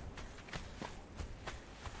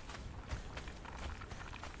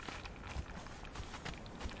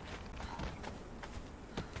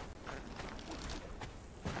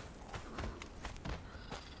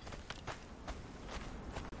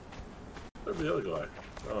 Where's the other guy?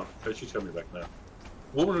 Oh, okay, she's coming back now.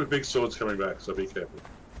 Woman with big sword's coming back, so be careful.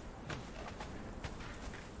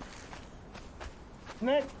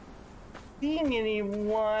 Not seeing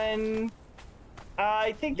anyone.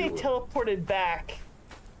 I think they teleported back.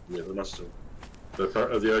 Yeah, they must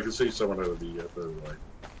have. Yeah, I can see someone over the further way.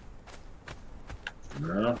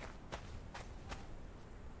 No.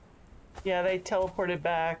 Yeah, they teleported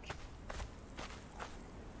back.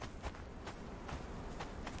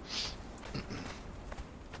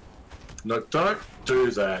 No, don't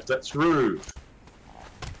do that. That's rude.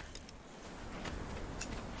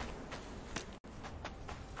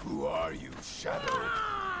 Who are you, Shadow?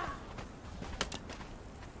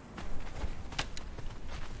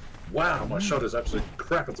 Wow, my shot is absolute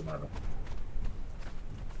crap at the moment.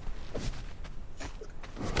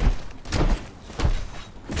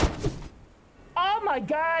 Oh my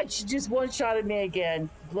god, she just one-shotted me again.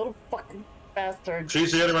 Little fucking bastard.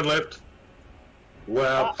 She's the only one left.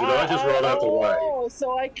 Wow, did I just roll out the way? Oh,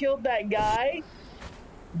 so I killed that guy?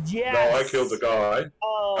 Yes. No, I killed the guy.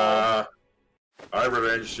 Oh. I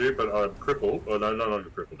revenged you, but I'm crippled. Oh, no,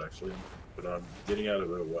 not crippled, actually. But I'm getting out of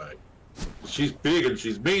her way. She's big, and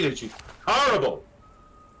she's mean, and she's horrible!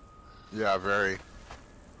 Yeah, very.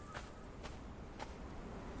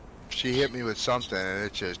 She hit me with something, and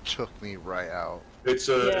it just took me right out. It's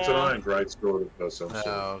an iron greatsword of some sort.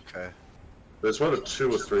 Oh, okay. There's one of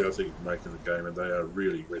 2 or 3, I think, you can make in the game, and they are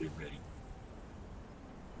really, really mean.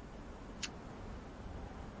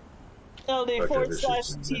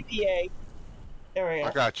 LD/TPA. There we go.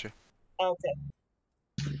 I got you. Okay.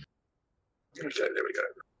 Okay, there we go.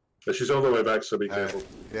 But she's on the way back, so be careful.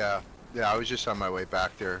 Yeah, I was just on my way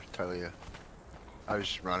back there, Tylia. I was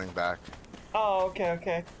just running back. Oh, okay,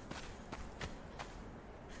 okay.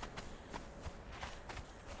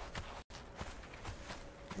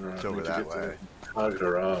 It's over that way. Hug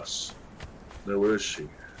her ass. No, where is she?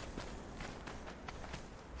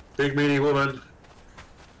 Big meaty woman.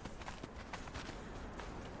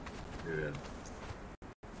 Yeah.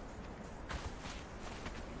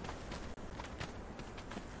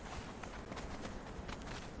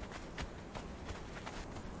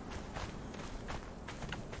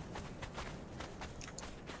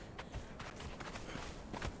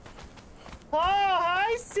 Oh,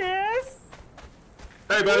 hi, sis.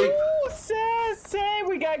 Hey, buddy. Ooh, sis. Hey,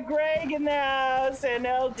 we got Greg in the house and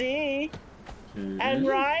LD and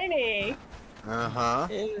Riney. Uh-huh.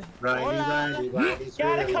 Riney's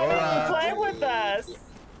Gotta here. come in and play with us.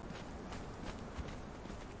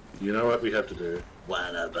 You know what we have to do?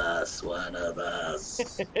 One of us, one of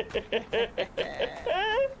us.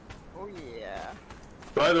 Oh yeah.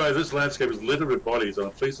 By the way, this landscape is littered with bodies, and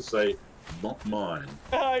I'm pleased to say, not mine.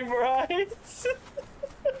 I'm right.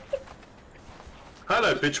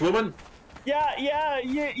 Hello, bitch woman. Yeah,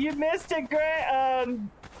 you missed it, Greg.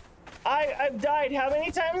 I've died how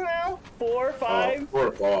many times now? 4, 5? 4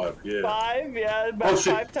 or 5, yeah. 5, yeah, about Oh,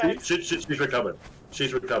 shit. 5 times. She's recovered.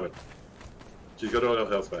 She's recovered. She's got all her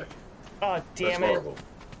health back. Oh, damn That's it. horrible.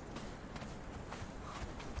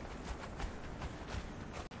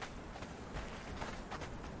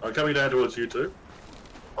 I'm coming down towards you too.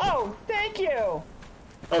 Oh, thank you.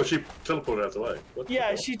 Oh, she teleported out the way. What the Yeah,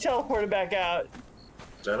 hell? she teleported back out.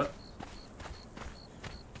 Damn it.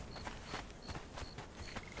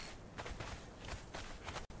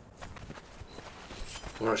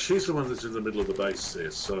 Alright, she's the one that's in the middle of the base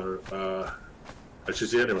there, so, and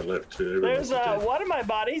she's the only one left too. Everyone There's else is dead. one of my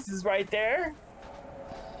bodies is right there.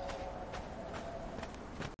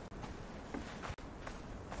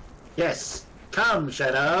 Yes. Come,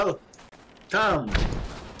 Shadow. Come.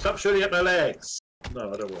 Stop shooting at my legs!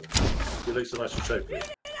 No, I don't want to. Your legs are nice and shapely.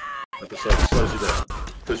 And besides, it slows you down.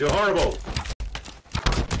 Because you're horrible!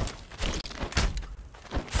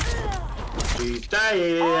 She's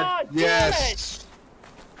dying! Oh, damn it. Yes.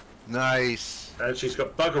 Nice. And she's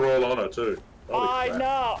got bugger all on her too. Holy I crap.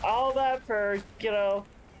 know. All that for, you know.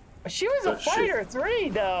 She was a That shit. fighter 3,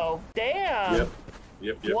 though. Damn.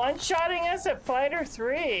 Yep. One-shotting us at fighter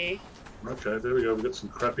 3. Okay, there we go. We've got some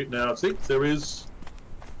crap hit now. I think there is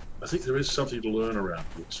something to learn around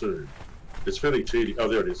here too. It's fairly tedious. Oh,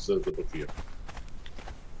 there it is. The book here.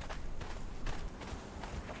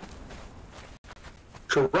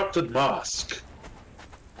 Corrupted Mask.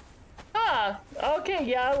 Ah, okay,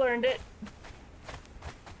 yeah, I learned it.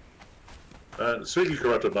 Speaking of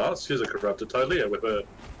corrupted masks, here's a corrupted Tylia with her.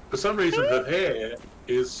 For some reason, her hair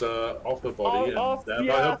is off her body Off, and down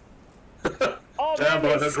yeah. by her. Oh, Down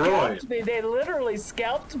man, by they the groin. scalped me. They literally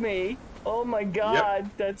scalped me. Oh my god,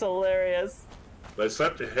 that's hilarious. They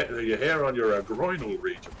slapped your hair on your groinal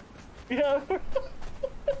region. Yeah.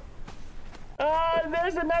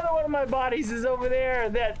 There's another one of my bodies is over there.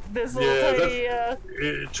 This little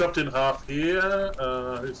tiny. Chopped in half here.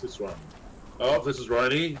 Who's this one? Oh, this is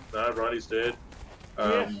Ronnie. No, Ronnie's dead.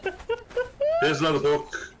 Here's another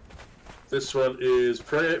book. This one is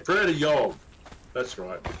Prayer to Yog. That's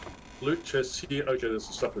right. Loot chest here. Okay, there's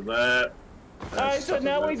some stuff in that. Alright, so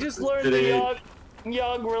now we just learned the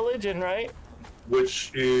Yog religion, right?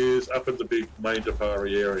 Which is up in the big main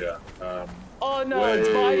Dafari area. Oh no, it's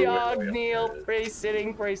by way Yog, up kneel, there. pray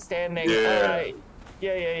sitting, pray standing. Yeah. Alright.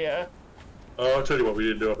 Yeah. Oh, I'll tell you what we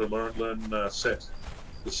didn't do up in learn Set.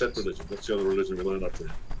 The Set religion. That's the other religion we learned up there.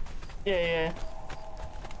 Yeah.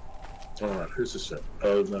 Alright, who's the Set?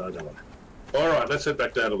 Oh, no, I don't want it. Alright, let's head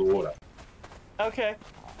back down to the water. Okay.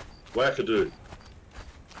 Wackadoo.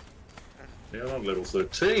 Yeah, I'm level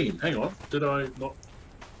 13. Hang on. Did I not?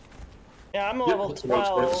 Yeah, I'm Yep, level that's the knowledge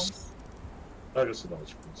 12. points. I got some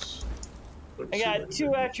knowledge points. I got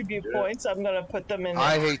 2 attribute points. I'm gonna put them in.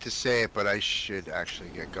 I hate to say it, but I should actually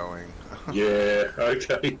get going. Yeah,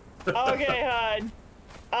 okay. Okay, hon.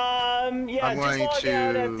 Yeah, I'm just going log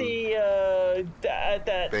out at the at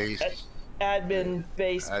that Base. admin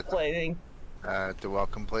base thing At the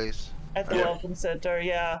welcome place. at the welcome center.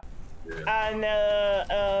 Yeah. Yeah.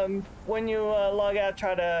 And when you log out,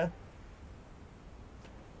 try to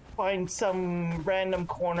find some random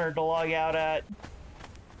corner to log out at.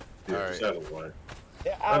 Yeah, Alright. it's out of the way.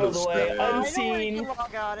 Out of the way, Understand. I know where you unseen. can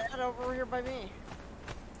log out at, over here by me.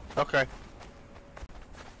 Okay.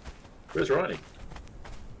 Where's Ronnie?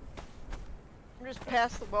 I'm just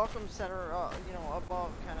past the welcome center, you know,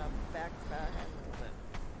 above, kind of back a little bit.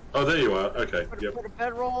 Oh, there you are. Okay. Yep. Put a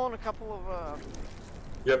bedroll and a couple of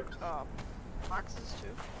Yep. boxes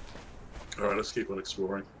too. Alright, let's keep on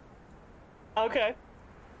exploring. Okay.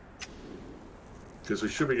 Because we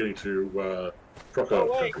should be getting to Proco.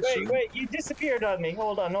 Oh wait! You disappeared on me.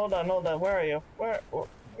 Hold on. Where are you? Where?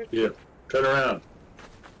 Yeah. Turn around.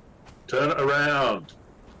 Turn around.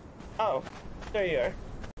 Oh, there you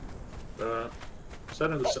are. Is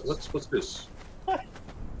that in the... What's this? What?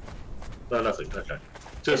 No, nothing. Okay.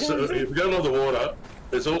 Just if you go along the water,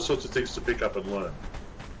 there's all sorts of things to pick up and learn.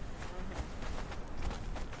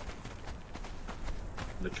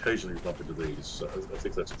 And occasionally bump into these. So I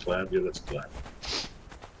think that's a clam. Yeah, that's a clam.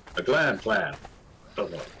 A clam.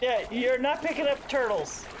 Don't know. Yeah, you're not picking up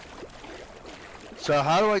turtles. So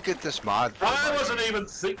how do I get this mod? For I my- wasn't even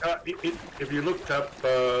think. If you looked up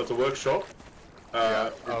the workshop,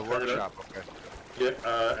 workshop. Okay.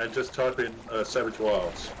 yeah, and just type in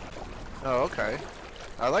SavageWilds. Oh, okay.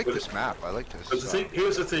 I like But this map. I like this. But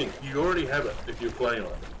here's the thing: you already have it if you're playing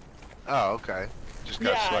on it. Oh, okay. Just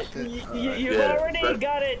got Yeah, selected. you've Yeah, already but-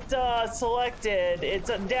 got it selected.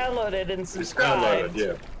 It's downloaded and It's subscribed.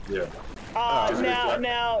 downloaded. Yeah.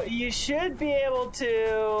 Now you should be able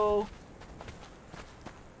to.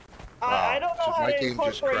 I don't know so how my to game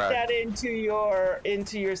just incorporate crashed. that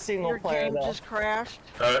into your single Your player game though. just crashed.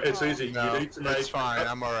 It's easy. No, you need to make. it's fine.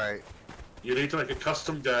 I'm all right. You need to make a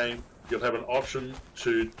custom game. You'll have an option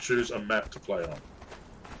to choose a map to play on,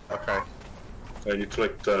 Okay. and you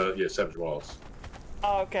click SavageWilds.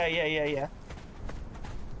 Oh, okay, yeah.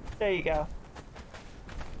 There you go.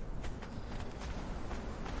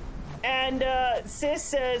 And Sis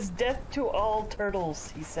says, "Death to all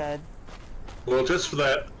turtles," he said. Well, just for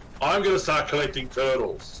that, I'm going to start collecting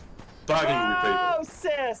turtles, bugging you Oh, people.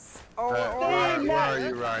 Sis! Oh, Where are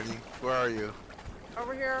you, Ronnie? Where are you?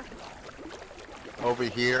 over here. Over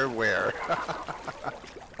here? Where?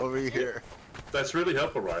 Over here. That's really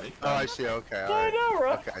helpful, Ronnie. Oh, I see. Okay. All I right. know,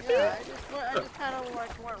 right? Okay. Yeah, I just kind of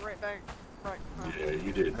like went right back. Right. Yeah,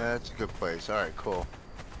 you did. That's a good place. All right. Cool.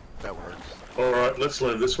 That works. All right, let's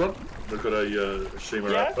learn this one. We've got a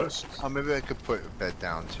Shima Yeah? outpost. Oh, maybe I could put a bed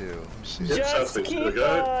down too. Let me see. Yep. Just Southeast, keep there we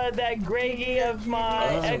go. that Greggy of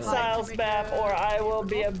my Oh. Exiles map, or I will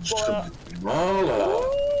be a Mala.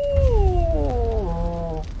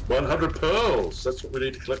 Ooh. 100 pearls. That's what we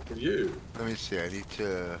need to collect from you. Let me see. I need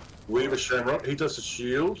to. Weaver Shamrock. He does a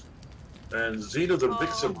shield. And Xena the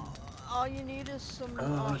Vixen. All you need is some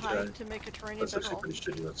Oh, okay. hide to make a training That's actually bedroll. pretty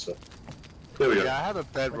shitty, that stuff. There we go. Yeah, I have a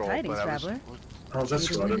bedroll, tidings, but I was. traveler? Oh, that's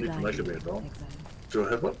good. I don't need to make a bedroll. Do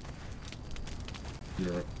I have one?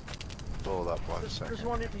 No. Hold up one There's second.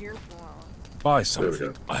 one in here for a while. Buy There we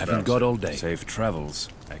something. go. I haven't Found got all day. Safe travels,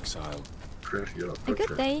 exile. Pretty up. A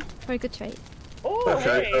good day for a good trade. Oh,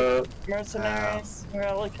 Okay, hey. Mercenaries,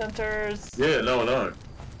 relic hunters. yeah, no.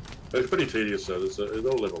 It's pretty tedious though. It's all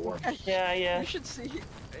level 1. Yeah. You should see.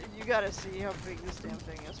 You gotta see how big this damn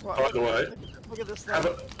thing is. By the way, Look at this thing. have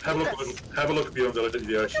a look beyond the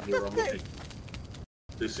ocean here. I'm looking.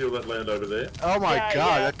 Do you see all that land over there? Oh my Yeah, God!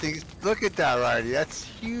 yeah. That thing's. Look at that, Ronnie. That's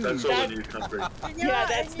huge. That's all the new country. Yeah,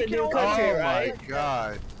 that's and the you new can country, Oh right? my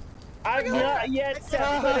God! I've not yet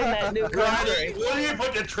set foot in that new Ronnie, country. will you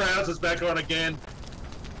put your trousers back on again?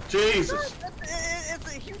 Jesus.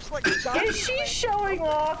 It's a huge like. Is she showing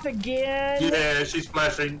off again? Yeah, she's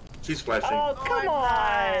flashing. She's flashing. Oh, come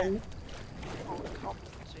on. Oh,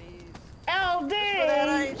 jeez.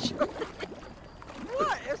 LD!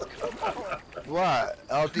 What? It's cool. What?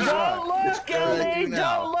 Oh, do Don't what? look, What do I do LD!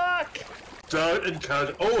 now? Don't look! Don't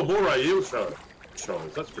encourage. Oh, more eel shows.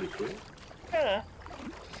 That's pretty cool. Yeah.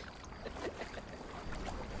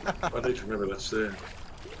 I need to remember that's there.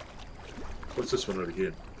 What's this one right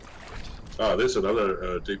again? Oh, there's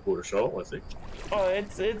another deep water shoal, I think. Oh,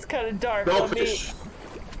 it's kind of dark. Goldfish.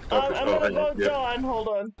 I'm gonna go John. Hold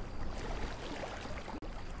on.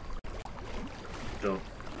 John.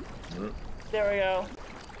 There we go.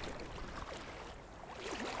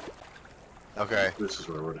 Okay. This is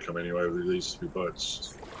where I want to come anyway with these two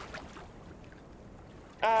boats.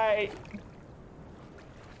 Alright.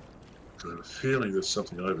 I have a feeling there's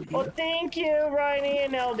something over here. Well, thank you, Rhiney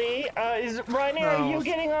and LD. Rhiney, are you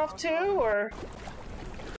getting off too, or?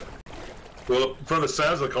 Well, from the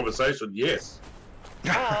sounds of the conversation, yes.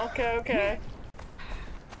 Oh, okay.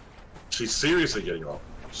 She's seriously getting off.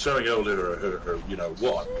 Showing Elder her you know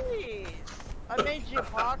what. Jeez. I made you a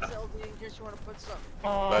box, LD, in case you want to put something.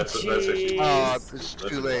 Oh, That's actually. It's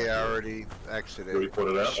too late. I already exited. Did we put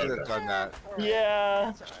it out? Should have done that. Right.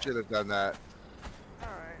 Yeah. Should have done that.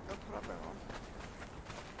 Alright, no problem.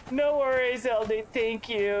 No worries, LD. Thank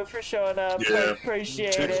you for showing up. Yeah. I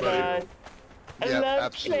appreciate Thanks, it. buddy. I Yep, love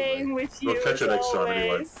absolutely. playing with you. We'll catch you as next time anyway.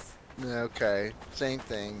 always. Okay. Same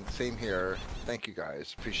thing. Same here. Thank you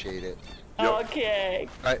guys. Appreciate it. Yep. Okay.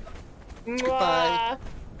 Bye. Mwah.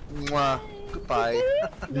 Mwah. Goodbye.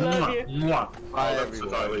 Love you. Mwah. Bye, Oh, that's the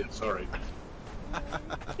everyone. Tylia, sorry.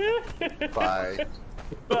 Bye.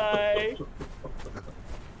 Bye.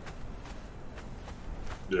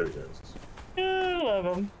 There he goes. I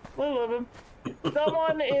love him. I love him.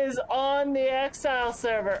 Someone is on the Exile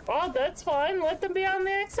server. Oh, that's fine. Let them be on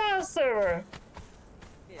the Exile server.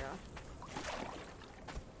 Yeah.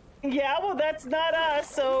 Yeah, well, that's not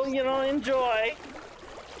us, so, you know, enjoy.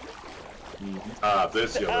 Ah,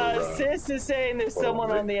 there's the other. Sis is saying there's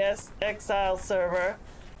someone on the Exile server.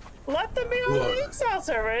 Let them be on the Exile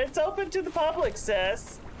server. It's open to the public,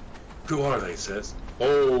 sis. Who are they, sis?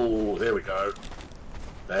 Oh, there we go.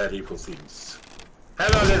 Bad evil things.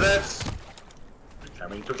 Hello, lizards. We're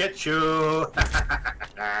coming to get you.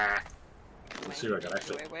 Let's see if I can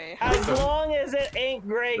actually. Wait. As long as it ain't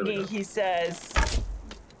Greggy, he says.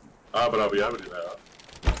 Ah, but I'll be able to do that.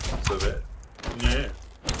 So there. Yeah.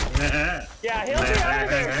 Yeah, he'll be over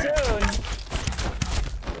there soon.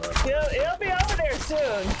 He'll be over there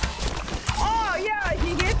soon. Oh, yeah,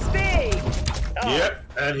 he hits me. Oh. Yep,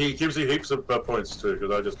 and he gives you heaps of points too,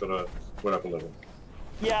 because I just went up a level.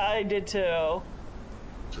 Yeah, I did too.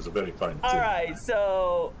 Which is a very fine thing. Alright,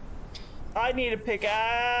 so I need a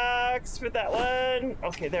pickaxe for that one.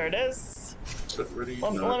 Okay, there it is. Is that ready?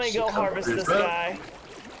 Let No, me it's go a harvest couple- this guy.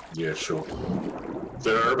 Yeah, sure.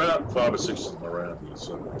 There are about 5 or 6 of them around here,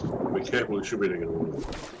 so be careful, you should be able to get all of them.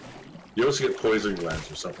 You also get poison glands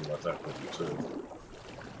or something like that with you too.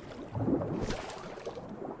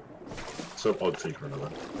 Some odd thing or another.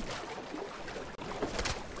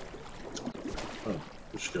 Oh,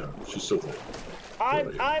 where's she going? She's still there.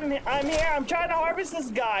 I'm here. I'm trying to harvest this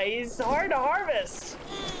guy. He's hard to harvest.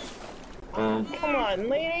 Come on,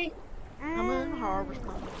 lady. I'm in harvest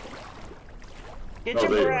mode. Get Oh, your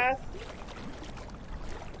there you are. breath.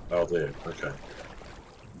 Oh, there. Okay.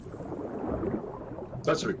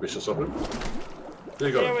 That's a bit vicious of him. There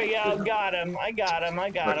you go. There we go. Got him. I got him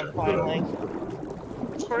Okay, finally.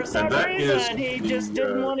 For some that reason, is he the, just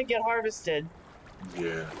didn't want to get harvested.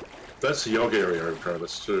 Yeah. That's the Yog area in front of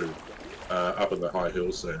us too. Up in the high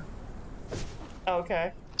hills there.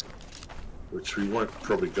 Okay. Which we won't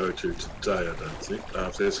probably go to today, I don't think.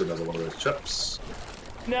 There's another one of those chaps.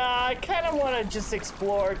 Nah, I kind of want to just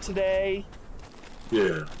explore today.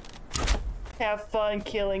 Yeah. Have fun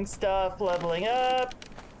killing stuff, leveling up.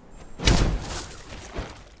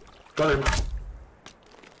 Got him.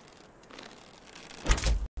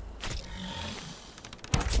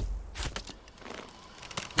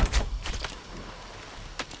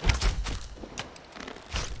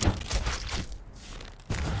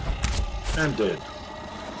 And dead.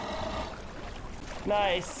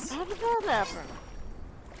 Nice. How did that happen?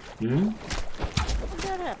 Hmm? How did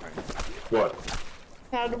that happen? What?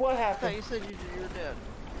 What I thought happened? you said you were dead.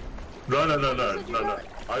 No.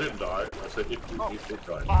 I didn't die. I said it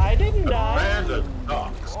died. I didn't die. Random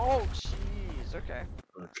ducks. Oh, jeez. Okay.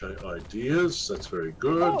 Okay, ideas. That's very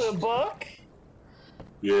good. Oh, a book?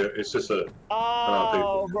 Yeah, it's just a.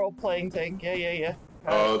 Oh, role-playing thing. Yeah.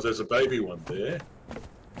 Oh, there's a baby one there.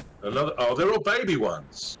 Another. Oh, they're all baby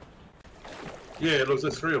ones. Yeah, look,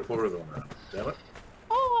 there's 3 or 4 of them around. Damn it.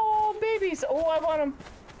 Oh, babies. Oh, I want them.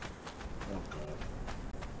 Oh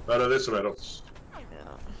god. No, there's some adults. Yeah.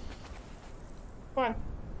 Come on.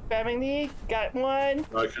 Spamming the. Got one.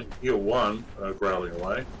 I can hear one growling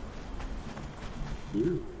away.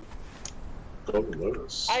 Ooh. Golden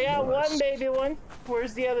lotus. I got Nice. one baby one.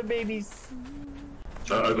 Where's the other babies?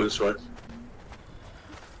 Over this way.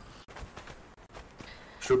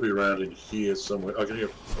 should be around in here somewhere. I can hear.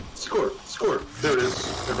 Score it! Score it! There it is,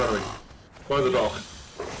 in front of me. By the dock.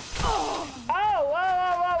 Oh!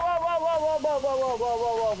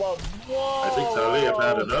 Whoa! I think Tylia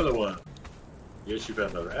found another one. Yes, you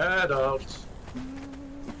found another adult.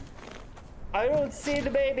 I don't see the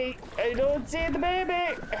baby. I don't see the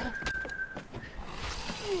baby.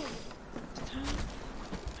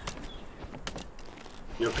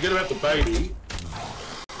 You forget about the baby.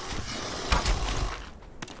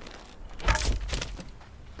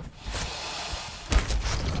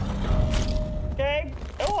 Okay.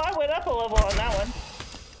 Oh, I went up a level on that one.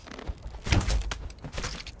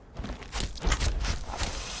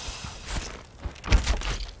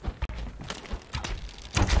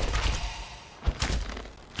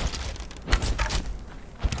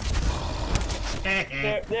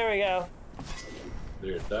 There we go.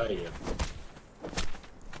 They're dying.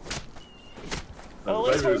 Well,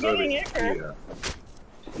 at least we're getting Icker.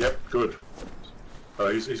 Yep, good. Oh,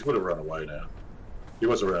 he's would have run away now. He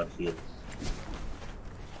was around here.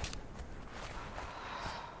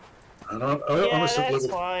 And yeah, that's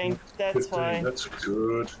fine. That's 15. fine. That's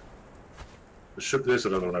good. There's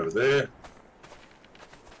another one over there.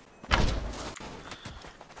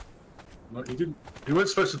 No, you didn't. You weren't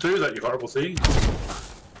supposed to do that, you horrible thing.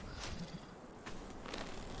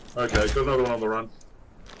 Okay, got another one on the run.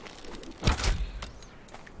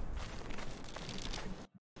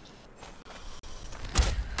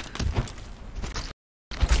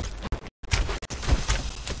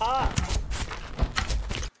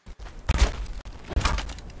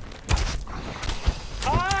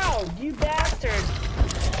 Oh, you bastard!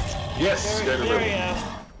 Yes, There we go.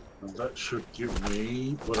 And that should give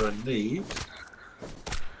me what I need.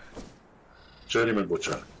 Journeyman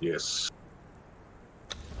Butcher, yes.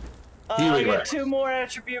 I Healing get rack. 2 more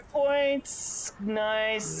attribute points.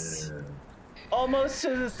 Nice. Yeah, Almost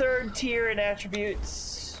to the 3rd tier in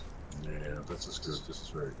attributes. yeah, that's as good. This is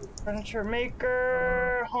very good. Furniture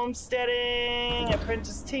maker, homesteading,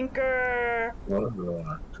 apprentice tinker.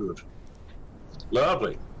 Right, good.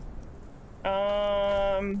 Lovely.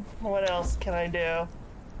 What else can I do?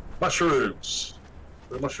 Mushrooms.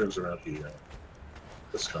 There are mushrooms around here.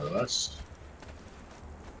 That's kind of nice.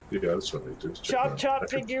 Yeah, that's what we do. Chop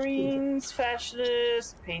figurines,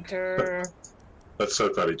 fashionist, painter. That's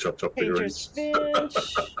so funny, chop Painter's figurines.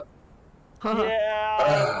 finch.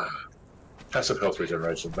 Yeah. Passive health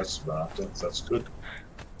regeneration, that's smart. That's good.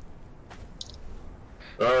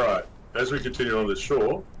 Alright, as we continue on this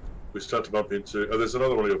shore, we start to bump into... Oh, there's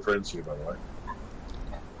another one of your friends here, by the way.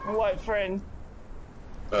 What friend?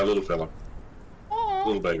 Little fella. Oh,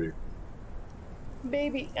 Little baby.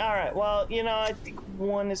 baby. All right. Well, you know, I think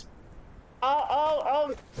one is.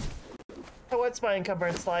 I'll. What's my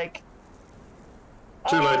encumbrance like?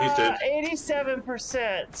 Too late. He's dead.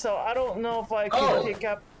 87%. So I don't know if I can pick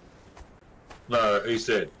up. No, he's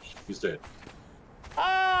dead. He's dead.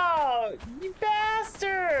 Oh, you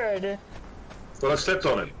bastard! Well, I stepped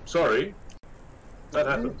on him. Sorry. That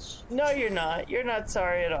happens. No, you're not. You're not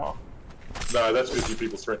sorry at all. No, that's because you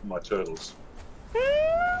people threaten my turtles.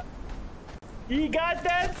 You got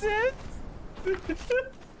that, sis?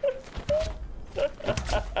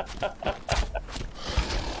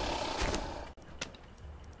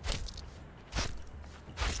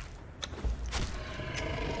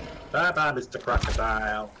 Bye-bye, Mr.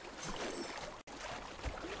 Crocodile.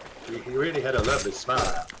 He really had a lovely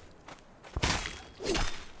smile.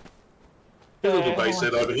 A little base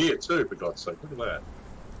head over here too, for God's sake. Look at that.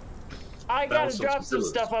 I gotta Thousands drop of some pillars.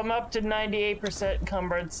 stuff. I'm up to 98%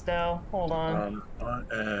 encumbrance now. Hold on. I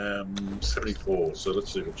am 74, so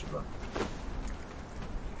let's see what you've done.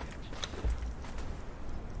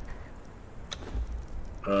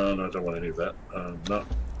 No, I don't want any of that. No,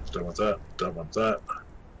 don't want that. Don't want that.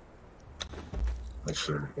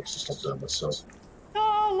 Actually, let's just stop down myself.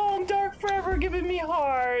 Oh, long dark forever giving me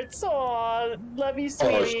hearts. Oh, love you,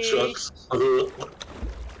 Oh, sweetie. shucks.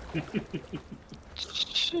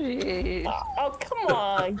 Jeez. Oh, come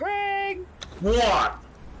on, Greg. What?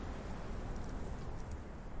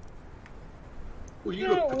 Well, you You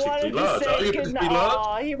look wanted particularly to large. Are say you good particularly night. large?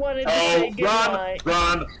 Aw, he wanted to Oh, say good run, night.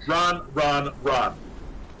 run, run, run, run, run.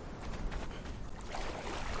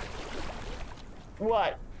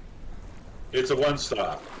 What? It's a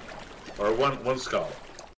 1-star. Or a one skull.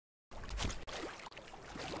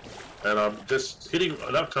 And I'm just hitting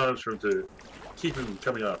enough times for him to keep him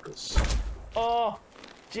coming after us. Oh,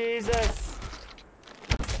 Jesus.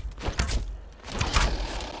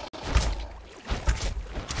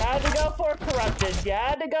 Had to go for corrupted. You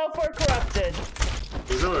had to go for corrupted.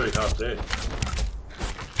 He's already half dead.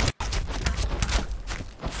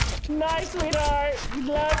 Nice, sweetheart. We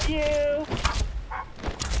love you.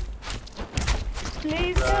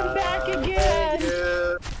 Please come back again.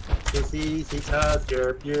 It's easy because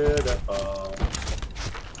you're beautiful.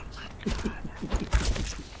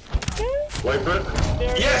 Wait for it.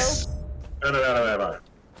 There Yes! No.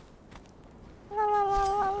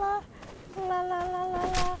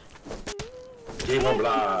 Keep on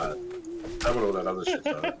blood. How about all that other shit,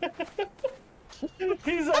 though?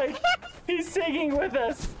 He's like, he's singing with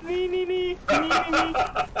us. Nee, nee, nee, nee, nee.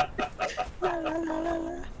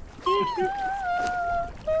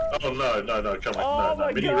 Oh no, come on, Oh no.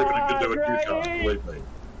 my Mini Ribbon can do it, you God, can't, believe me.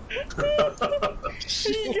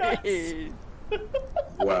 Yes.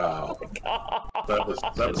 Wow. That was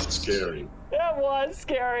scary. That was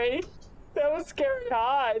scary. That was scary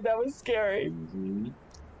high. That was scary. Mm-hmm.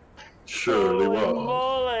 Surely Holy was.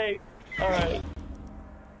 moly. Alright.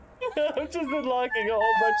 I've just been unlocking a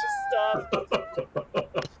whole bunch of stuff.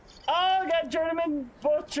 Oh, got Journeyman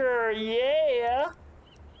Butcher. Yeah.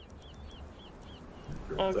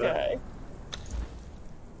 Okay.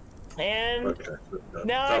 And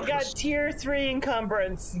now I got tier 3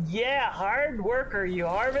 encumbrance. Yeah, hard worker. You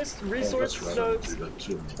harvest resources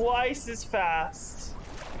twice as fast.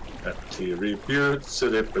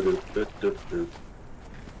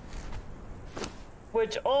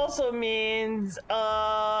 Which also means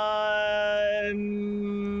my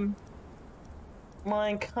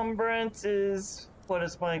encumbrance is, what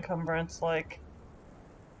is my encumbrance like?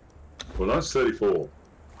 Well, that's 34.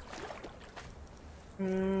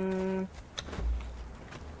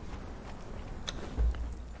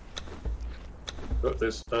 Got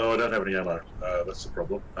this. Oh, I don't have any ammo. That's the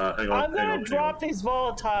problem. Hang on. I'm gonna drop these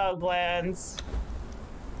volatile glands.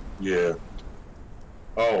 Yeah.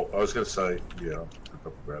 Oh, I was gonna say, yeah, I'll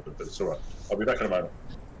probably grab it, but it's alright. I'll be back in a moment.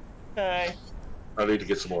 Okay. I need to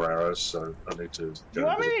get some more arrows, so I need to. Do you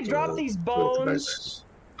want me to drop these bones?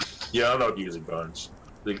 Yeah, I'm not using bones.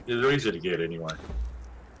 They're easy to get anyway.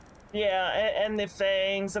 Yeah, and the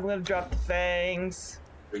fangs. I'm gonna drop the fangs.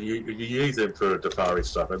 You use them for Dafari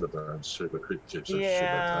stuff and the bones too, but creep chips.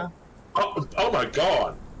 Yeah. Oh my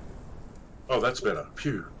god! Oh, that's better.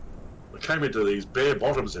 Phew. I came into these bare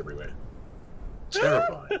bottoms everywhere.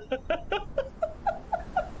 Terrifying.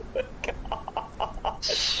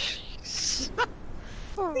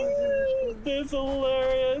 That's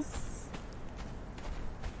hilarious.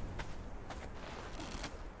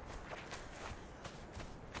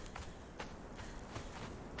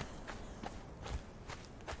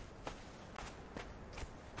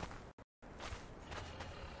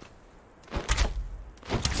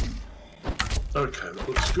 Okay, that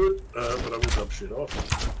looks good, but I will dump shit off.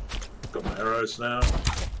 Got my arrows now.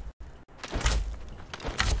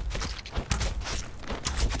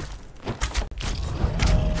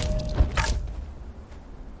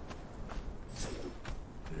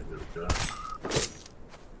 Yeah, there we go.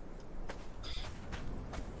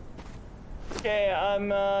 Okay, I'm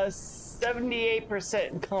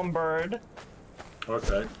 78% encumbered.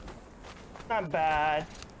 Okay. Not bad.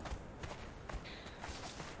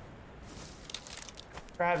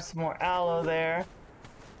 Grab some more aloe there.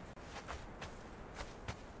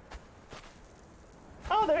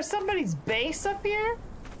 Oh, there's somebody's base up here?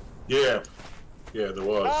 Yeah. Yeah, there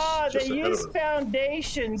was. Oh, just they ahead use of it.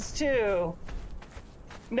 foundations too.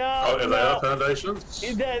 No, Oh, no. they are foundations?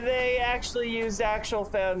 They actually use actual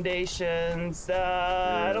foundations.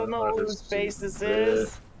 I don't know whose base this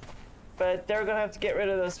is, but they're gonna have to get rid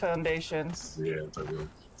of those foundations. Yeah, they will.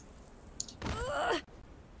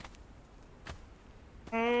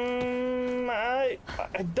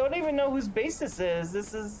 I don't even know whose base this is.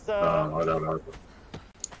 This is, No, I don't know.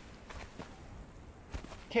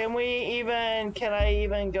 can I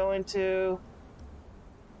even go into...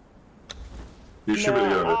 You should be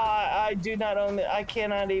doing it. I do not own it. I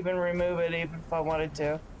cannot even remove it even if I wanted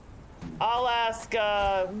to. I'll ask,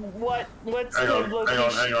 what's Hang the on,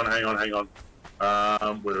 location? hang on.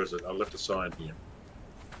 Where is it? I left a sign here.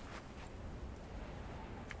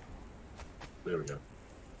 There we go.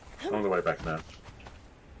 I'm on the way back now.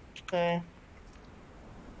 Okay.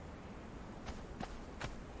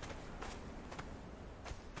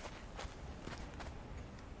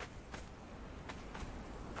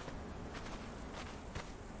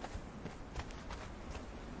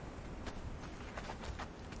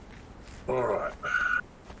 All right.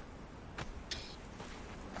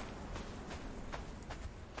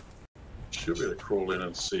 Should be able to crawl in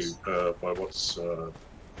and see by what's.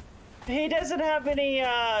 He doesn't have any,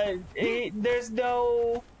 there's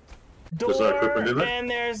no door, There's no equipment in there? and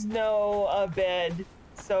there's no bed,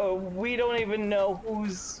 so we don't even know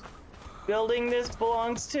who's building this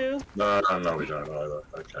belongs to? No, we don't either.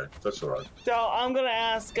 Okay, that's alright. So I'm gonna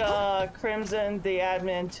ask Crimson, the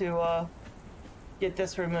admin, to get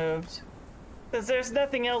this removed. Because there's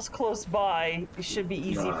nothing else close by. It should be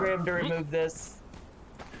easy for him to remove this.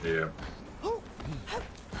 Yeah.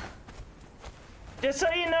 Just so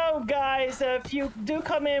you know, guys, if you do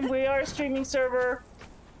come in, we are a streaming server.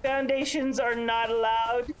 Foundations are not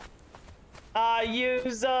allowed.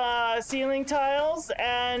 Use ceiling tiles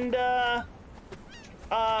and oh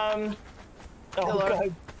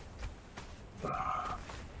god.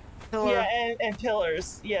 Pillar. Yeah, and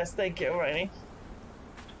pillars. Yes, thank you, Rainy.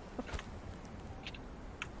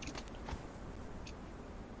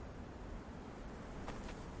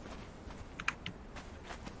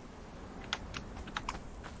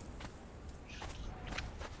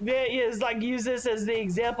 Yeah, it's like use this as the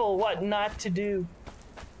example of what not to do.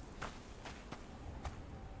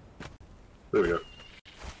 There we go.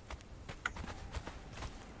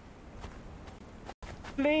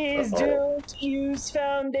 Please don't use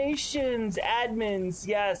foundations, admins,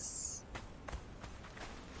 yes.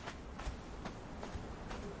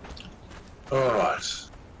 Alright.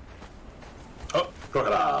 Oh,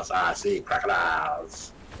 crocodiles. I see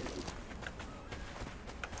crocodiles.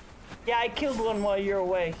 Yeah, I killed one while you're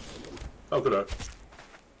away. Oh, good.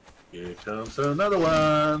 Here comes another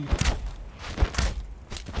one.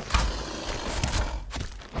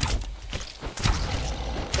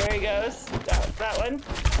 There he goes. That one.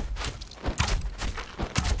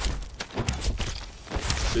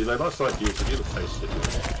 See, they must like you because you're the face it.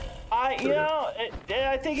 You know,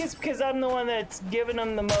 I think it's because I'm the one that's given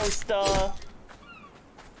them the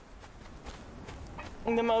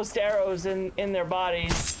most arrows in their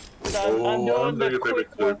bodies. So I'm doing the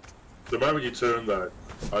quick one. The moment you turn, though,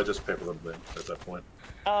 I just pepper them then at that point.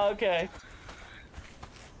 Oh, okay.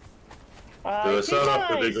 So start off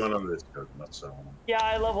with big one on this coconut, so. Yeah,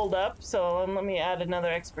 I leveled up, so let me add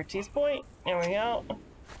another expertise point. There we go.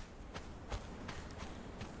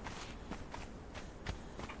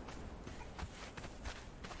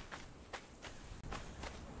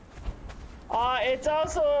 It's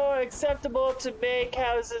also acceptable to make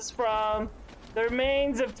houses from the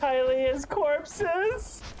remains of Tylia's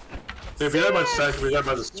corpses. If you don't mind saying, we don't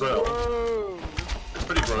mind the smell. It's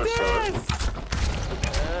pretty gross, though.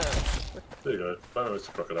 There you go. Finally, it's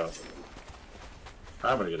a crocodile.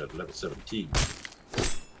 I'm gonna get it at level 17.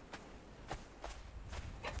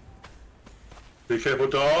 Be careful,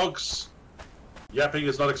 dogs. Yapping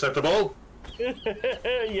is not acceptable.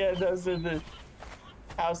 Yeah, those are the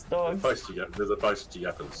house dogs. There's advice to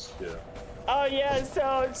yappers, yeah. Oh yeah,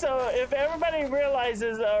 so if everybody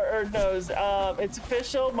realizes or knows, it's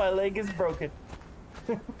official, my leg is broken.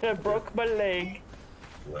 I broke my leg.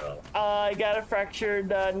 Well. I got a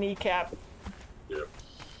fractured kneecap. Yep.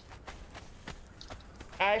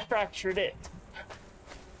 I fractured it.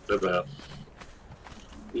 Did that.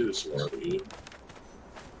 You just want to eat.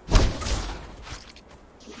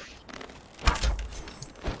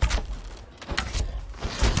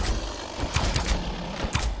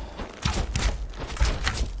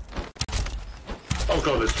 Oh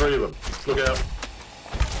god, there's 3 of them. Look out.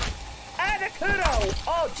 And a kudo!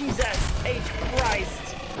 Oh Jesus H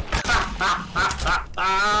Christ!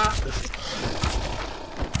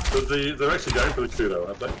 They're actually going for the kudo,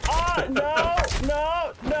 aren't they? Oh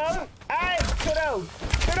no! Hey, kudo!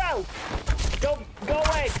 Go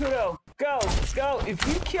away, kudo! Go! If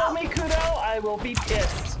you kill me, kudo, I will be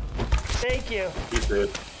pissed. Thank you. He's dead.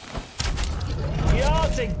 Y'all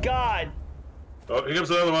to God. Oh, here comes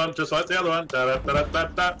another one, just like the other one. Da da da da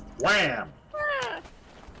da. Wham!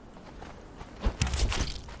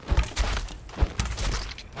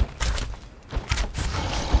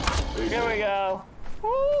 Here we go.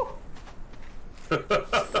 Woo!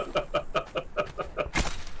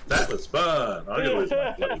 That was fun. I'm gonna lose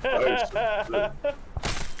my bloody post.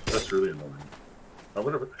 That's really annoying. I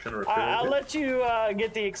wonder if I can repair it. I'll let you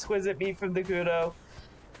get the exquisite beef from the kudo.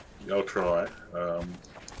 I'll try. I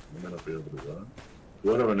may not be able to do that.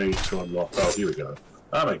 What do I need to unlock? Oh, here we go.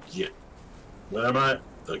 I'm a git. What am I?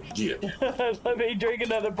 A git. Let me drink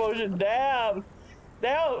another potion. Damn.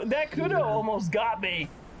 That kudo almost got me.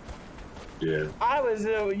 Yeah. I was,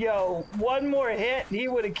 one more hit, he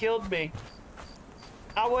would have killed me.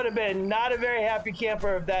 I would have been not a very happy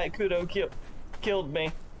camper if that kudo killed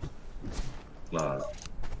me. Nah.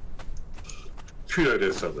 Kudo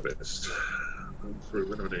deaths are the best. When do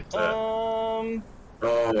we need that? Oh,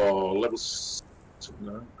 level...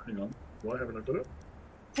 No, hang on. Why haven't I got it?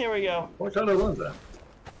 Here we go. Why can't I run that?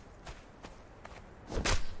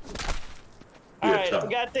 Alright, we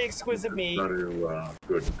got the exquisite meat.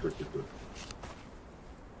 Good.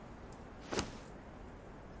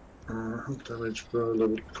 Damage per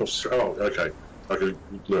level cost. Oh, okay. I can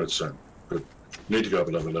learn soon. Good. Need to go up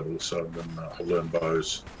another level, so then I'll learn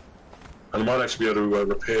bows. And I might actually be able to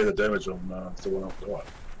repair the damage on the one I've got.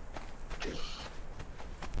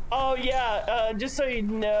 Oh yeah, just so you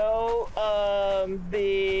know,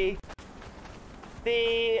 the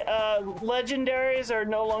legendaries are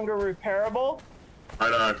no longer repairable. I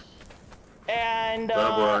know. And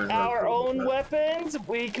our own weapons,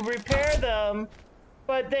 we can repair them,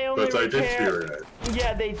 but they only deteriorate.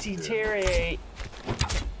 Yeah, they deteriorate.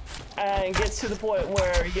 And it gets to the point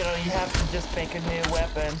where, you know, you have to just make a new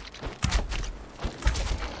weapon.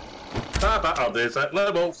 Oh, there's that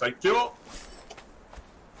level. Thank you.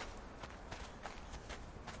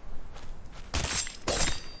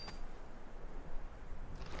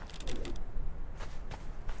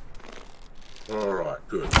 Alright,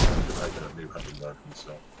 good. I'm making a new hunting knife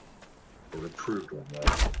myself. Or improved one though.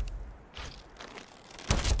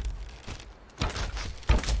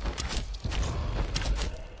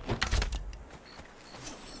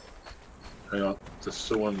 Hang on, there's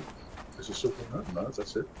still one. Is there still one? No,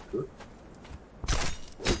 that's it. Good.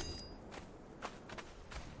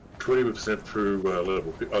 20% through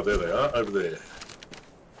level. Oh, there they are, over there.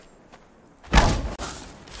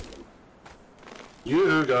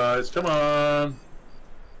 You guys, come on!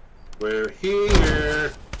 We're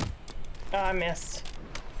here! Oh, I missed.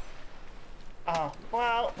 Oh,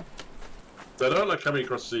 well. They don't like coming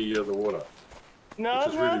across the water. No,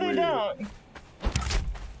 really they weird. don't.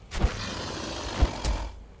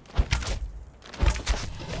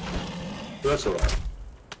 That's alright.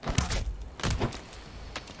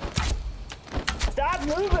 Stop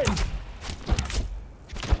moving!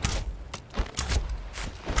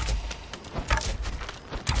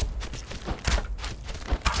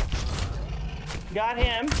 Got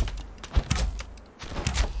him.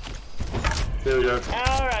 There we go.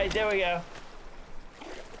 Alright, there we go.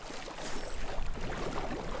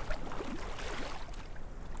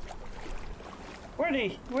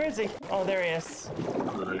 Where is he? Oh, there he is.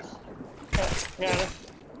 Nice. Got it.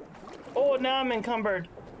 Oh, now I'm encumbered.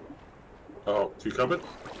 Oh, cucumbered?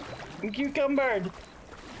 Cucumbered.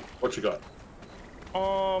 What you got?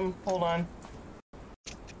 Hold on.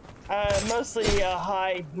 Mostly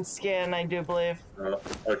hide and skin, I do believe.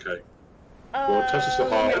 Okay. Well, touch us the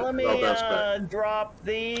hide. Let me I'll bounce back. drop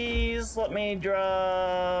these. Let me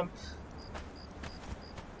drop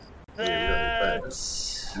that.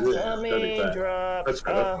 Let me drop. That's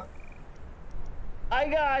better. I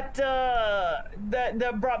got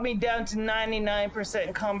that brought me down to 99%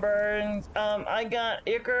 encumbered. I got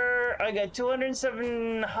ichor. I got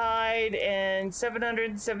 207 hide and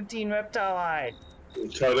 717 reptile hide.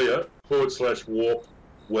 Tylia /warp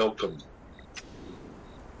welcome.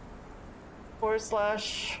 /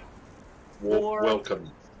 warp welcome.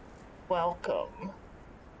 Welcome.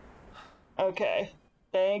 Okay.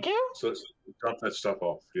 Thank you. So let's drop that stuff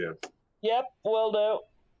off, yeah. Yep, will do.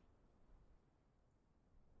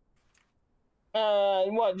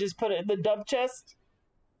 What? Just put it in the dump chest?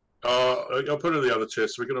 I'll put it in the other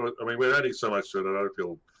chest. We're adding so much to it, I don't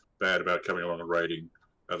feel bad about coming along and raiding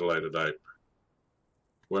at a later date.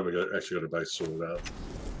 When we actually got a base sorted out.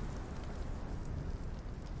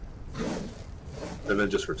 And then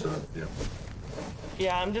just return it, yeah.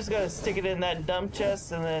 Yeah, I'm just gonna stick it in that dump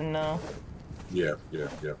chest and then, Yeah.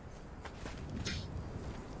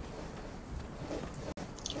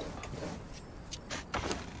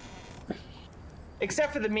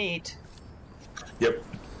 Except for the meat. Yep.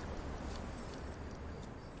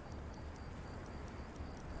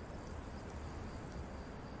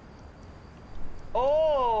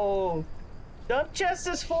 Oh! Dump chest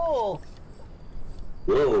is full!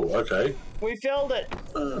 Whoa, okay. We filled it.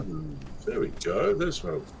 There we go. There's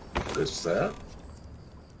that.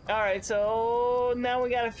 Alright, so now we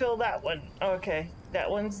gotta fill that one. Okay, that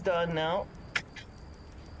one's done now.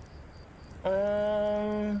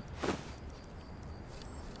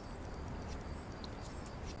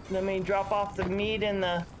 Let me drop off the meat in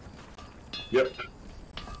the... Yep.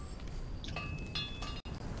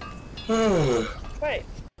 Wait.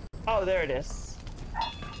 Oh, there it is.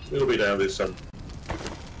 It'll be down this some.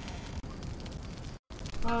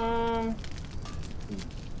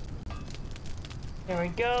 There we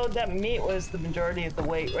go. That meat was the majority of the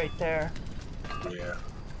weight right there. Yeah.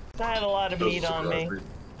 I had a lot of meat on me.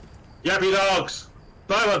 Yappy dogs!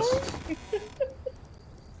 Silence!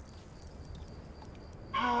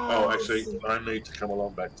 Oh, actually, I need to come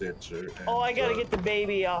along back there too. And, oh, I gotta get the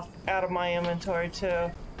baby out of my inventory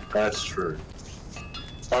too. That's true.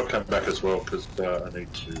 I'll come back as well because I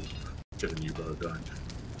need to get a new bow going.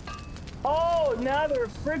 Oh, now the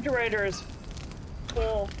refrigerator is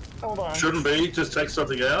full. Hold on. Shouldn't be. Just take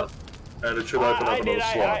something out, and it should open up another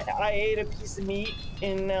slot. I ate a piece of meat,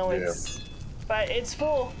 and now it's... But it's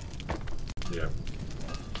full. Yeah.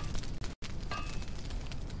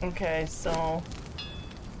 Okay, so...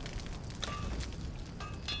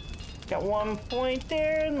 Got 1 point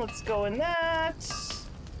there, and let's go in that.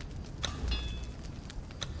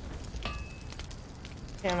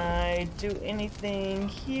 Can I do anything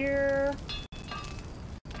here?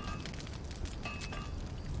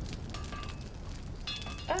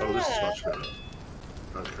 Oh, this is much better.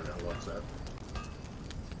 Okay, I like that.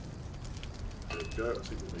 There we go. I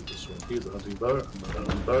think we need this one here, the hunting bow. And the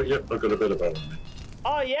hunting bow. Yep, I've got a better bow on me.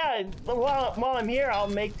 Oh yeah, while I'm here, I'll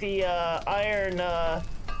make the iron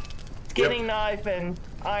skinning knife and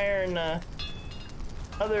iron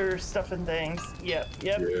other stuff and things. Yep.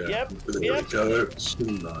 There we go.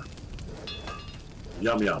 Skinning knife.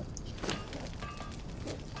 Yum yum.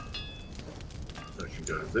 I can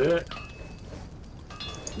go there.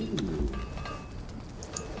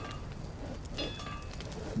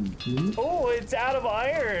 Oh, it's out of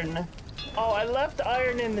iron. Oh, I left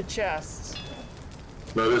iron in the chest.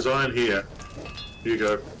 No, there's iron here. Here you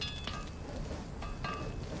go.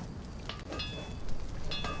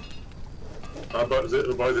 I'll buy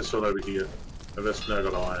this one over here. And that's now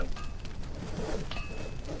got iron.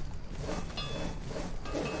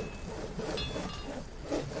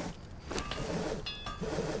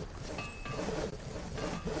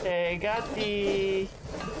 Okay, got the...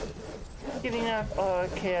 Getting up.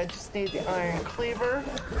 Okay, I just need the iron cleaver.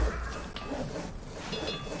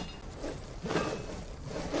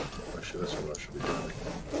 Actually, that's what I should be doing.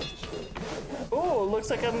 Oh, looks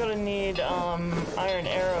like I'm gonna need iron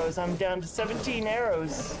arrows. I'm down to 17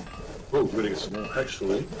 arrows. Oh, we're gonna get some more.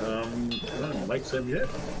 Actually, can I make them yet?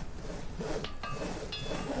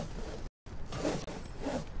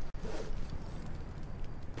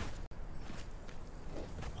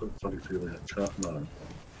 Got a funny feeling I can't know.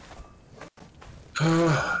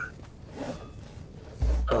 Oh,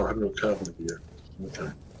 I haven't got carbon here.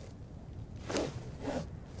 Okay.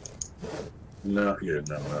 No, yeah,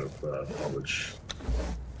 no, out of knowledge.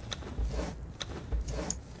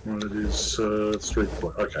 Well, it is 3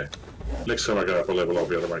 point. Okay. Next time I go up a level, I'll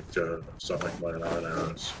be able to make start making my own iron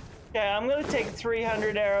arrows. Okay, I'm gonna take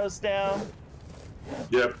 300 arrows down.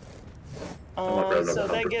 Yep. So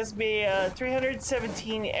that gives me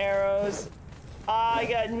 317 arrows. I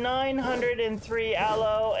got 903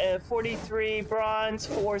 aloe, and 43 bronze,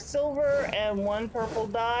 4 silver, and 1 purple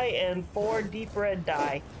dye, and 4 deep red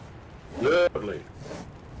dye. Lovely.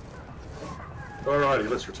 Alrighty,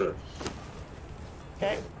 let's return.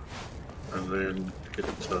 Okay. And then get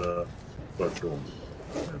Patron.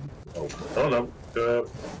 Oh no.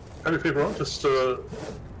 How many people are on? Just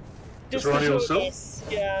Ronnie and yourself?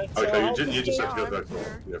 Yeah. Okay, you just have to go back.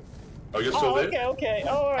 Yeah. Oh, you're still there? Okay.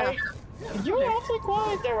 Alright. You were awfully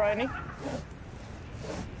quiet there, Ronnie.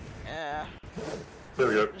 Yeah. There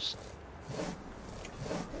we go.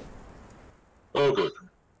 Oh, good.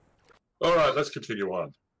 Alright, let's continue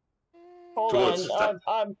on. Hold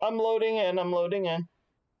on. I'm loading in. Oh,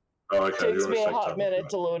 okay. It takes me a hot minute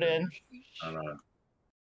to load in. I know.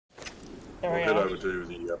 There We'll we head go. over to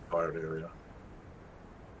the pirate area.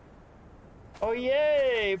 Oh,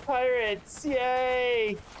 yay! Pirates!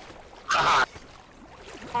 Yay!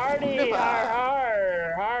 Hardy! Har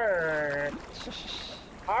har! Har!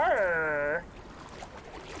 Har!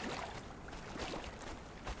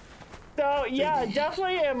 So, yeah,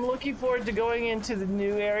 definitely am looking forward to going into the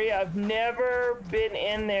new area. I've never been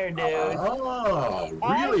in there, dude. Oh, really?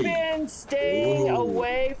 I've been staying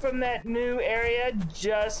away from that new area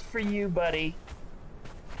just for you, buddy.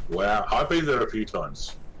 Wow, I've been there a few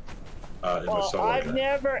times. Well, I've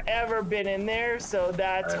never ever been in there, so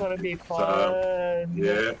that's going to be fun.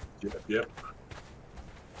 Yep.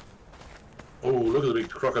 Oh, look at the big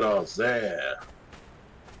crocodiles there.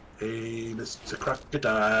 Hey, Mr.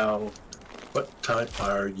 Crocodile, what type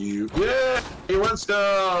are you? Yeah, hey, let's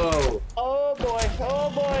go! Oh boy.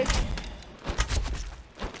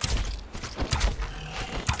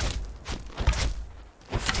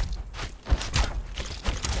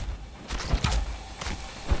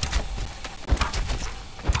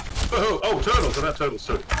 Oh, turtles! I have turtles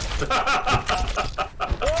too.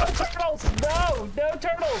 Oh, turtles! No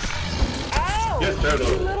turtles! Ow! Yes, turtles.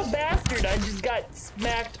 You little bastard! I just got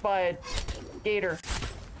smacked by a gator.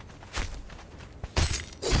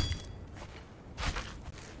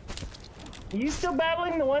 Are you still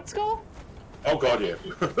battling the one skull? Oh god, yeah.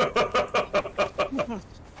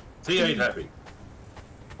 He ain't happy.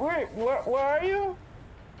 Where are you?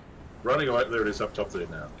 Running away. There it is, up top there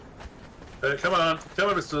now. Come on,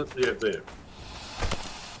 Mr. Yeah, there.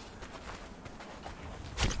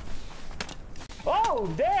 Oh,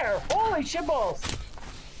 there! Holy shitballs!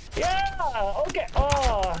 Yeah! Okay.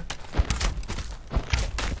 Oh.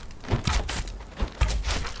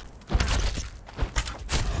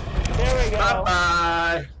 There we go.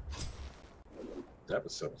 Bye-bye! That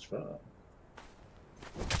was so much fun.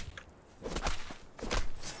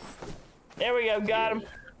 There we go. Got him.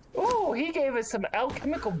 Oh, he gave us some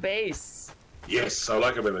alchemical base. Yes, I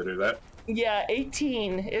like it when they do that. Yeah,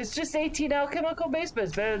 18. It's just 18 alchemical base, but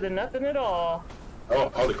it's better than nothing at all. Oh,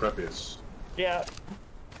 holy crap, yes. Yeah.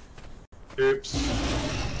 Oops.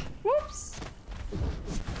 Whoops.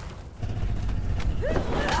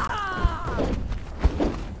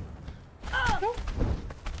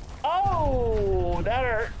 Oh, that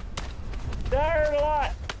hurt. That hurt a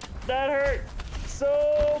lot. That hurt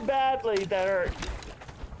so badly. That hurt.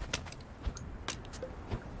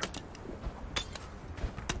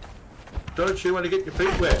 Don't you want to get your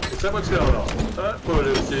feet wet? Is that what's going on? That's what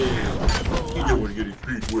it is. You don't want to get your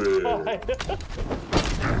feet wet.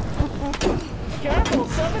 Careful,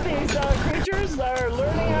 some of these creatures are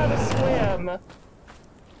learning how to swim.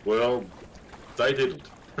 Well, they didn't.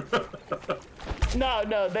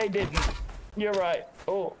 No, they didn't. You're right.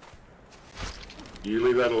 Oh. You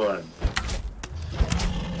leave that alone.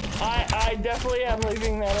 I definitely am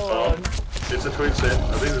leaving that alone. Oh, it's a twin set.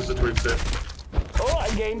 I think it's a twin set. Oh, I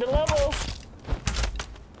gained a level.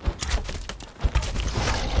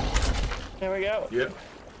 There we go. Yep.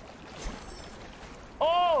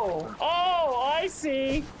 Oh, I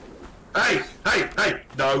see. Hey,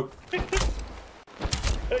 no.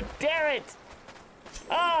 Damn it.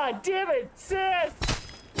 Ah, damn it, sis.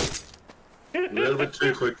 A little bit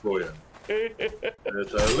too quick for you.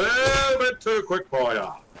 It's a little bit too quick for you.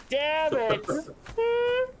 Damn it.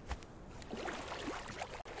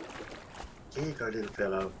 Here you go, little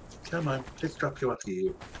fellow. Come on, let's drop you off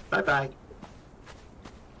here. Bye-bye.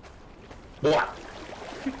 Boy.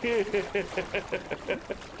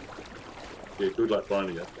 Yeah, good luck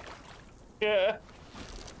finding her. Yeah.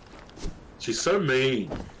 She's so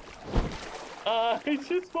mean. I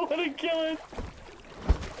just want to kill it.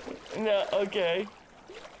 No, okay.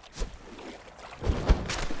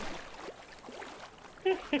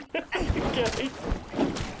 Okay.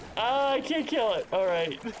 I can't kill it. All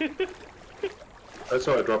right. That's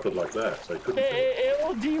why I dropped it like that, so I couldn't kill it. It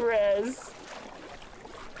will de-res.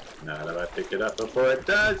 Now that I pick it up before it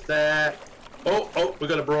does that. Oh, we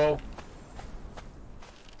got a brawl.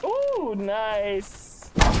 Ooh,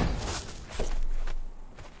 nice.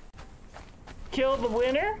 Kill the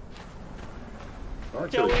winner? I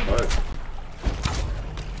killed them both.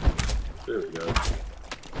 There we go.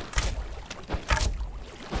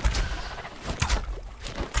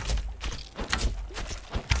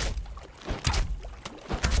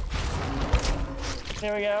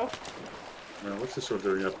 There we go. Now, what's this one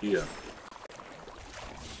doing up here?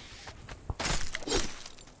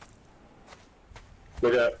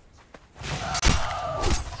 Look out.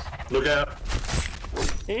 Look out.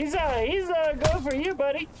 He's going for you,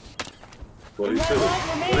 buddy. Well, he's silly.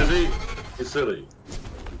 What is he? He's silly.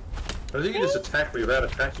 I think he just attacked me without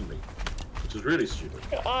attacking me, which is really stupid.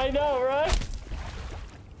 I know, right?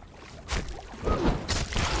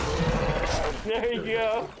 There you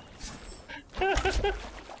go.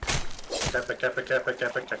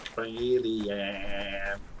 Kappa,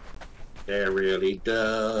 alien. They're really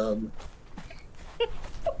dumb.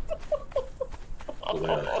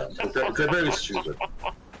 They're very stupid.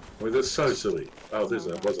 I mean, they're so silly. Oh, there's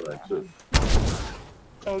a wasn't I too.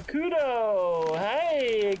 Oh, Kudo!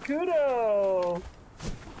 Hey, Kudo!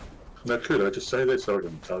 No, Kudo, just say that so I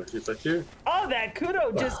can tell you thank you. Oh, that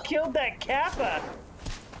Kudo just killed that Kappa!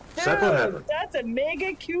 Is that what happened? That's a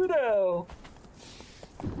mega Kudo!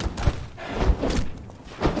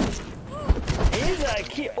 He's a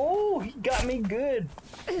key. Oh, he got me good.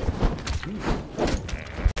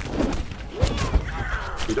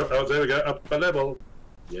 You don't, oh, there we go, up a level.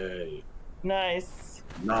 Yay. Nice.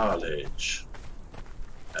 Knowledge.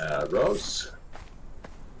 Arrows.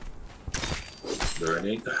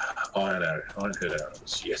 Burning. Iron head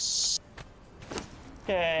arrows. Yes.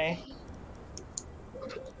 Okay.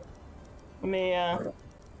 Let me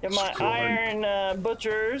get my iron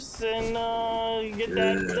butchers and get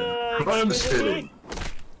that exquisite meat.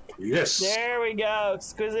 Yes. There we go,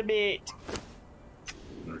 exquisite meat.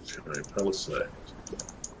 Okay, palisade.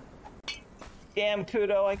 Damn,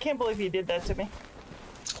 Kudo, I can't believe you did that to me.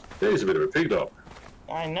 He's a bit of a pig dog.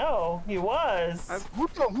 I know, he was.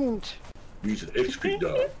 He's an ex-pig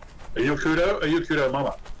dog. Are you a Kudo? Are you a Kudo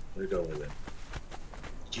mama? There you go over there.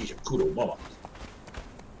 She's a Kudo mama.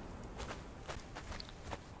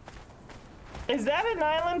 Is that an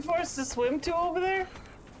island for us to swim to over there?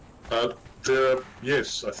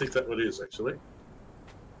 Yes, I think that what it is actually.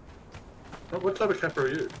 Oh, what type of camper are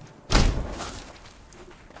you?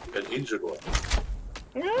 An injured one.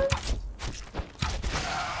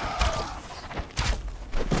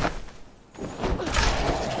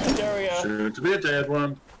 There we go. Soon to be a dead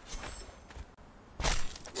one.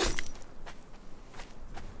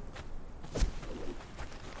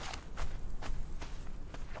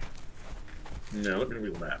 Now, let me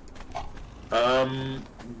read the map.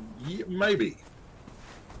 Yeah, maybe.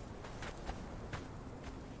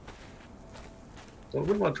 Well, I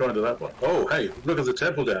wouldn't mind trying to that one. Oh, hey, look at the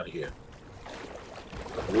temple down here.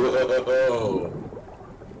 Whoa!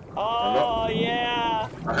 Oh, yeah!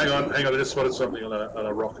 Hang on, I just spotted something on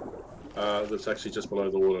a rock that's actually just below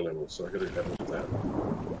the water level, so I gotta have a look at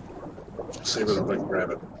that. See whether I can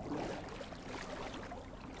grab it.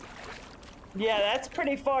 Yeah, that's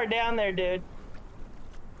pretty far down there, dude.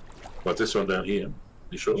 But this one down here,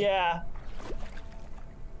 you sure? Yeah.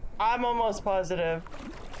 I'm almost positive.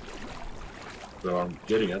 So I'm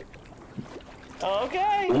getting it.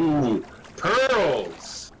 Okay. Ooh,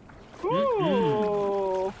 pearls!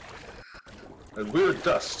 Ooh. And weird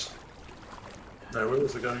dust. No, where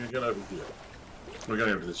was it going again? Over here. We're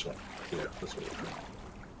going over this one. Yeah, that's what we're doing.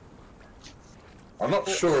 I'm not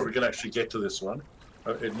sure if we can actually get to this one.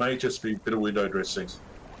 It may just be a bit of window dressing,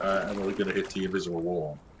 and we're going to hit the invisible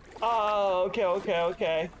wall. Oh,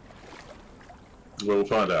 okay. Well, we'll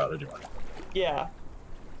find out anyway. Yeah.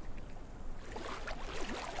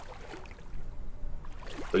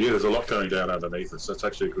 But yeah, there's a lot going down underneath us. That's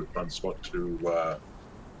actually a good fun spot to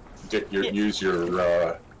use your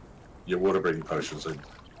water breathing potions in.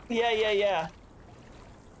 Yeah.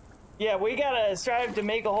 Yeah, we gotta strive to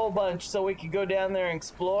make a whole bunch so we can go down there and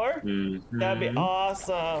explore. Mm-hmm. That'd be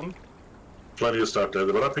awesome. Plenty of stuff down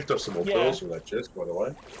there, but I picked up some more pearls from that chest, by the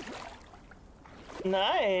way.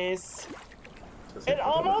 Nice. It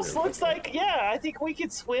almost looks like, yeah, I think we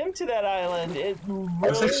could swim to that island. It really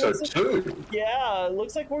I think so looks too. like, yeah, it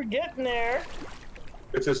looks like we're getting there.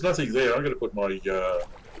 If there's nothing there, I'm going to put my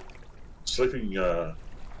sleeping mat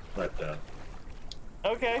down.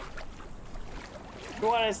 Okay. You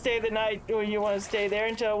want to stay the night, or you want to stay there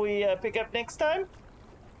until we pick up next time?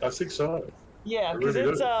 I think so. Yeah, because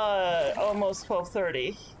really it's do. almost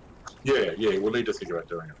 12:30. Yeah, we'll need to think about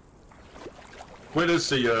doing it. When is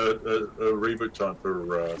the reboot time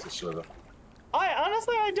for the server?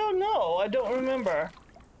 Honestly, I don't know. I don't remember.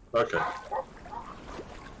 Okay.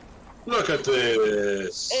 Look at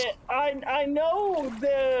this. I know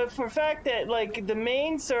for a fact that like the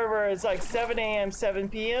main server is like 7 a.m. 7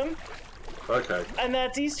 p.m. Okay. And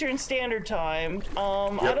that's Eastern Standard Time.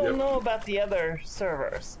 I don't know about the other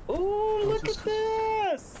servers. Ooh, look at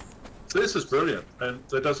this! This is brilliant, and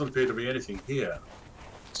there doesn't appear to be anything here.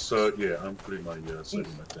 So yeah, I'm putting my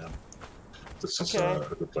saving that down. This is a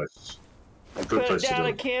good place. A good place to do down a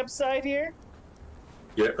it. campsite here.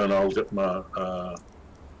 Yeah, and I'll get my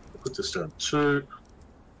put this down too.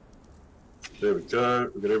 There we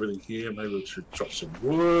go. We've got everything here. Maybe we should chop some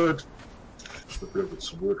wood. If we've got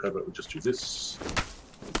some wood, how about we just do this?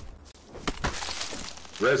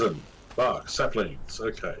 Resin, bark, saplings.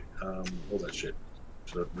 Okay, all that shit.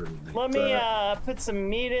 So really need Let me put some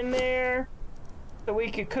meat in there so we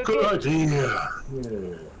could cook Good it. idea.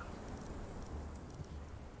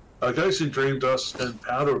 Yeah. Ghost in Dream Dust and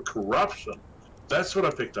Powder of Corruption. That's what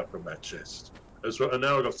I picked up from that chest. As well, and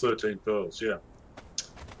now I've got 13 pearls. Yeah.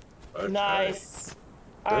 Okay. Nice.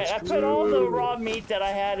 All right, I put all the raw meat that I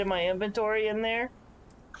had in my inventory in there.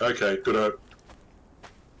 Okay, good.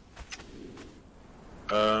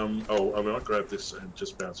 I might grab this and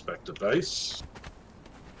just bounce back to base.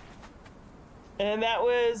 And that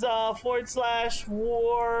was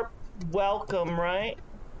 /warp welcome, right?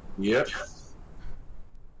 Yep.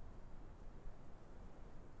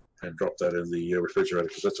 And drop that in the refrigerator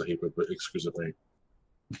because that's a heap of exquisite meat.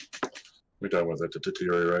 We don't want that to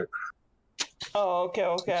deteriorate. Oh,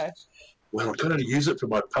 okay. Well, I'm going to use it for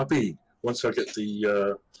my puppy once I get the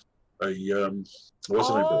Yeah.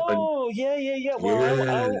 Well,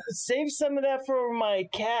 I'll save some of that for my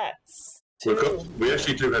cats too. We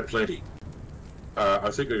actually do have plenty. I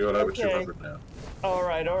think we got over 200 now. All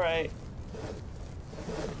right.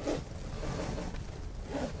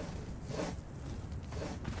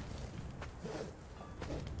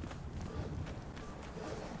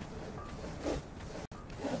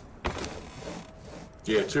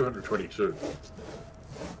 Yeah, 222.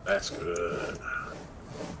 That's good.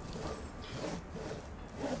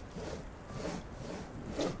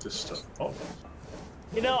 Put this stuff off.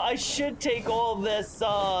 You know, I should take all this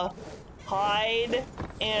hide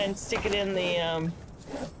and stick it in the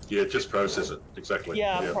Yeah, just process it. Exactly.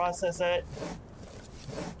 Yeah, process it.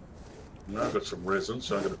 Now I've got some resin,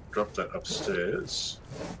 so I'm going to drop that upstairs.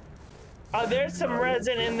 There's some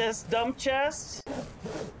resin in this dump chest.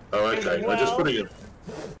 Oh, okay. Well, I'm just putting it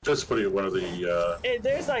in one of the.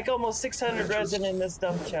 There's like almost 600 resin in this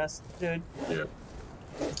dump chest, dude. Yeah,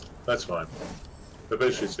 that's fine.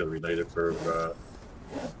 Eventually, it's going to be needed for the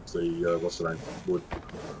what's the name? Wood.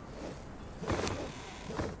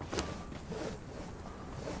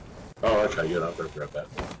 Oh, okay. Yeah, I've got to grab that.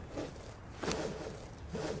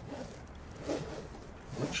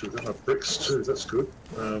 Actually, we've got bricks too. That's good.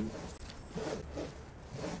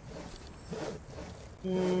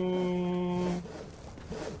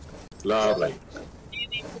 Lovely.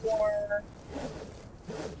 Any more?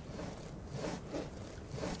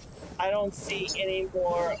 I don't see any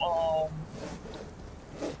more.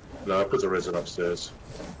 No, I put the resin upstairs.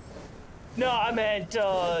 No, I meant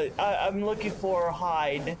I'm looking for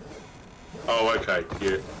hide. Oh, okay.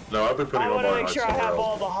 Yeah. No, I've been putting I all want to my make hides sure I have somewhere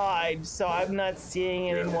all else. the hides, so I'm not seeing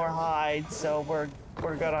any Yeah. more hides. So we're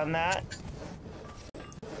good on that.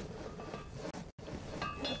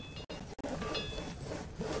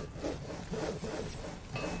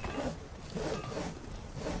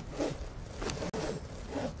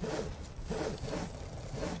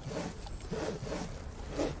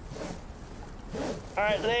 All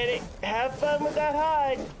right, lady, have fun with that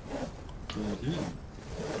hide.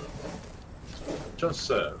 Just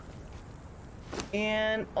so.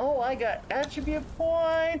 And oh, I got attribute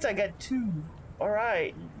points. I got 2. All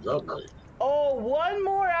right. Lovely. Oh, 1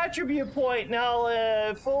 more attribute point.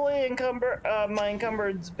 Now, fully my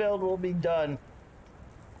encumbrance build will be done.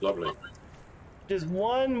 Lovely. Just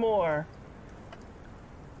 1 more.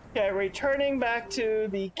 Okay, returning back to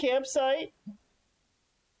the campsite.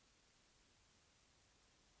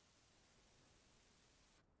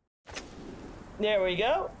 There we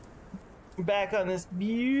go. Back on this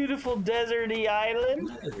beautiful deserty island.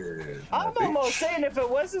 I'm almost saying if it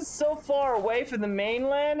wasn't so far away from the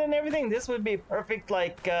mainland and everything, this would be perfect,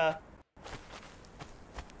 like you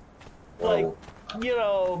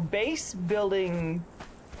know, base building.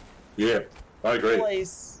 Yeah, I agree.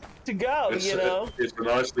 Place to go. It's, you know, it's a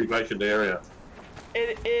nicely vacant area.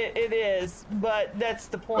 It is, but that's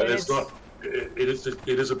the point. But it's not. It is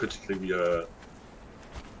a particularly.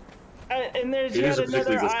 And there's It yet is a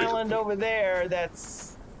another particularly island over there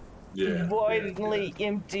that's voidly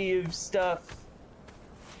empty of stuff.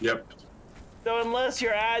 Yep. So unless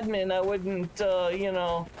you're admin, I wouldn't, you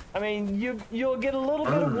know, I mean, you'll get a little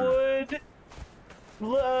bit of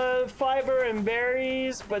wood, fiber and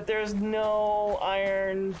berries, but there's no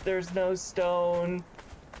iron, there's no stone.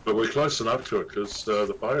 But we're close enough to it because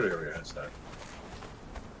the fire area has that.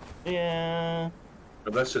 Yeah.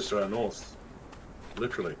 And that's just around north,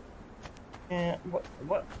 literally. Yeah.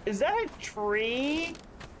 What is that a tree?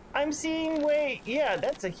 I'm seeing. Wait, yeah,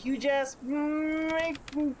 that's a huge ass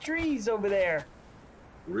trees over there.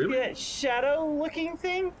 Really? See that shadow-looking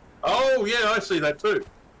thing? Oh yeah, I see that too.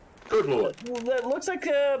 Good lord. Well, that looks like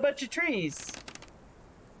a bunch of trees.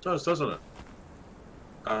 It does, doesn't it?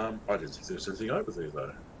 I didn't think there was anything over there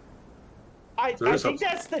though. I think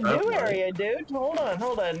that's the new area, dude. Hold on.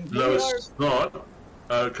 No, it's not.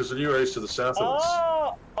 Because the new area is to the south of us.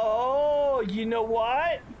 Oh, you know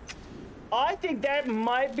what? I think that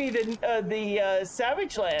might be the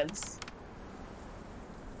SavageWilds,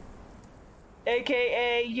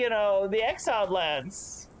 aka, you know, the Exiled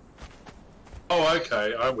lands. Oh,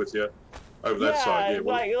 okay, I'm with you. Over that side, yeah.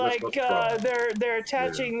 Well, they're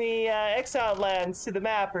attaching the Exiled lands to the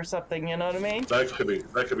map or something. You know what I mean?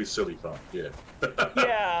 that could be silly fun. Yeah.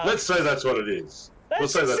 Yeah. Let's say that's what it is.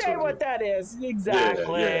 Let's just say what that is.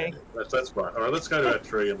 Exactly. Yeah. That's fine. All right, let's go to that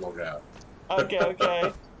tree and log out. Okay.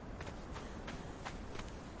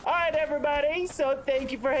 All right, everybody. So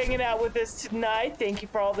thank you for hanging out with us tonight. Thank you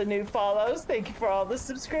for all the new follows. Thank you for all the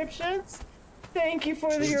subscriptions. Thank you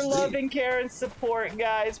for your love and care and support,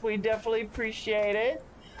 guys. We definitely appreciate it.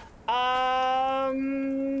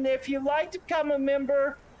 If you'd like to become a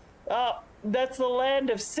member, that's the land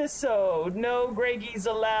of Sisso. No Greggies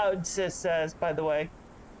allowed, Sis says, by the way.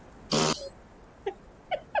 Does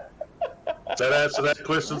that answer that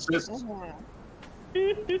question, sis?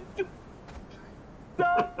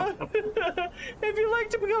 If you'd like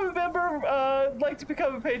to become a member, like to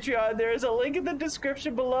become a Patreon, there is a link in the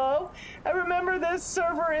description below. And remember, this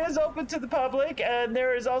server is open to the public, and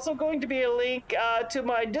there is also going to be a link to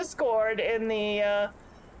my Discord in the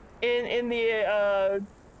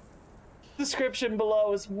description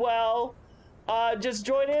below as well. Just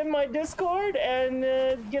join in my Discord, and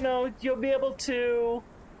you know, you'll be able to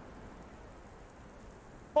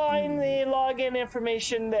find the login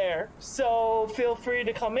information there. So feel free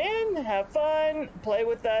to come in, have fun, play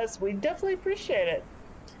with us. We definitely appreciate it.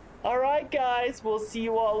 All right, guys, we'll see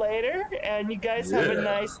you all later, and you guys have a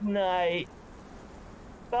nice night.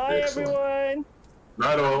 Bye, everyone.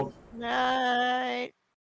 Night all. Night.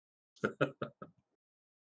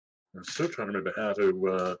 I'm still trying to remember how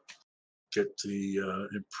to get the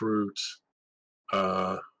improved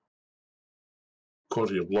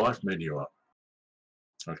quality of life menu up.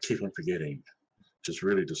 I keep on forgetting. Just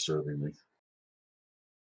really disturbing me.